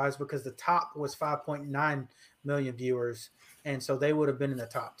otherwise, because the top was 5.9 million viewers. And so they would have been in the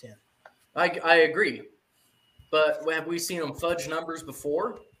top 10. I agree. But have we seen them fudge numbers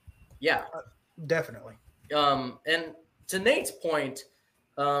before? Yeah. Definitely. And to Nate's point,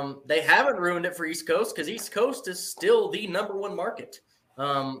 they haven't ruined it for East Coast, because East Coast is still the number one market.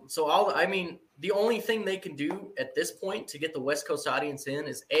 The only thing they can do at this point to get the West Coast audience in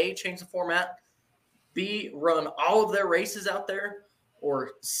is A, change the format, B, run all of their races out there,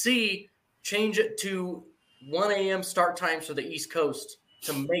 or C, change it to 1 a.m. start times for the East Coast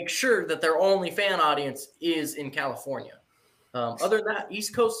to make sure that their only fan audience is in California. Other than that,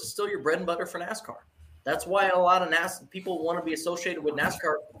 East Coast is still your bread and butter for NASCAR. That's why a lot of people want to be associated with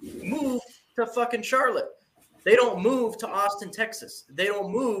NASCAR move to fucking Charlotte. They don't move to Austin, Texas. They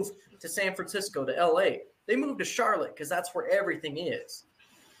don't move to San Francisco, to LA. They move to Charlotte because that's where everything is.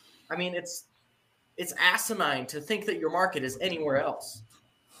 I mean, it's asinine to think that your market is anywhere else.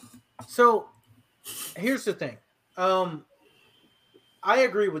 So here's the thing. I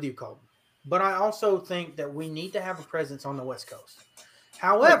agree with you, Colton, but I also think that we need to have a presence on the West Coast.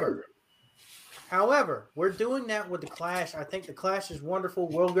 However, we're doing that with the Clash. I think the Clash is wonderful.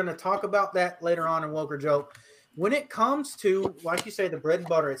 We're going to talk about that later on in Woke or Joke. When it comes to, like you say, the bread and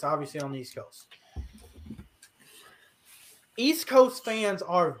butter, it's obviously on the East Coast. East Coast fans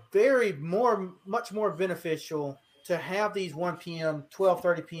are much more beneficial to have these 1 p.m.,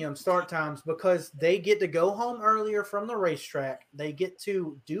 12:30 p.m. start times, because they get to go home earlier from the racetrack. They get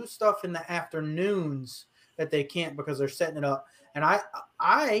to do stuff in the afternoons that they can't because they're setting it up. And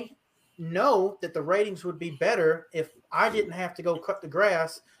I know that the ratings would be better if I didn't have to go cut the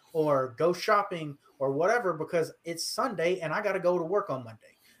grass or go shopping or whatever, because it's Sunday and I got to go to work on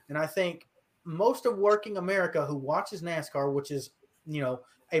Monday. And I think most of working America who watches NASCAR, which is,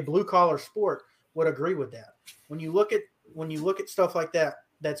 a blue collar sport, would agree with that. When you look at stuff like that,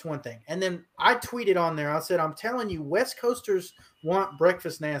 that's one thing. And then I tweeted on there, I said, I'm telling you, West Coasters want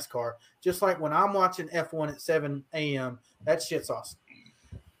breakfast NASCAR. Just like when I'm watching F1 at 7 a.m., that shit's awesome.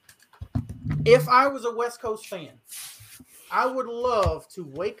 If I was a West Coast fan, I would love to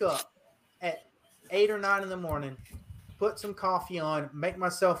wake up at 8 or 9 in the morning, put some coffee on, make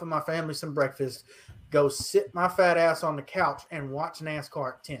myself and my family some breakfast, go sit my fat ass on the couch and watch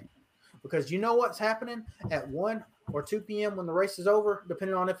NASCAR at 10. Because you know what's happening at 1 or 2 p.m. when the race is over,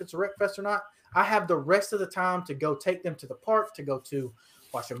 depending on if it's a wreck fest or not. I have the rest of the time to go take them to the park, to go to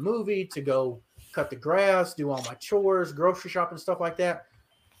watch a movie, to go cut the grass, do all my chores, grocery shopping, stuff like that.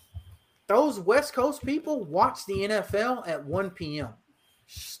 Those West Coast people watch the NFL at 1 p.m.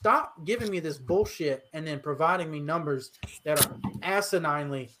 Stop giving me this bullshit and then providing me numbers that are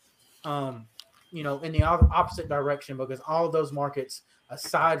asininely, in the opposite direction, because all of those markets,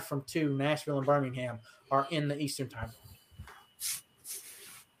 aside from 2, Nashville and Birmingham, are in the Eastern time.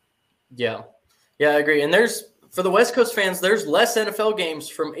 Yeah, I agree. And for the West Coast fans, there's less NFL games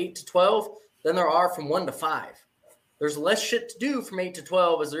from 8 to 12 than there are from 1 to 5. There's less shit to do from 8 to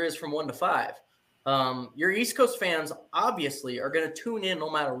 12 as there is from 1 to 5. Your East Coast fans obviously are going to tune in no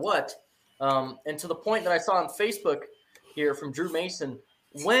matter what. And to the point that I saw on Facebook here from Drew Mason,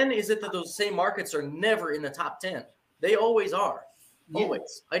 when is it that those same markets are never in the top 10? They always are.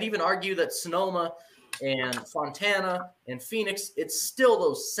 Always. I'd even argue that Sonoma and Fontana and Phoenix, it's still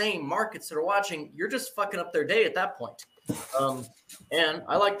those same markets that are watching. You're just fucking up their day at that point. And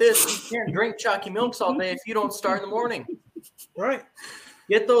I like this. You can't drink chalky milks all day if you don't start in the morning. Right.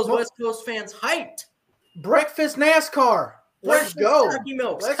 Get those West Coast fans hyped. Breakfast NASCAR. Let's go. Chalky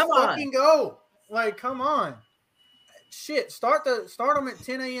milks. Let's fucking go. Like, come on. Shit. Start them at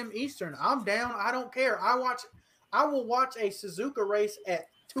 10 a.m. Eastern. I'm down. I don't care. I will watch a Suzuka race at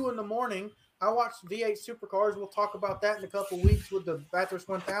 2 in the morning. I watch V8 Supercars. We'll talk about that in a couple of weeks with the Bathurst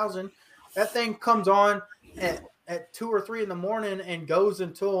 1000. That thing comes on at 2 or 3 in the morning and goes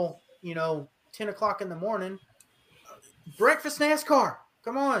until 10 o'clock in the morning. Breakfast NASCAR.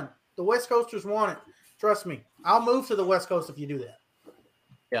 Come on. The West Coasters want it. Trust me. I'll move to the West Coast if you do that.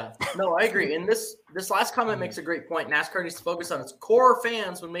 Yeah. No, I agree. And this last comment makes a great point. NASCAR needs to focus on its core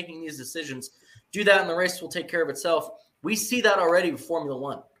fans when making these decisions. Do that and the race will take care of itself. We see that already with Formula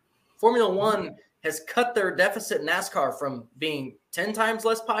One. Formula One has cut their deficit in NASCAR from being 10 times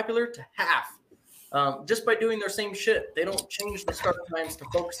less popular to half. Just by doing their same shit. They don't change the start times to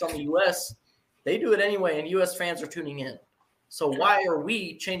focus on the U.S. They do it anyway, and U.S. fans are tuning in. So why are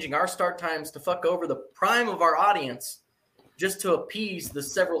we changing our start times to fuck over the prime of our audience just to appease the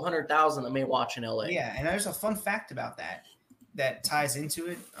several 100,000 that may watch in L.A.? Yeah, and there's a fun fact about that ties into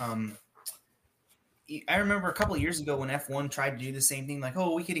it. I remember a couple of years ago when F1 tried to do the same thing, like,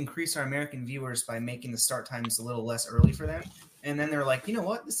 we could increase our American viewers by making the start times a little less early for them. And then they're like, you know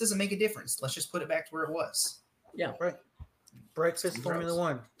what? This doesn't make a difference. Let's just put it back to where it was. Yeah. Right. Breakfast Formula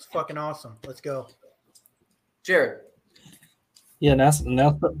One. It's fucking awesome. Let's go. Jared. Yeah,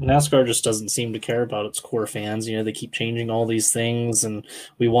 NASCAR just doesn't seem to care about its core fans. They keep changing all these things, and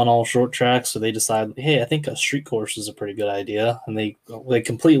we want all short tracks, so they decide, hey, I think a street course is a pretty good idea. And they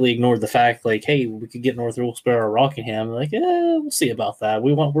completely ignored the fact, like, hey, we could get North Wilkes-Barre or Rockingham. They're like, we'll see about that.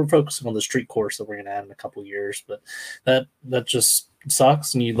 We're focusing on the street course that we're going to add in a couple years, but that just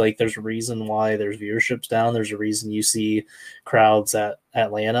sucks. And there's a reason why there's viewerships down. There's a reason you see crowds at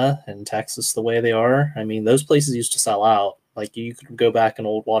Atlanta and Texas the way they are. I mean, those places used to sell out. Like, you could go back and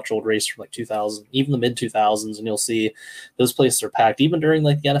watch old races from 2000, even the mid 2000s, and you'll see those places are packed. Even during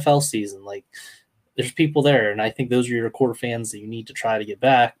the NFL season, there's people there, and I think those are your core fans that you need to try to get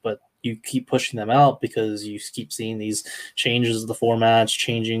back. But you keep pushing them out because you keep seeing these changes of the formats,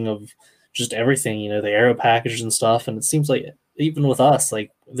 changing of just everything. The aero package and stuff, and it seems like even with us,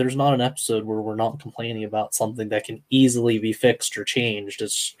 there's not an episode where we're not complaining about something that can easily be fixed or changed.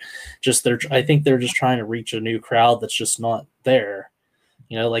 It's just I think they're just trying to reach a new crowd that's just not there.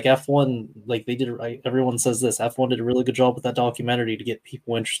 Like F1, they did. Everyone says this. F1 did a really good job with that documentary to get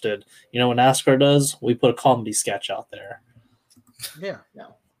people interested. What NASCAR does? We put a comedy sketch out there. Yeah.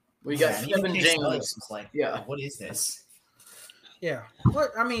 We got Kevin James. What is this? Yeah.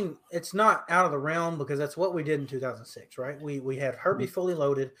 But, I mean, it's not out of the realm because that's what we did in 2006, right? We had Herbie Fully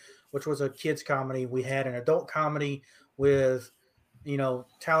Loaded, which was a kid's comedy. We had an adult comedy with,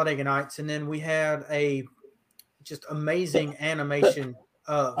 Talladega Nights. And then we had a just amazing animation.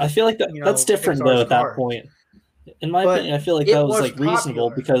 I feel like that's different, Pixar's though, at that point. In my opinion, I feel like that was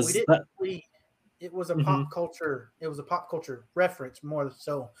reasonable because it was a pop culture. It was a pop culture reference more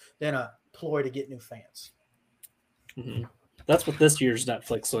so than a ploy to get new fans. Mm-hmm. That's what this year's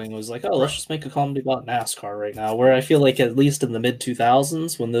Netflix thing was like. Oh, let's just make a comedy about NASCAR right now. Where I feel like at least in the mid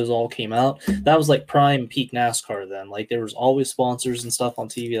 2000s when those all came out, that was like prime peak NASCAR. Then like there was always sponsors and stuff on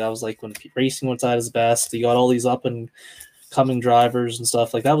TV. That was like when racing was at its best. You got all these up and coming drivers and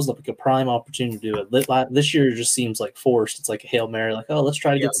stuff. Like that was like a prime opportunity to do it. This year it just seems like forced. It's like a Hail Mary. Like, oh, let's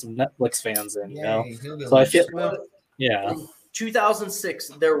try to get some Netflix fans in. You know. So I feel yeah. 2006,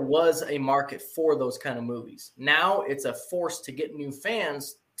 there was a market for those kind of movies. Now it's a force to get new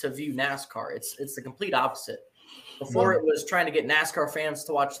fans to view NASCAR. It's the complete opposite. Before it was trying to get NASCAR fans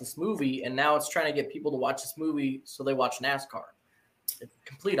to watch this movie, and now it's trying to get people to watch this movie so they watch NASCAR. It's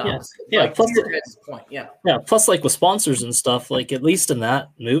complete opposite. Yeah. Like, Plus, point. Yeah. Plus, like with sponsors and stuff, like at least in that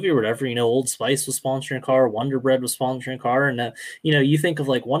movie or whatever, you know, Old Spice was sponsoring a car, Wonder Bread was sponsoring a car, and you know, you think of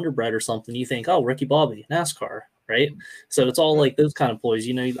like Wonder Bread or something, you think, oh, Ricky Bobby, NASCAR. Right, so it's all like those kind of employees.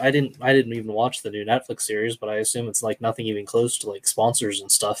 You know, I didn't even watch the new Netflix series, but I assume it's like nothing even close to like sponsors and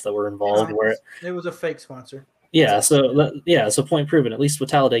stuff that were involved. Where it was a fake sponsor. Yeah, so point proven. At least with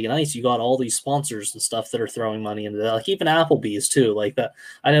Talladega Nights, you got all these sponsors and stuff that are throwing money into that. Like even Applebee's too. Like that,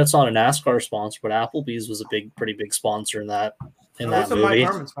 I know it's not a NASCAR sponsor, but Applebee's was a pretty big sponsor in that movie. It's a Mike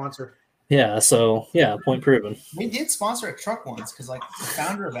Harmon sponsor. Yeah, so yeah, point proven. They did sponsor a truck once because like the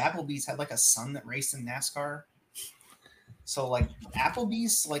founder of Applebee's had like a son that raced in NASCAR. So, like,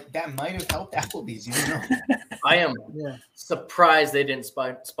 Applebee's, like, that might have helped Applebee's. You don't know. I am surprised they didn't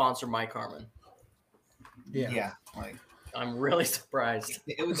sponsor Mike Harmon. Yeah. Like, I'm really surprised.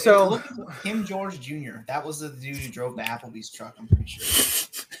 It was Kim George Jr. That was the dude who drove the Applebee's truck, I'm pretty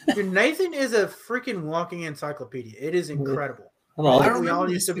sure. Dude, Nathan is a freaking walking encyclopedia. It is incredible. Well, I think we all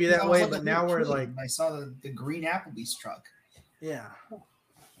used to be that way, but now we're like... I saw the green Applebee's truck. Yeah.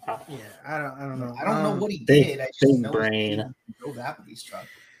 Yeah, I don't know. I don't know what he did. I just know brain. He drove Applebee's truck.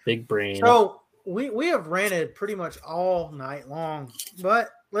 Big brain. So we have ranted pretty much all night long, but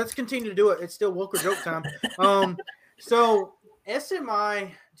let's continue to do it. It's still woke or joke time. So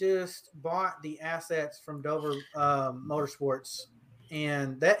SMI just bought the assets from Dover Motorsports,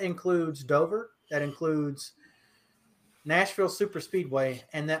 and that includes Dover, that includes Nashville Super Speedway,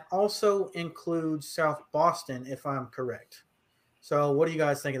 and that also includes South Boston, if I'm correct. So what do you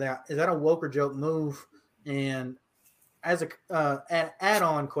guys think of that? Is that a woke or joke move? And as an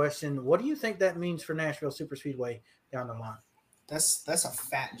add-on question, what do you think that means for Nashville Super Speedway down the line? That's a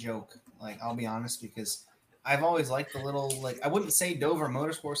fat joke. Like, I'll be honest, because I've always liked the little, like, I wouldn't say Dover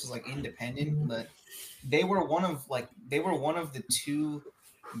Motorsports is like independent, but they were one of the two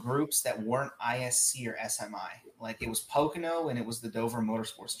groups that weren't ISC or SMI. Like, it was Pocono and it was the Dover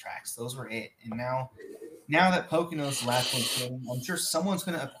Motorsports tracks. Those were it. And now that Pocono's the last one, I'm sure someone's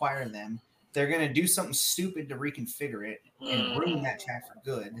going to acquire them. They're going to do something stupid to reconfigure it and ruin that track for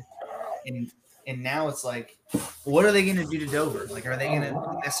good. And now it's like, what are they going to do to Dover? Like, are they going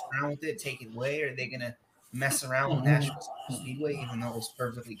to mess around with it, take it away? Or are they going to mess around with Nashville Speedway, even though it was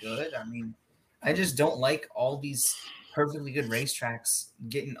perfectly good? I mean, I just don't like all these perfectly good racetracks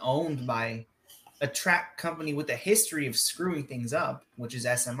getting owned by a track company with a history of screwing things up, which is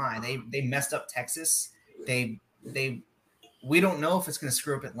SMI. They messed up Texas. We don't know if it's going to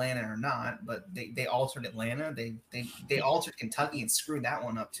screw up Atlanta or not, but they altered Atlanta. They altered Kentucky and screwed that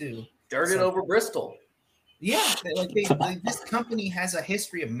one up too. Dirted over Bristol. Yeah, this company has a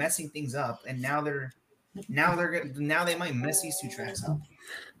history of messing things up, and now they might mess these two tracks up.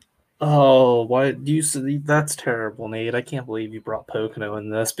 Oh, why do you see? That's terrible, Nate. I can't believe you brought Pocono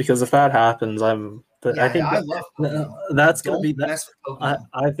in this, because if that happens, I think I love Pocono. That's going to be that.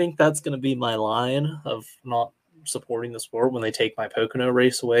 I think that's going to be my line of not supporting the sport when they take my Pocono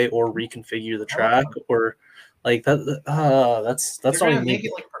race away or reconfigure the track or like that. That's not even make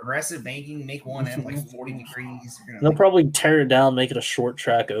it like progressive banking. Make one end like 40 degrees. They'll probably tear it down, make it a short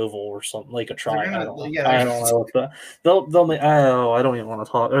track oval or something like a tri. I don't know. They'll make. Oh, I don't even want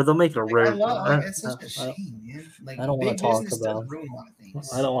to talk. Or they'll make it a road. It's such a shame, man. Like, I don't want to talk about.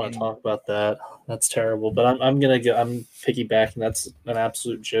 I don't want to talk about that. That's terrible. But I'm piggybacking. That's an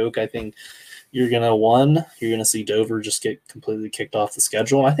absolute joke. I think you're gonna see Dover just get completely kicked off the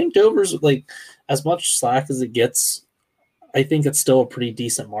schedule. And I think Dover's like, as much slack as it gets, I think it's still a pretty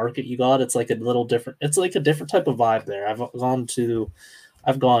decent market you got. It's like a little different. It's like a different type of vibe there. I've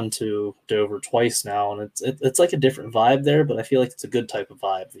gone to Dover twice now, and it's like a different vibe there. But I feel like it's a good type of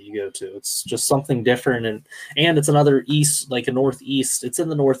vibe that you go to. It's just something different, and it's another east, like a northeast. It's in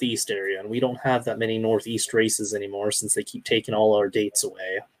the northeast area, and we don't have that many northeast races anymore since they keep taking all our dates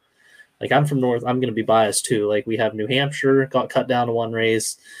away. Like, I'm from North, I'm going to be biased too. Like, we have New Hampshire got cut down to one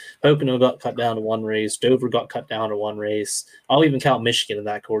race. Pocono got cut down to one race. Dover got cut down to one race. I'll even count Michigan in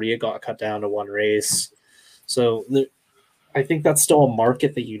that category. It got cut down to one race. So I think that's still a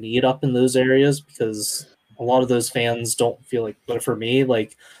market that you need up in those areas because a lot of those fans don't feel like. But for me,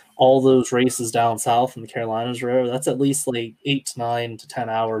 like all those races down south in the Carolinas area, that's at least like 8 to 9 to 10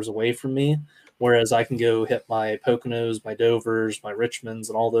 hours away from me. Whereas I can go hit my Poconos, my Dovers, my Richmonds,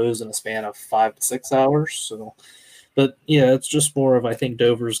 and all those in a span of 5 to 6 hours. So, but yeah, it's just more of I think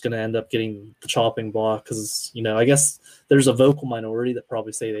Dover's going to end up getting the chopping block because I guess there's a vocal minority that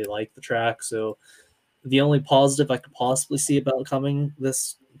probably say they like the track. So the only positive I could possibly see about coming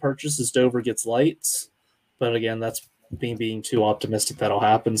this purchase is Dover gets lights, but again, that's being too optimistic that'll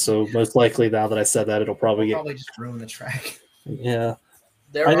happen. So most likely, now that I said that, it'll probably just ruin the track. Yeah,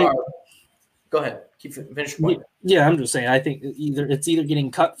 Go ahead. Finish your point. Yeah, I'm just saying. I think it's either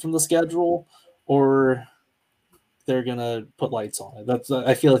getting cut from the schedule or they're gonna put lights on it.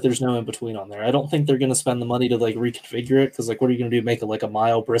 I feel like there's no in between on there. I don't think they're gonna spend the money to like reconfigure it because like what are you gonna do? Make it like a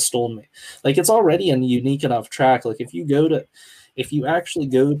mile Bristol? Like it's already a unique enough track. Like if you actually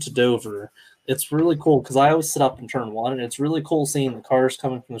go to Dover, it's really cool because I always sit up in turn 1 and it's really cool seeing the cars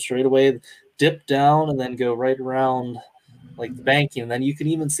coming from the straightaway dip down and then go right around like the banking, and then you can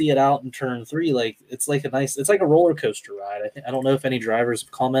even see it out in turn 3. Like it's like a roller coaster ride. I don't know if any drivers have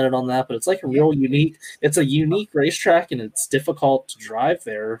commented on that, but it's like a real unique. It's a unique racetrack, and it's difficult to drive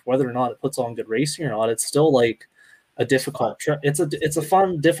there. Whether or not it puts on good racing or not, it's still like a difficult track. It's a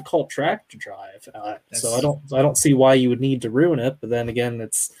fun, difficult track to drive. So I don't see why you would need to ruin it. But then again,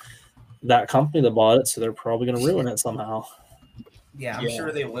 it's that company that bought it, so they're probably going to ruin it somehow. Yeah, I'm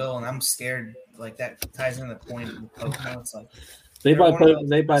sure they will, and I'm scared. Like that ties in the point of Pocono. It's like they buy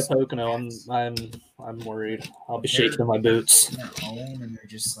Pocono. I'm worried. I'll be shaking my boots. Their own, and they're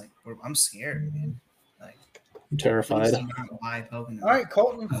just like I'm scared, man. Like I'm terrified. Buy Pocono. All right,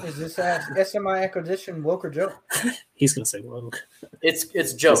 Colton, is this SMI acquisition woke or joke? He's gonna say woke.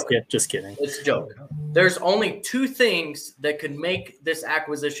 It's joke. Just kidding. It's joke. There's only 2 things that could make this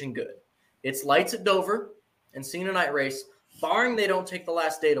acquisition good. It's lights at Dover and seeing a night race. Barring they don't take the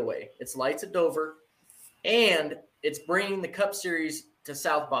last date away, it's lights at Dover, and it's bringing the Cup Series to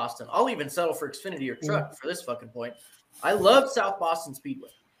South Boston. I'll even settle for Xfinity or Truck for this fucking point. I love South Boston Speedway.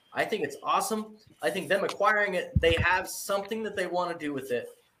 I think it's awesome. I think them acquiring it, they have something that they want to do with it.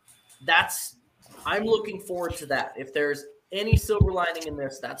 I'm looking forward to that. If there's any silver lining in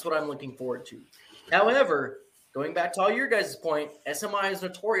this, that's what I'm looking forward to. However, going back to all your guys' point, SMI is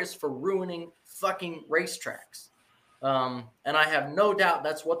notorious for ruining fucking racetracks. And I have no doubt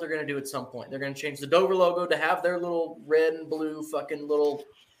that's what they're going to do at some point. They're going to change the Dover logo to have their little red and blue fucking little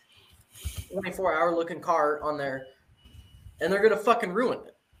 24-hour looking car on there, and they're going to fucking ruin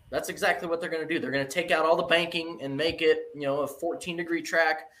it. That's exactly what they're going to do. They're going to take out all the banking and make it, a 14-degree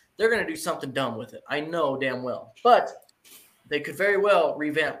track. They're going to do something dumb with it. I know damn well. But they could very well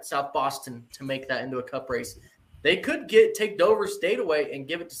revamp South Boston to make that into a Cup race. They could take Dover's date away and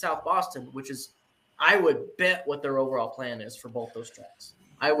give it to South Boston, which is I would bet what their overall plan is for both those tracks.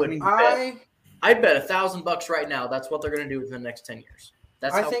 I'd bet $1,000 right now. That's what they're going to do within the next 10 years.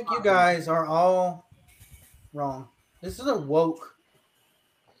 I think you guys are all wrong. This is a woke.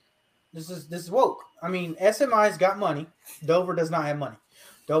 This is woke. I mean, SMI's got money. Dover does not have money.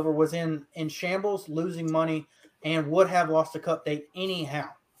 Dover was in shambles, losing money, and would have lost a Cup date anyhow.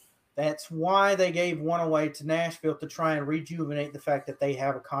 That's why they gave one away to Nashville to try and rejuvenate the fact that they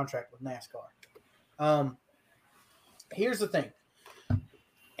have a contract with NASCAR. Here's the thing.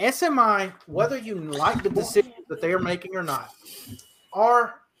 SMI, whether you like the decisions that they are making or not,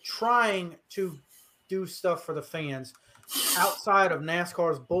 are trying to do stuff for the fans outside of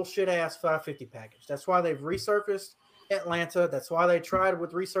NASCAR's bullshit-ass 550 package. That's why they've resurfaced Atlanta. That's why they tried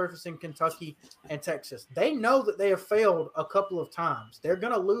with resurfacing Kentucky and Texas. They know that they have failed a couple of times. They're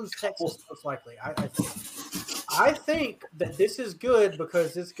going to lose Texas most likely. I think that this is good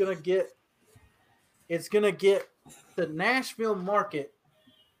because it's going to get the Nashville market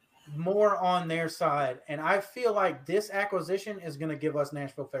more on their side. And I feel like this acquisition is going to give us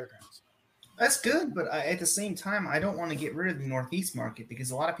Nashville Fairgrounds. That's good, but at the same time, I don't want to get rid of the Northeast market because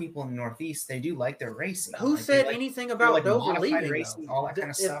a lot of people in the Northeast, they do like their racing. Who said anything about Dover leaving? Racing, all that kind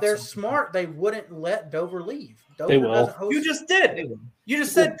of stuff. If they're smart, they wouldn't let Dover leave. Dover they will. You just did. You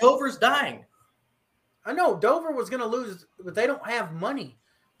just said Dover's dying. I know Dover was going to lose, but they don't have money.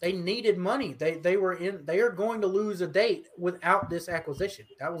 They needed money. They are going to lose a date without this acquisition.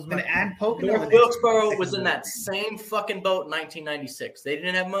 That was going to add Pocono. North Wilkesboro was in that same fucking boat in 1996. They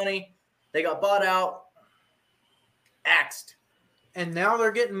didn't have money. They got bought out, axed. And now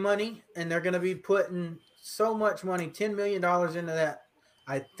they're getting money, and they're going to be putting so much money, $10 million into that.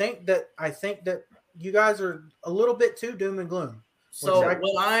 I think that you guys are a little bit too doom and gloom. So when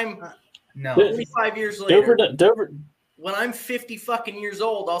I'm 25 years later, when I'm 50 fucking years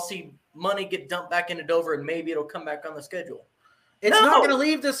old, I'll see money get dumped back into Dover, and maybe it'll come back on the schedule. It's not going to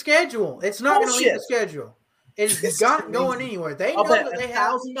leave the schedule. It's not going to leave the schedule. It's not going anywhere. They know that they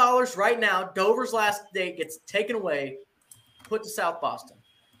have $1,000 right now. Dover's last date gets taken away, put to South Boston.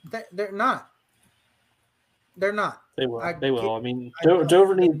 They're not. They're not. They will. They will. I mean,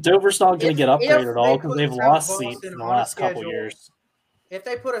 Dover's not going to get upgraded at all because they've lost seats in the last couple years. If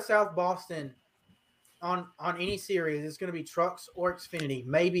they put a South Boston on any series, it's going to be Trucks or Xfinity,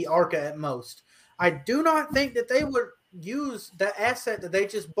 maybe ARCA at most. I do not think that they would use the asset that they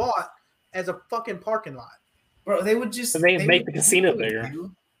just bought as a fucking parking lot. Bro, they would just make the casino bigger.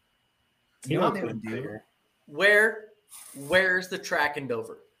 You know what they would do? Where's the track in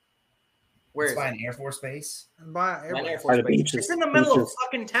Dover? Where is by an Air Force base? By Air Force base. It's in the middle of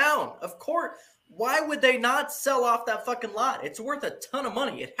fucking town. Of course. Why would they not sell off that fucking lot? It's worth a ton of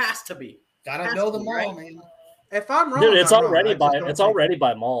money. It has to be. Gotta know the mall, man. If I'm wrong, dude, it's already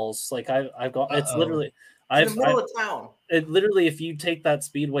by malls. Like I've got. It's literally. In the middle of town. It literally, if you take that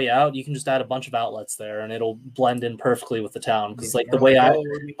speedway out, you can just add a bunch of outlets there, and it'll blend in perfectly with the town. Because the way I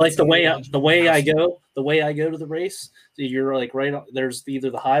go to the race, so you're like right. There's either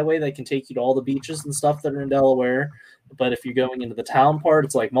the highway that can take you to all the beaches and stuff that are in Delaware, but if you're going into the town part,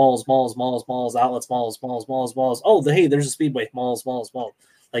 it's like malls, outlets, malls. Oh, hey, there's a speedway, malls.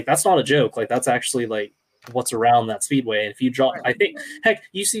 Like that's not a joke. Like that's actually like what's around that speedway. And if you drop, I think, heck,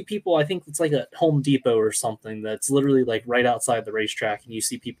 you see people, I think it's like a Home Depot or something that's literally like right outside the racetrack, and you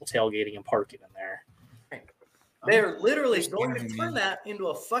see people tailgating and parking in there. They're literally going to turn that into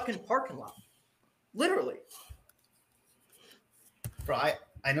a fucking parking lot. Literally. Bro,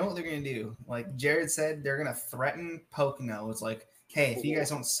 I know what they're going to do. Like Jared said, they're going to threaten Pocono. It's like, hey, if you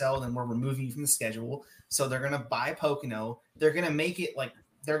guys don't sell, then we're removing you from the schedule. So they're going to buy Pocono. They're going to make it like,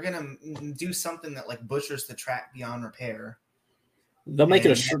 they're gonna do something that like butchers the track beyond repair. They'll make it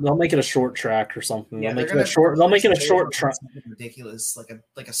a short track or something. Yeah, they'll make it a short track. Ridiculous,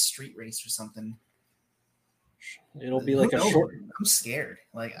 like a street race or something. It'll be like a short. I'm scared.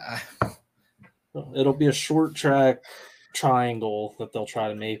 Like it'll be a short track triangle that they'll try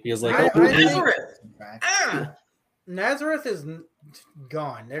to make because like Nazareth is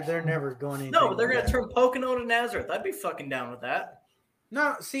gone. They're never going. No, they're gonna turn Pocono to Nazareth. I'd be fucking down with that.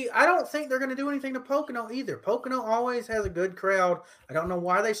 No, see, I don't think they're going to do anything to Pocono either. Pocono always has a good crowd. I don't know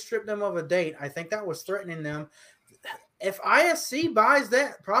why they stripped them of a date. I think that was threatening them. If ISC buys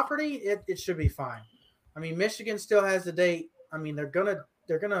that property, it should be fine. I mean, Michigan still has the date. I mean, they're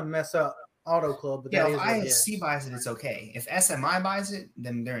gonna mess up Auto Club. But yeah, if ISC buys it, it's okay. If SMI buys it,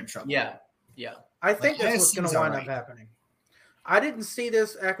 then they're in trouble. Yeah. I think that's what's going to wind up happening. I didn't see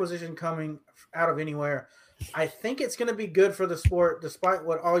this acquisition coming out of anywhere. I think it's going to be good for the sport, despite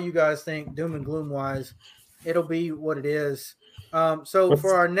what all you guys think, doom and gloom wise. It'll be what it is. So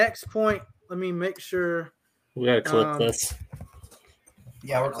for our next point, let me make sure. We got to clip this.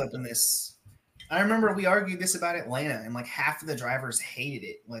 Yeah, we're clipping this. I remember we argued this about Atlanta, and like half of the drivers hated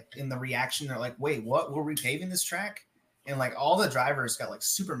it. Like in the reaction, they're like, wait, what? We're repaving this track? And like all the drivers got like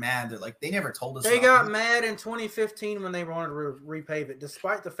super mad. They're like, they never told us. They got mad in 2015 when they wanted to repave it,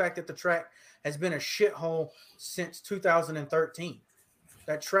 despite the fact that the track has been a shithole since 2013.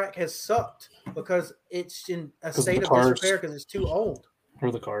 That track has sucked because it's in a state of disrepair because it's too old.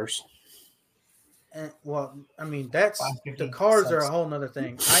 Or the cars. And well, I mean the cars are a whole nother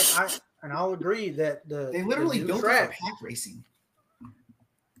thing. I'll agree that they literally built track pack racing.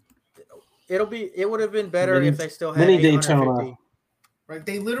 It would have been better if they still had mini Daytona. Right,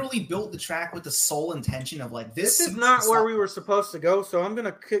 they literally built the track with the sole intention of like this is not where we were supposed to go. So I'm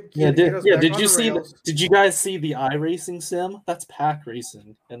gonna Did you guys see the iRacing sim? That's pack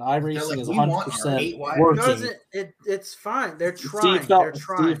racing, and iRacing is 100% working. It's fine. They're trying. They're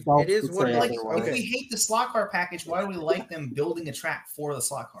trying. It is what it is. If we hate the slot car package, why do we like them building a track for the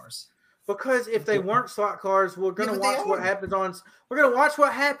slot cars? Because if they weren't slot cars, we're gonna watch what happens on. We're gonna watch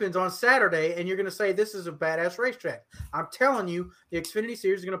what happens on Saturday, and you're gonna say this is a badass racetrack. I'm telling you, the Xfinity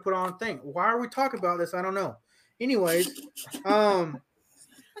Series is gonna put on a thing. Why are we talking about this? I don't know. Anyways, I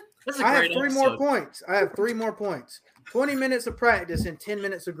have three more points. 20 minutes of practice and 10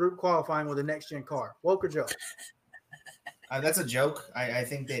 minutes of group qualifying with a next gen car. Woke or joke? That's a joke. I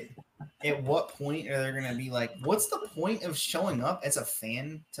think that at what point are they going to be like, what's the point of showing up as a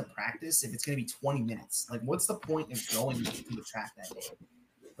fan to practice if it's going to be 20 minutes? Like, what's the point of going to the track that day?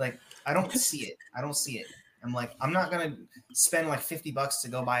 Like, I don't see it. I'm like, I'm not going to spend like $50 to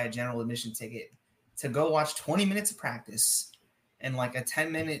go buy a general admission ticket to go watch 20 minutes of practice and like a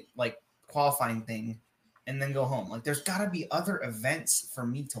 10-minute like qualifying thing and then go home. Like, there's got to be other events for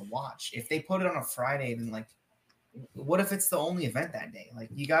me to watch. If they put it on a Friday, then like, what if it's the only event that day? Like,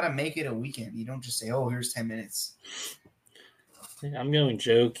 you got to make it a weekend. You don't just say, oh, here's 10 minutes. I'm going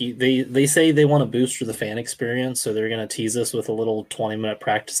jokey. They say they want to boost for the fan experience, so they're going to tease us with a little 20-minute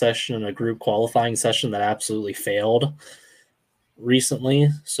practice session and a group qualifying session that absolutely failed recently.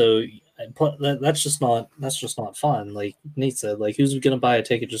 So that's just not fun. Like Nate said, like who's going to buy a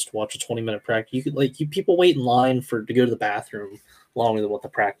ticket just to watch a 20-minute practice? You could people wait in line to go to the bathroom longer than what the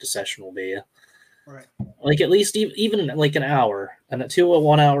practice session will be. Right. Like at least even like an hour, and at 2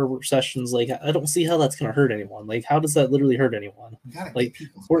 1 hour sessions, like I don't see how that's going to hurt anyone. Like how does that literally hurt anyone?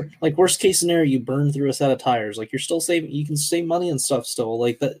 Like worst case scenario, you burn through a set of tires. Like you're still saving, you can save money and stuff still.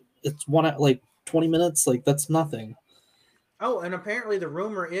 Like that, it's 20 minutes. Like that's nothing. Oh, and apparently the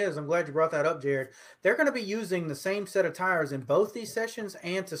rumor is, I'm glad you brought that up, Jared. They're going to be using the same set of tires in both these sessions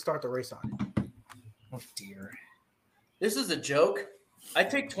and to start the race on. Oh dear. This is a joke. I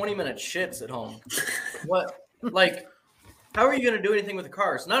take 20-minute shits at home. What? Like, how are you going to do anything with the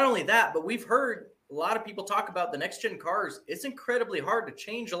cars? Not only that, but we've heard a lot of people talk about the next-gen cars. It's incredibly hard to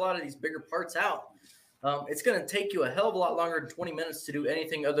change a lot of these bigger parts out. It's going to take you a hell of a lot longer than 20 minutes to do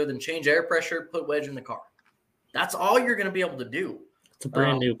anything other than change air pressure, put wedge in the car. That's all you're going to be able to do. It's a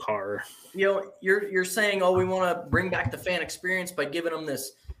brand new car. You know, you're saying, oh, we want to bring back the fan experience by giving them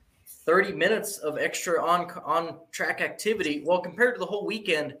this 30 minutes of extra on-track activity. Well, compared to the whole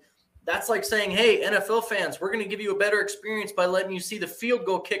weekend, that's like saying, hey, NFL fans, we're going to give you a better experience by letting you see the field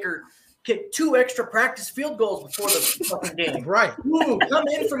goal kicker kick 2 extra practice field goals before the fucking game. Right. Ooh, come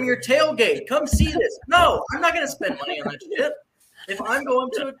in from your tailgate. Come see this. No, I'm not going to spend money on that shit. If I'm going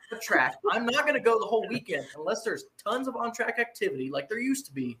to a track, I'm not going to go the whole weekend unless there's tons of on-track activity like there used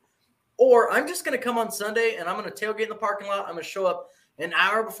to be. Or I'm just going to come on Sunday and I'm going to tailgate in the parking lot. I'm going to show up an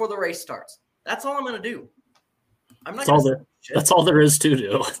hour before the race starts. That's all I'm going to do. I'm not. That's all there is to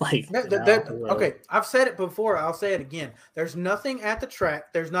do. Like, okay, I've said it before. I'll say it again. There's nothing at the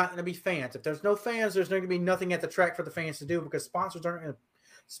track. There's not going to be fans. If there's no fans, there's going to be nothing at the track for the fans to do because sponsors aren't going to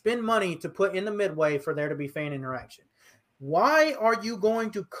spend money to put in the midway for there to be fan interaction. Why are you going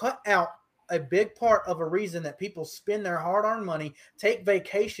to cut out a big part of a reason that people spend their hard-earned money, take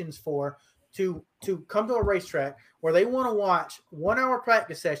vacations for, to come to a racetrack where they want to watch 1 hour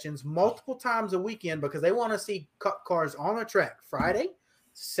practice sessions multiple times a weekend because they want to see cup cars on the track Friday,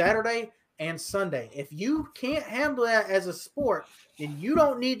 Saturday, and Sunday? If you can't handle that as a sport, then you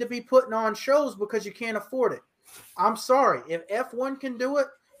don't need to be putting on shows because you can't afford it. I'm sorry. If F1 can do it,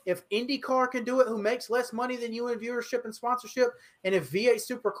 if IndyCar can do it, who makes less money than you in viewership and sponsorship, and if V8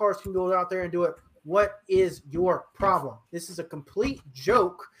 supercars can go out there and do it, what is your problem? This is a complete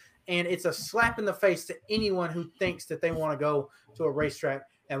joke. And it's a slap in the face to anyone who thinks that they want to go to a racetrack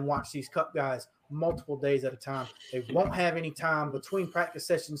and watch these cup guys multiple days at a time. They won't have any time between practice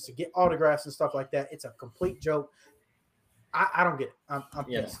sessions to get autographs and stuff like that. It's a complete joke. I don't get it. I'm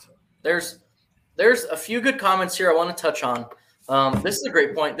pissed. There's a few good comments here I want to touch on. This is a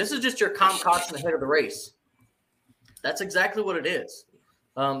great point. This is just your caution ahead of the race. That's exactly what it is.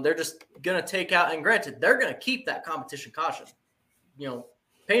 They're just going to take out, and granted, they're going to keep that competition caution. You know,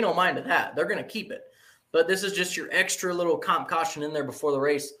 pay no mind to that. They're going to keep it. But this is just your extra little caution in there before the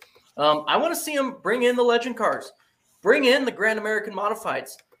race. I want to see them bring in the legend cars. Bring in the Grand American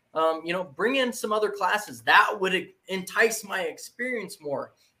Modifieds. Bring in some other classes. That would entice my experience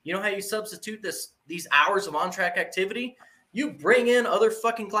more. You know how you substitute these hours of on-track activity? You bring in other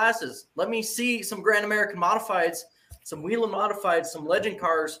fucking classes. Let me see some Grand American Modifieds, some Whelen Modifieds, some legend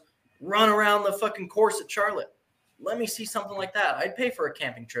cars run around the fucking course at Charlotte. Let me see something like that. I'd pay for a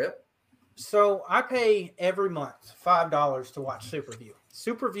camping trip. So I pay every month $5 to watch SuperView.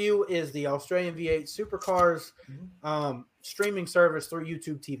 SuperView is the Australian V8 supercars streaming service through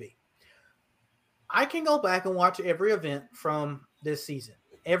YouTube TV. I can go back and watch every event from this season.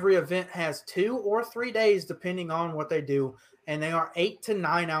 Every event has 2 or 3 days, depending on what they do, and they are 8 to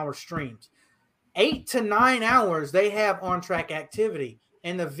 9 hour streams. 8 to 9 hours they have on-track activity.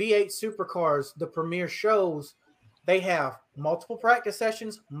 And the V8 supercars, the premier shows, they have multiple practice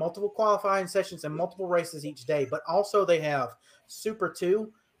sessions, multiple qualifying sessions, and multiple races each day. But also they have Super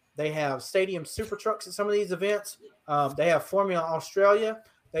 2. They have Stadium Super Trucks at some of these events. They have Formula Australia.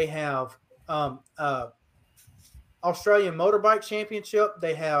 They have Australian Motorbike Championship.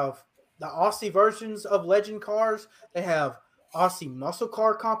 They have the Aussie versions of Legend cars. They have Aussie Muscle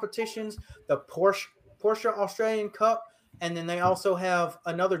Car competitions, the Porsche Australian Cup, and then they also have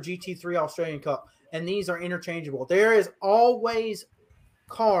another GT3 Australian Cup. And these are interchangeable. There is always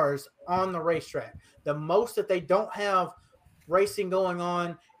cars on the racetrack. The most that they don't have racing going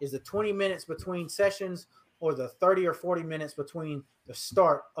on is the 20 minutes between sessions or the 30 or 40 minutes between the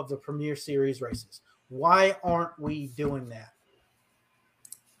start of the Premier Series races. Why aren't we doing that?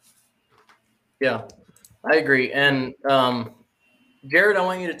 Yeah, I agree. And Jared, I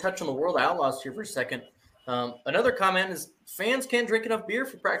want you to touch on the World Outlaws here for a second. Another comment is fans can't drink enough beer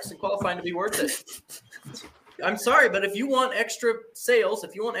for practice and qualifying to be worth it. I'm sorry, but if you want extra sales,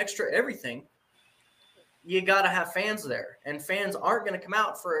 if you want extra everything, you got to have fans there. And fans aren't going to come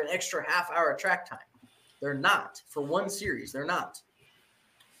out for an extra half hour of track time. They're not. For one series, they're not.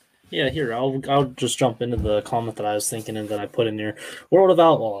 Yeah, here, I'll just jump into the comment that I was thinking and that I put in here. World of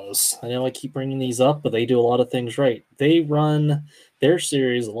Outlaws. I know I keep bringing these up, but they do a lot of things right. They run their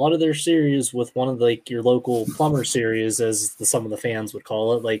series, a lot of their series, with one of your local plumber series, as some of the fans would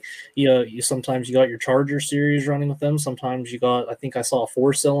call it. Like, you sometimes you got your Charger series running with them. Sometimes you got, I think I saw a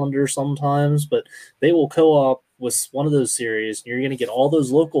 4-cylinder sometimes, but they will co-op with one of those series. And you're going to get all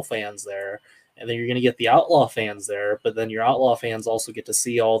those local fans there. And then you're going to get the Outlaw fans there, but then your Outlaw fans also get to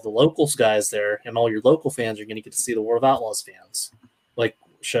see all the locals guys there, and all your local fans are going to get to see the World of Outlaws fans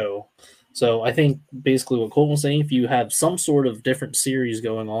show. So I think basically what Colton was saying, if you have some sort of different series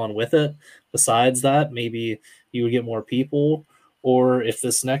going on with it, besides that, maybe you would get more people. Or if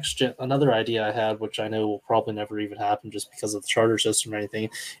this another idea I had, which I know will probably never even happen just because of the charter system or anything,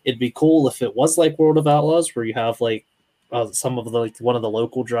 it'd be cool if it was like World of Outlaws, where you have some of one of the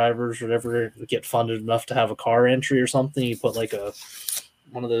local drivers or whatever get funded enough to have a car entry or something. You put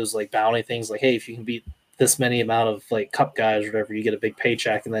one of those bounty things, hey, if you can beat this many amount of cup guys or whatever, you get a big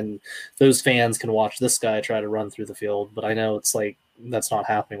paycheck, and then those fans can watch this guy try to run through the field. But I know it's that's not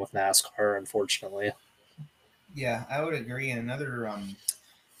happening with NASCAR, unfortunately. Yeah, I would agree. And another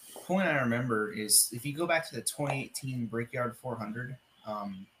point I remember is if you go back to the 2018 Brickyard 400,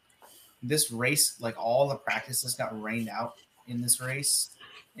 this race, all the practices got rained out in this race,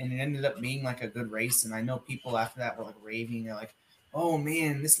 and it ended up being a good race. And I know people after that were raving. They're like, oh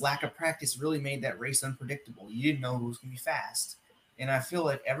man, this lack of practice really made that race unpredictable. You didn't know who was going to be fast. And I feel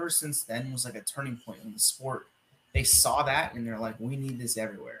like ever since then was a turning point in the sport. They saw that and they're like, we need this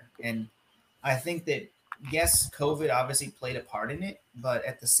everywhere. And I think that, yes, COVID obviously played a part in it, but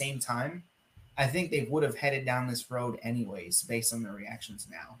at the same time, I think they would have headed down this road anyways, based on their reactions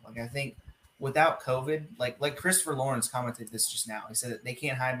now. I think without COVID, like Christopher Lawrence commented this just now, he said that they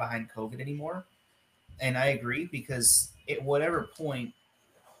can't hide behind COVID anymore. And I agree, because at whatever point,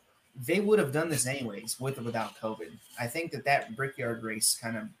 they would have done this anyways, with or without COVID. I think that Brickyard race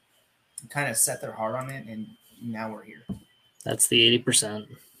kind of set their heart on it, and now we're here. That's the 80%.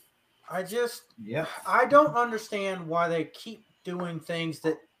 I don't understand why they keep doing things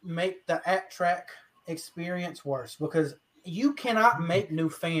that make the at-track experience worse, because you cannot make new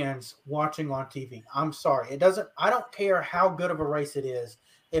fans watching on TV. I'm sorry. I don't care how good of a race it is.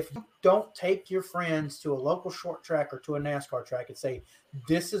 If you don't take your friends to a local short track or to a NASCAR track and say,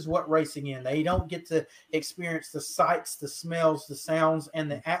 this is what racing is, they don't get to experience the sights, the smells, the sounds, and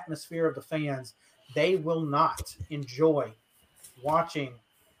the atmosphere of the fans. They will not enjoy watching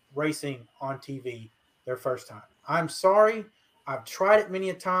racing on TV their first time. I'm sorry. I've tried it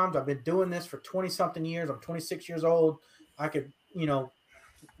many a times. I've been doing this for 20-something years. I'm 26 years old. I could,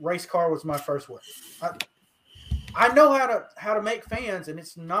 race car was my first work. I know how to make fans, and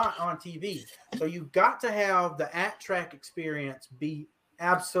it's not on TV. So you've got to have the at-track experience be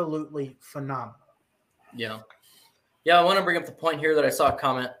absolutely phenomenal. Yeah. Yeah, I want to bring up the point here that I saw a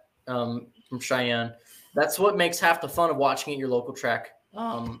comment from Cheyenne. That's what makes half the fun of watching at your local track.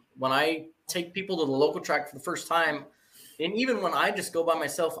 When I take people to the local track for the first time, and even when I just go by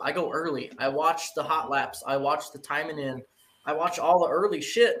myself, I go early. I watch the hot laps. I watch the timing in. I watch all the early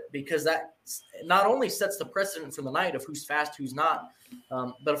shit, because that not only sets the precedent for the night of who's fast, who's not,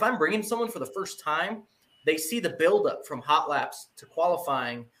 but if I'm bringing someone for the first time, they see the buildup from hot laps to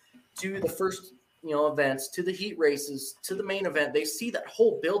qualifying to the first events, to the heat races, to the main event. They see that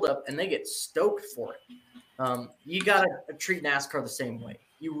whole buildup and they get stoked for it. You got to treat NASCAR the same way.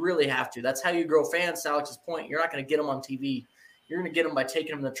 You really have to. That's how you grow fans, to Alex's point. You're not going to get them on TV. You're going to get them by taking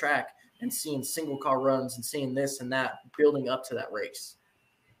them to the track and seeing single car runs and seeing this and that, building up to that race.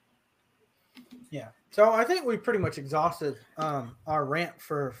 Yeah. So I think we pretty much exhausted our rant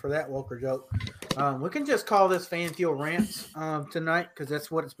for that Walker joke. We can just call this Fan Fuel Rants tonight, because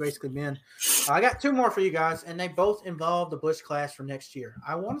that's what it's basically been. I got two more for you guys, and they both involve the Busch Clash for next year.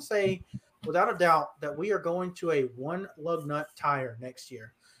 I want to say, without a doubt, that we are going to a one lug nut tire next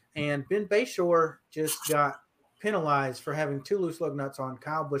year. And Ben Bayshore just got penalized for having two loose lug nuts on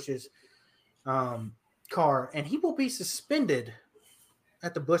Kyle Busch's car, and he will be suspended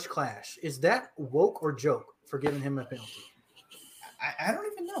at the Busch Clash. Is that woke or joke for giving him a penalty? I don't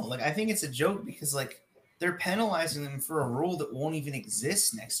even know. I think it's a joke, because they're penalizing them for a rule that won't even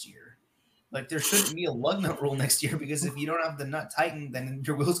exist next year. Like there shouldn't be a lug nut rule next year because if you don't have the nut tightened, then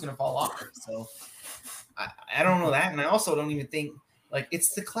your wheel's going to fall off. So I don't know that. And I also don't even think like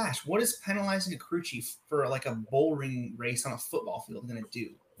it's the Clash. What is penalizing a crew chief for like a bull ring race on a football field going to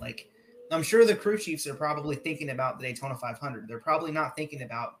do? Like I'm sure the crew chiefs are probably thinking about the Daytona 500. They're probably not thinking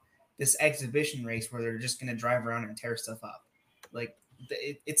about this exhibition race where they're just going to drive around and tear stuff up. Like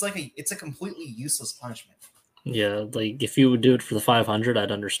it's a completely useless punishment. Yeah, like if you would do it for the 500,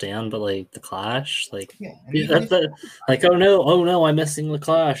 I'd understand, but like the Clash, like like oh no, I'm missing the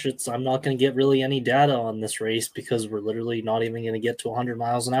Clash. I'm not going to get really any data on this race because we're literally not even going to get to 100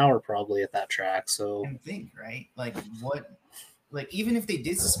 miles an hour probably at that track. So and think right, like what, like even if they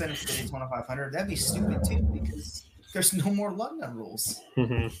did suspend the Daytona 500, that'd be stupid too because there's no more lug nut rules.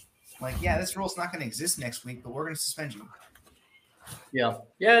 Like yeah, this rule's not going to exist next week, but we're going to suspend you. Yeah,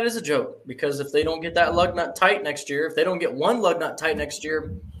 it is a joke because if they don't get that lug nut tight next year, if they don't get one lug nut tight next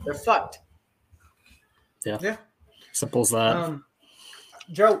year, they're fucked. Yeah. Simple as that.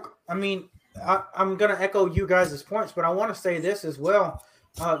 Joke. I mean, I'm going to echo you guys' points, but I want to say this as well.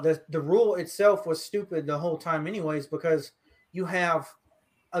 The rule itself was stupid the whole time anyways because you have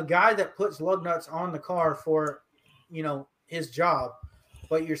a guy that puts lug nuts on the car for, his job,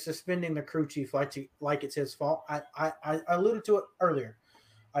 but you're suspending the crew chief like it's his fault. I alluded to it earlier.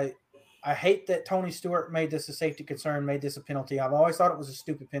 I hate that Tony Stewart made this a safety concern, made this a penalty. I've always thought it was a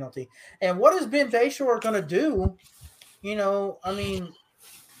stupid penalty. And what is Ben Bayshore going to do?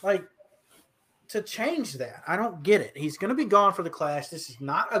 To change that? I don't get it. He's going to be gone for the Clash. This is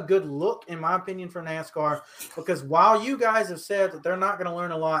not a good look, in my opinion, for NASCAR because while you guys have said that they're not going to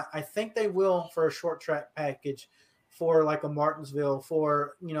learn a lot, I think they will for a short track package. For like a Martinsville,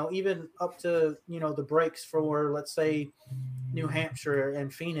 for even up to the breaks for let's say New Hampshire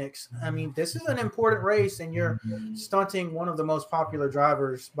and Phoenix. I mean, this is an important race, and you're stunting one of the most popular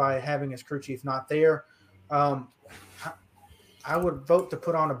drivers by having his crew chief not there. I would vote to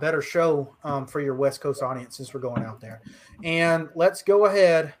put on a better show for your West Coast audience since we're going out there. And let's go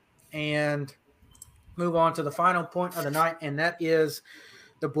ahead and move on to the final point of the night, and that is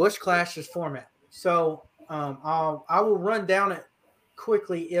the Busch Clashes format. So. I will run down it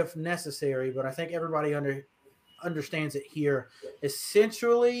quickly if necessary, but I think everybody understands it here.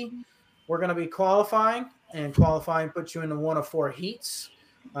 Essentially, we're going to be qualifying, and qualifying puts you into one of four heats.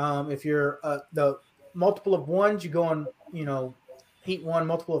 If you're the multiple of ones, you go on, heat one,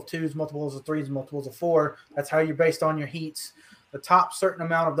 multiple of twos, multiples of threes, multiples of four. That's how you're based on your heats. The top certain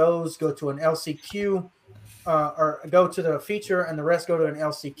amount of those go to an LCQ. Or go to the feature and the rest go to an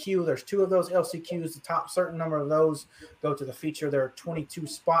LCQ. There's two of those LCQs. The top certain number of those go to the feature. There are 22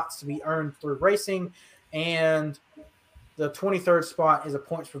 spots to be earned through racing. And the 23rd spot is a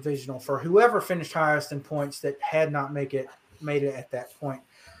points provisional for whoever finished highest in points that had not made it at that point.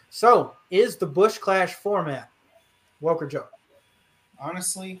 So is the Busch Clash format woke or joke?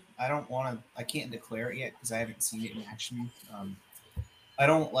 Honestly, I can't declare it yet because I haven't seen it in action.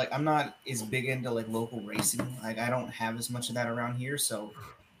 I'm not as big into like local racing. Like I don't have as much of that around here. So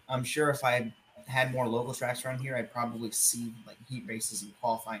I'm sure if I had more local tracks around here, I'd probably see like heat races and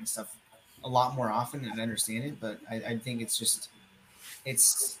qualifying stuff a lot more often and understand it. But I think it's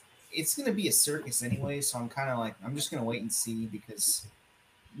going to be a circus anyway. So I'm kind of like, I'm just going to wait and see because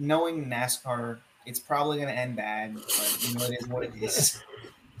knowing NASCAR, it's probably going to end bad, but it is what it is.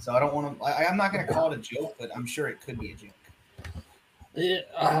 So I don't want to, I'm not going to call it a joke, but I'm sure it could be a joke.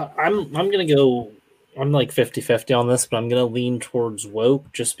 I'm gonna go. I'm like 50-50 on this, but I'm gonna lean towards woke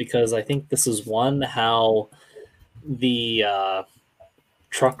just because I think this is how the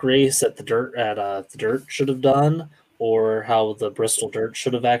truck race at the dirt should have done, or how the Bristol dirt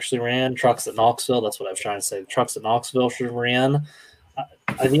should have actually ran. Trucks at Knoxville. That's what I was trying to say. The trucks at Knoxville should have ran.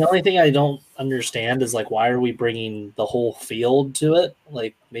 The only thing I don't understand is like why are we bringing the whole field to it?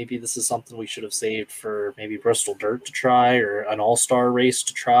 Like maybe this is something we should have saved for maybe Bristol Dirt to try or an all-star race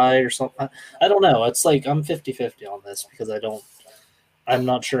to try or something. I don't know. It's like I'm 50-50 on this because I'm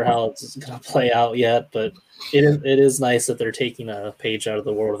not sure how it's going to play out yet, but it is nice that they're taking a page out of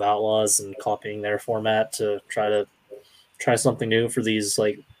the World of Outlaws and copying their format to try something new for these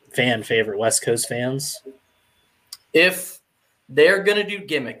like fan favorite West Coast fans. If they're going to do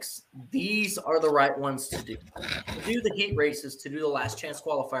gimmicks, these are the right ones to do. To do the heat races, to do the last chance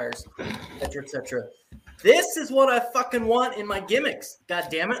qualifiers, etc., etc. This is what I fucking want in my gimmicks. God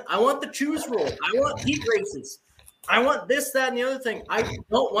damn it. I want the choose rule. I want heat races. I want this, that, and the other thing. I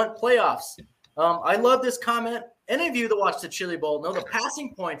don't want playoffs. I love this comment. Any of you that watch the Chili Bowl know the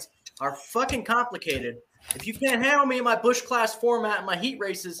passing points are fucking complicated. If you can't handle me in my Busch Clash format and my heat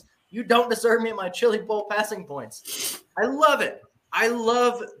races, you don't deserve me in my Chili Bowl passing points. I love it. I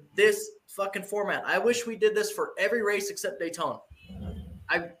love this fucking format. I wish we did this for every race except Daytona.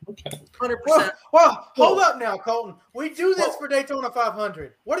 I 100%. Well, hold up now, Colton. We do this for Daytona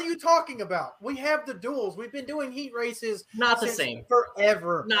 500. What are you talking about? We have the duels. We've been doing heat races Not the same.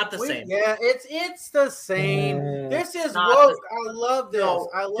 forever. Not the same. Yeah, it's the same. This is Not woke. the- I love this. No,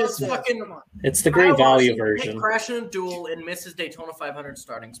 I love just this. fucking- Come on. It's the great value Kyle Larson version. can crash in a duel and miss his Daytona 500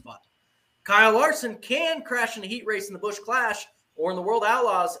 starting spot. Kyle Larson can crash in a heat race in the Busch Clash or in the World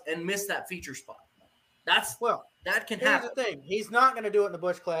Outlaws and miss that feature spot. That can Here's happen. the thing. He's not going to do it in the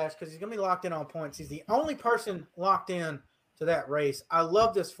Busch Clash because he's going to be locked in on points. He's the only person locked in to that race. I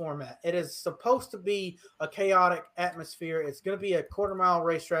love this format. It is supposed to be a chaotic atmosphere. It's going to be a quarter-mile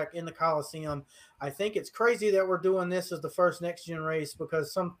racetrack in the Coliseum. I think it's crazy that we're doing this as the first next-gen race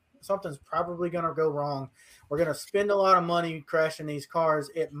because something's probably going to go wrong. We're going to spend a lot of money crashing these cars.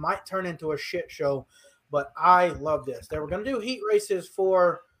 It might turn into a shit show, but I love this. They were going to do heat races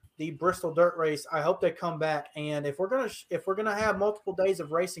for the Bristol Dirt Race. I hope they come back. And if we're gonna have multiple days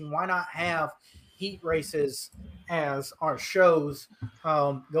of racing, why not have heat races as our shows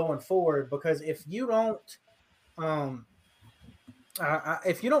going forward? Because if you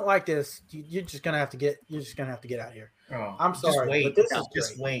don't like this, you're just gonna have to get out of here. Oh, I'm sorry, Just wait. but this is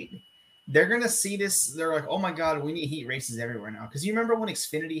just great. wait. They're gonna see this. They're like, oh my god, we need heat races everywhere now. Because you remember when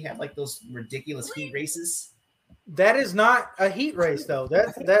Xfinity had like those ridiculous heat races? That is not a heat race, though. That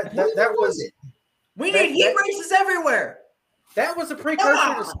was it. We need heat races everywhere. That was a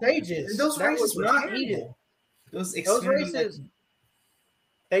precursor to stages. Those that races was were not terrible. heated. Those Those races,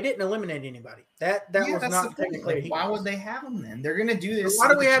 they didn't eliminate anybody. That was that's not the point. technically. Like, why would they have them then? They're gonna do this. Why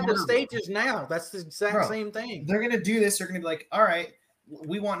do we with have the China. stages now? That's the exact Bro, same thing. They're gonna do this. They're gonna be like, all right,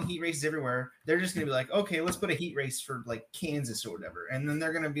 we want heat races everywhere. They're just gonna be like, okay, let's put a heat race for like Kansas or whatever, and then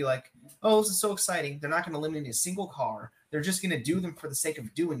they're gonna be like, oh, this is so exciting. They're not gonna eliminate a single car. They're just gonna do them for the sake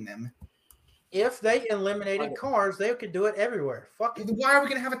of doing them. If they eliminated cars, they could do it everywhere. Fuck it. Why are we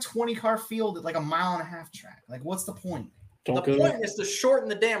gonna have a 20-car field at like a 1.5 mile track? Like, what's the point? Don't The go point is to shorten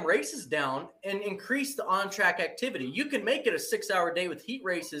the damn races down and increase the on-track activity. You can make it a 6-hour day with heat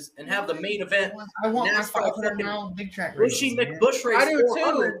races and have the main event. I want my NASCAR 500-mile big track race. Bushy McBush race I do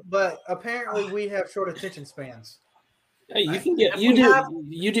 400. too, but apparently we have short attention spans. Hey, you can get If you we do have-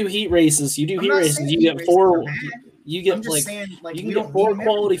 you do heat races. You do I'm heat not races. saying You heat get races four. are bad. You I'm get just like saying, like, you we can don't get 4 need them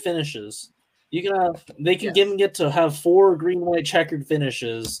quality finishes. You can have they can Yes. get to have 4 green white checkered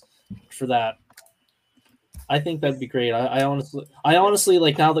finishes for that. I think that'd be great. I honestly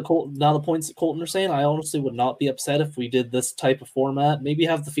like now the points that Colton are saying. I honestly would not be upset if we did this type of format. Maybe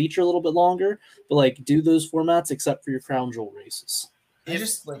have the feature a little bit longer, but like do those formats except for your crown jewel races. I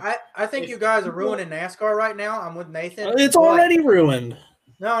just like I think you guys are ruining NASCAR right now. I'm with Nathan. It's but- already ruined.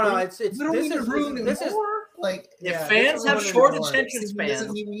 No, it's we don't this need to is ruin it this is more. Like If Yeah, fans this have is short more. attention it doesn't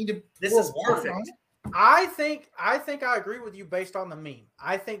spans, mean we need to this pour is water on perfect. it. I think I agree with you based on the meme.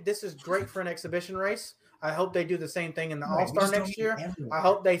 I think this is great for an exhibition race. I hope they do the same thing in the Right, we All-Star just don't next need year. everywhere. I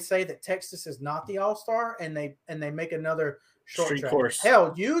hope they say that Texas is not the All-Star and they make another short Street track. course.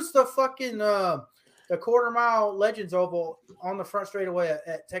 Hell, use the fucking the quarter-mile Legends Oval on the front straightaway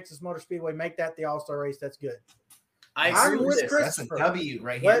at Texas Motor Speedway. Make that the All-Star race. That's good. I I'm agree with with this. Chris. That's a Christopher. W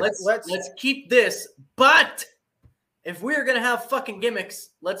right here. Let's keep this. But if we're gonna have fucking gimmicks,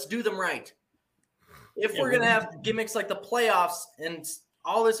 let's do them right. If we're gonna have gimmicks like the playoffs and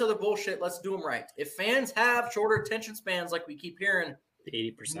all this other bullshit, let's do them right. If fans have shorter attention spans, like we keep hearing,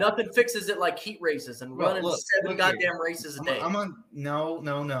 80%. nothing fixes it like heat races and Bro, running look 7 here. goddamn races a day. I'm on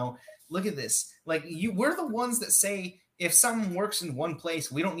no. Look at this. Like we're the ones that say if something works in one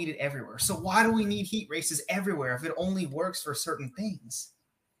place, we don't need it everywhere. So why do we need heat races everywhere if it only works for certain things?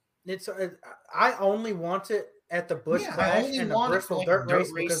 It's I only want it at the Busch Yeah, I Clash only and the want it for, Bristol like, Dirt dirt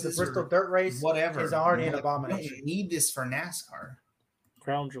Race because the races Bristol or Dirt Race Whatever is already an Like, we abomination. don't need this for NASCAR.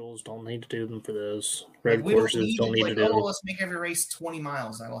 Crown jewels don't need to do them for those. Like, Red we don't courses need don't it, need like, to do them. let's make every race 20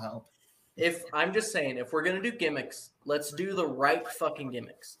 miles. That'll help. If I'm just saying, if we're gonna do gimmicks, let's do the right fucking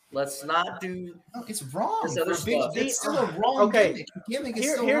gimmicks. Let's not do. No, it's wrong. This other For big- stuff. It's still a wrong Okay. gimmick. Gimmick is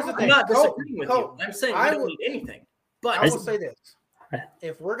Here- still here's the wrong. thing. I'm not Cole, disagreeing with Cole, you. I'm saying I we don't would- need anything. But I will say this: I-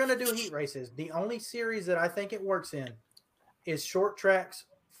 if we're gonna do heat races, the only series that I think it works in is short tracks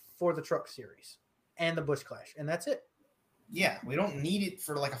for the Truck Series and the Busch Clash, and that's it. Yeah, we don't need it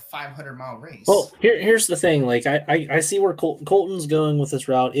for like a 500-mile race. Well, here's the thing. Like, I see where Colton's going with this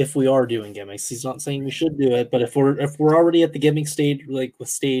route. If we are doing gimmicks, he's not saying we should do it. But if we're already at the gimmick stage, like with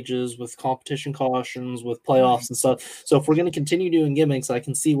stages, with competition cautions, with playoffs and stuff. So if we're going to continue doing gimmicks, I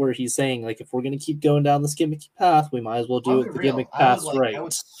can see where he's saying like if we're going to keep going down this gimmicky path, we might as well I'll do be it the real. gimmick I path would, right. I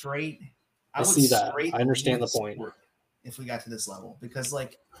would straight. I would see that. straight I understand leave the point. sport if we got to this level because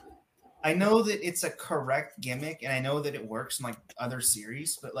like I know that it's a correct gimmick, and I know that it works in like other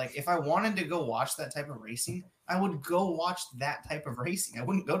series. But like, if I wanted to go watch that type of racing, I would go watch that type of racing. I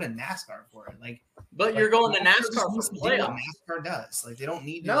wouldn't go to NASCAR for it. But you're going to NASCAR for needs to do what playoffs. NASCAR does. Like, they don't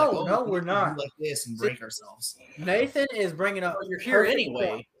need to. No, we we're need to not. do like this and break ourselves. Nathan is bringing up. Well, you're here perfect anyway.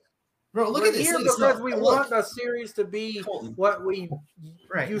 point. Bro, look We're at this. here Look, it's because not- we look, want the series to be Colton. what we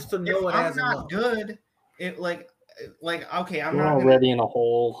Right. used to know If it I'm as. and not love. good. It like okay, I'm We're not gonna, already in a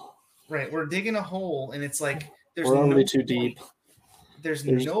hole. right. We're digging a hole, and it's like there's We're already no too point- deep. There's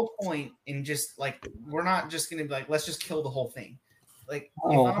no point in just like we're not just gonna be like let's just kill the whole thing. Like,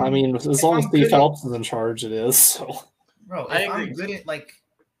 Oh, if I mean, as if long as I'm Steve good at- Phelps is in charge, it is. So bro, I if I'm agree. good at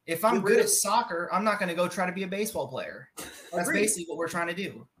if I'm Get good rid at of- soccer, I'm not gonna go try to be a baseball player. That's Agreed. basically what we're trying to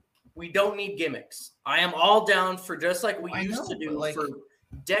do. We don't need gimmicks. I am all down for just like we I used know, to do but, like, for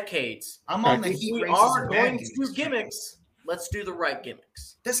decades. I'm on the Right. If heat we races are and bad going to do gimmicks, let's do the right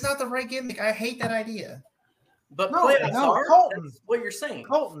gimmicks. That's not the right gimmick. I hate that idea. But No, playoffs no, are. Colton. That's what you're saying.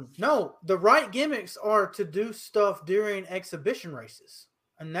 Colton, no, the right gimmicks are to do stuff during exhibition races,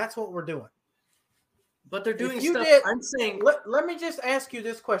 and that's what we're doing. But they're doing If you stuff. did- I'm saying Let me just ask you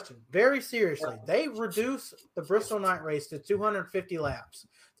this question very seriously. They reduce the Bristol Night Race to 250 laps.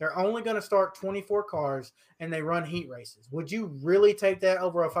 They're only going to start 24 cars, and they run heat races. Would you really take that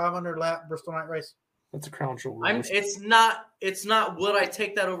over a 500 lap Bristol Night Race? that's a crown jewel. I'm. race. It's not. Would I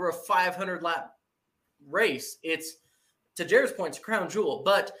take that over a 500 lap race? It's to Jared's point. It's a crown jewel.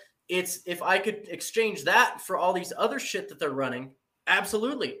 But it's if I could exchange that for all these other shit that they're running.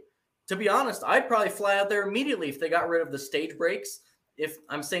 Absolutely. To be honest, I'd probably fly out there immediately if they got rid of the stage breaks. If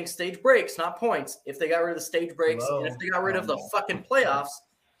I'm saying stage breaks, not points. If they got rid of the stage breaks, and if they got rid of the fucking playoffs,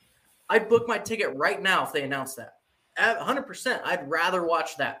 I'd book my ticket right now if they announced that. 100%. I'd rather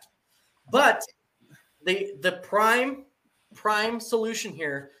watch that. But the prime solution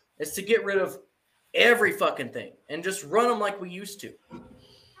here is to get rid of every fucking thing and just run them like we used to.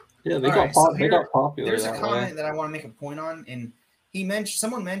 Yeah, they All got right, so they got popular. There's a that comment way. that I want to make a point on, and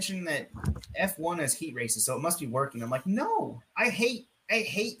someone mentioned that F1 has heat races, so it must be working. I'm like, no, I hate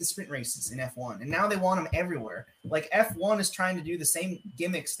the sprint races in F1, and now they want them everywhere. Like F1 is trying to do the same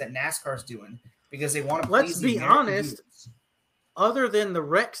gimmicks that NASCAR's doing because they want to. Let's please the be American honest. viewers. Other than the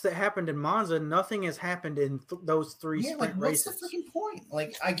wrecks that happened in Monza, nothing has happened in those three Yeah, like sprint what's races. the freaking point?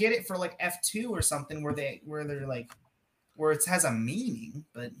 Like I get it for like F2 or something where they're like where it has a meaning,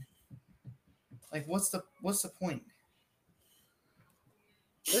 but like what's the point?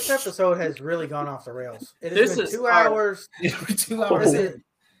 This episode has really gone off the rails. It has This been is 2 our- hours. 2 hours in.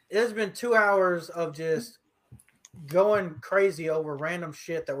 It has been 2 hours of just going crazy over random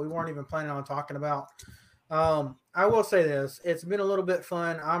shit that we weren't even planning on talking about. I will say this: it's been a little bit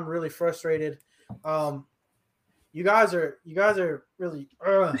fun. I'm really frustrated. You guys are really.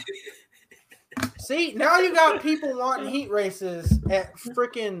 See, now you got people wanting heat races at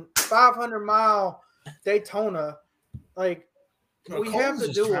freaking 500-mile Daytona. Like No, we Colton's have the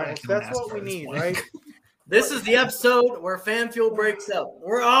just trying duels. to kill That's what NASCAR we at this need, point. right? This is the episode where fan fuel breaks up.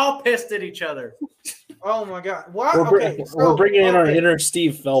 We're all pissed at each other. Oh my god! Why? We're, Okay, we're bringing in our okay. inner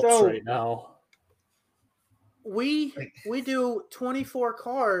Steve Phelps So- right now. We do 24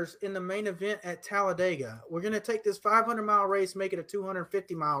 cars in the main event at Talladega. We're going to take this 500-mile race, make it a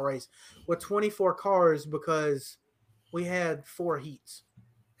 250-mile race with 24 cars because we had 4 heats.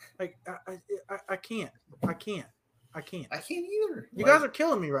 Like I can't. I can't either. You guys are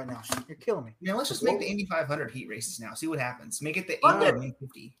killing me right now. You're killing me. Let's just make the Indy 500 heat races now. See what happens. Make it the Fuck Indy it.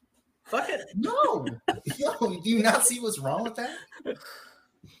 150. Fuck it. No, do you not see what's wrong with that?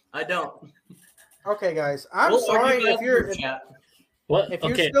 I don't. Okay, guys. I'm We'll sorry argue that if in you're the chat. What? if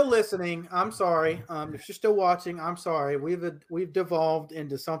you're Okay. still listening. I'm sorry. If you're still watching, I'm sorry. We've devolved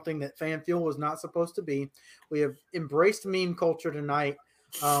into something that Fan Fuel was not supposed to be. We have embraced meme culture tonight.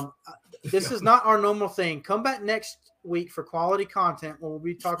 This is not our normal thing. Come back next week for quality content where we'll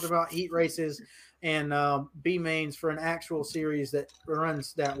be talking about heat races and B mains for an actual series that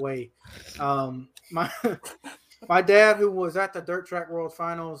runs that way. My dad, who was at the Dirt Track World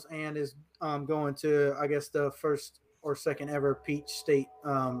Finals and is going to, I guess, the first or second ever Peach State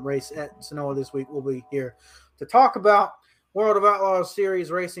race at Sonoma this week, will be here to talk about World of Outlaws Series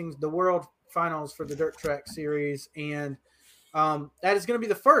racing, the World Finals for the Dirt Track Series, and that is going to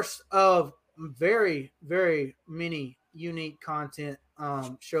be the first of very, very many unique content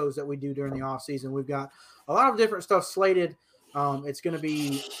shows that we do during the off season. We've got a lot of different stuff slated. It's going to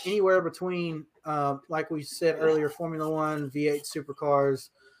be anywhere between, like we said earlier, Formula One, V8 supercars.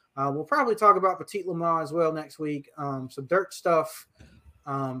 We'll probably talk about Petit Le Mans as well next week. Some dirt stuff,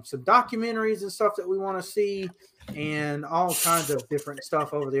 some documentaries and stuff that we want to see. and all kinds of different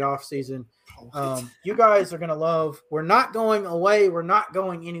stuff over the off season. You guys are going to love. We're not going away. We're not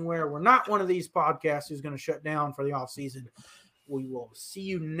going anywhere. We're not one of these podcasts who's going to shut down for the off season. We will see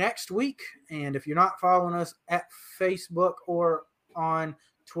you next week. And if you're not following us at Facebook or on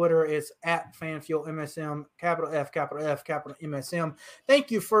Twitter, it's at FanFuelMSM, capital F, capital MSM.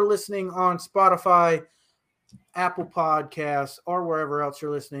 Thank you for listening on Spotify, Apple Podcasts, or wherever else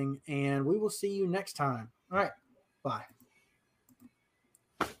you're listening. And we will see you next time. All right. Bye.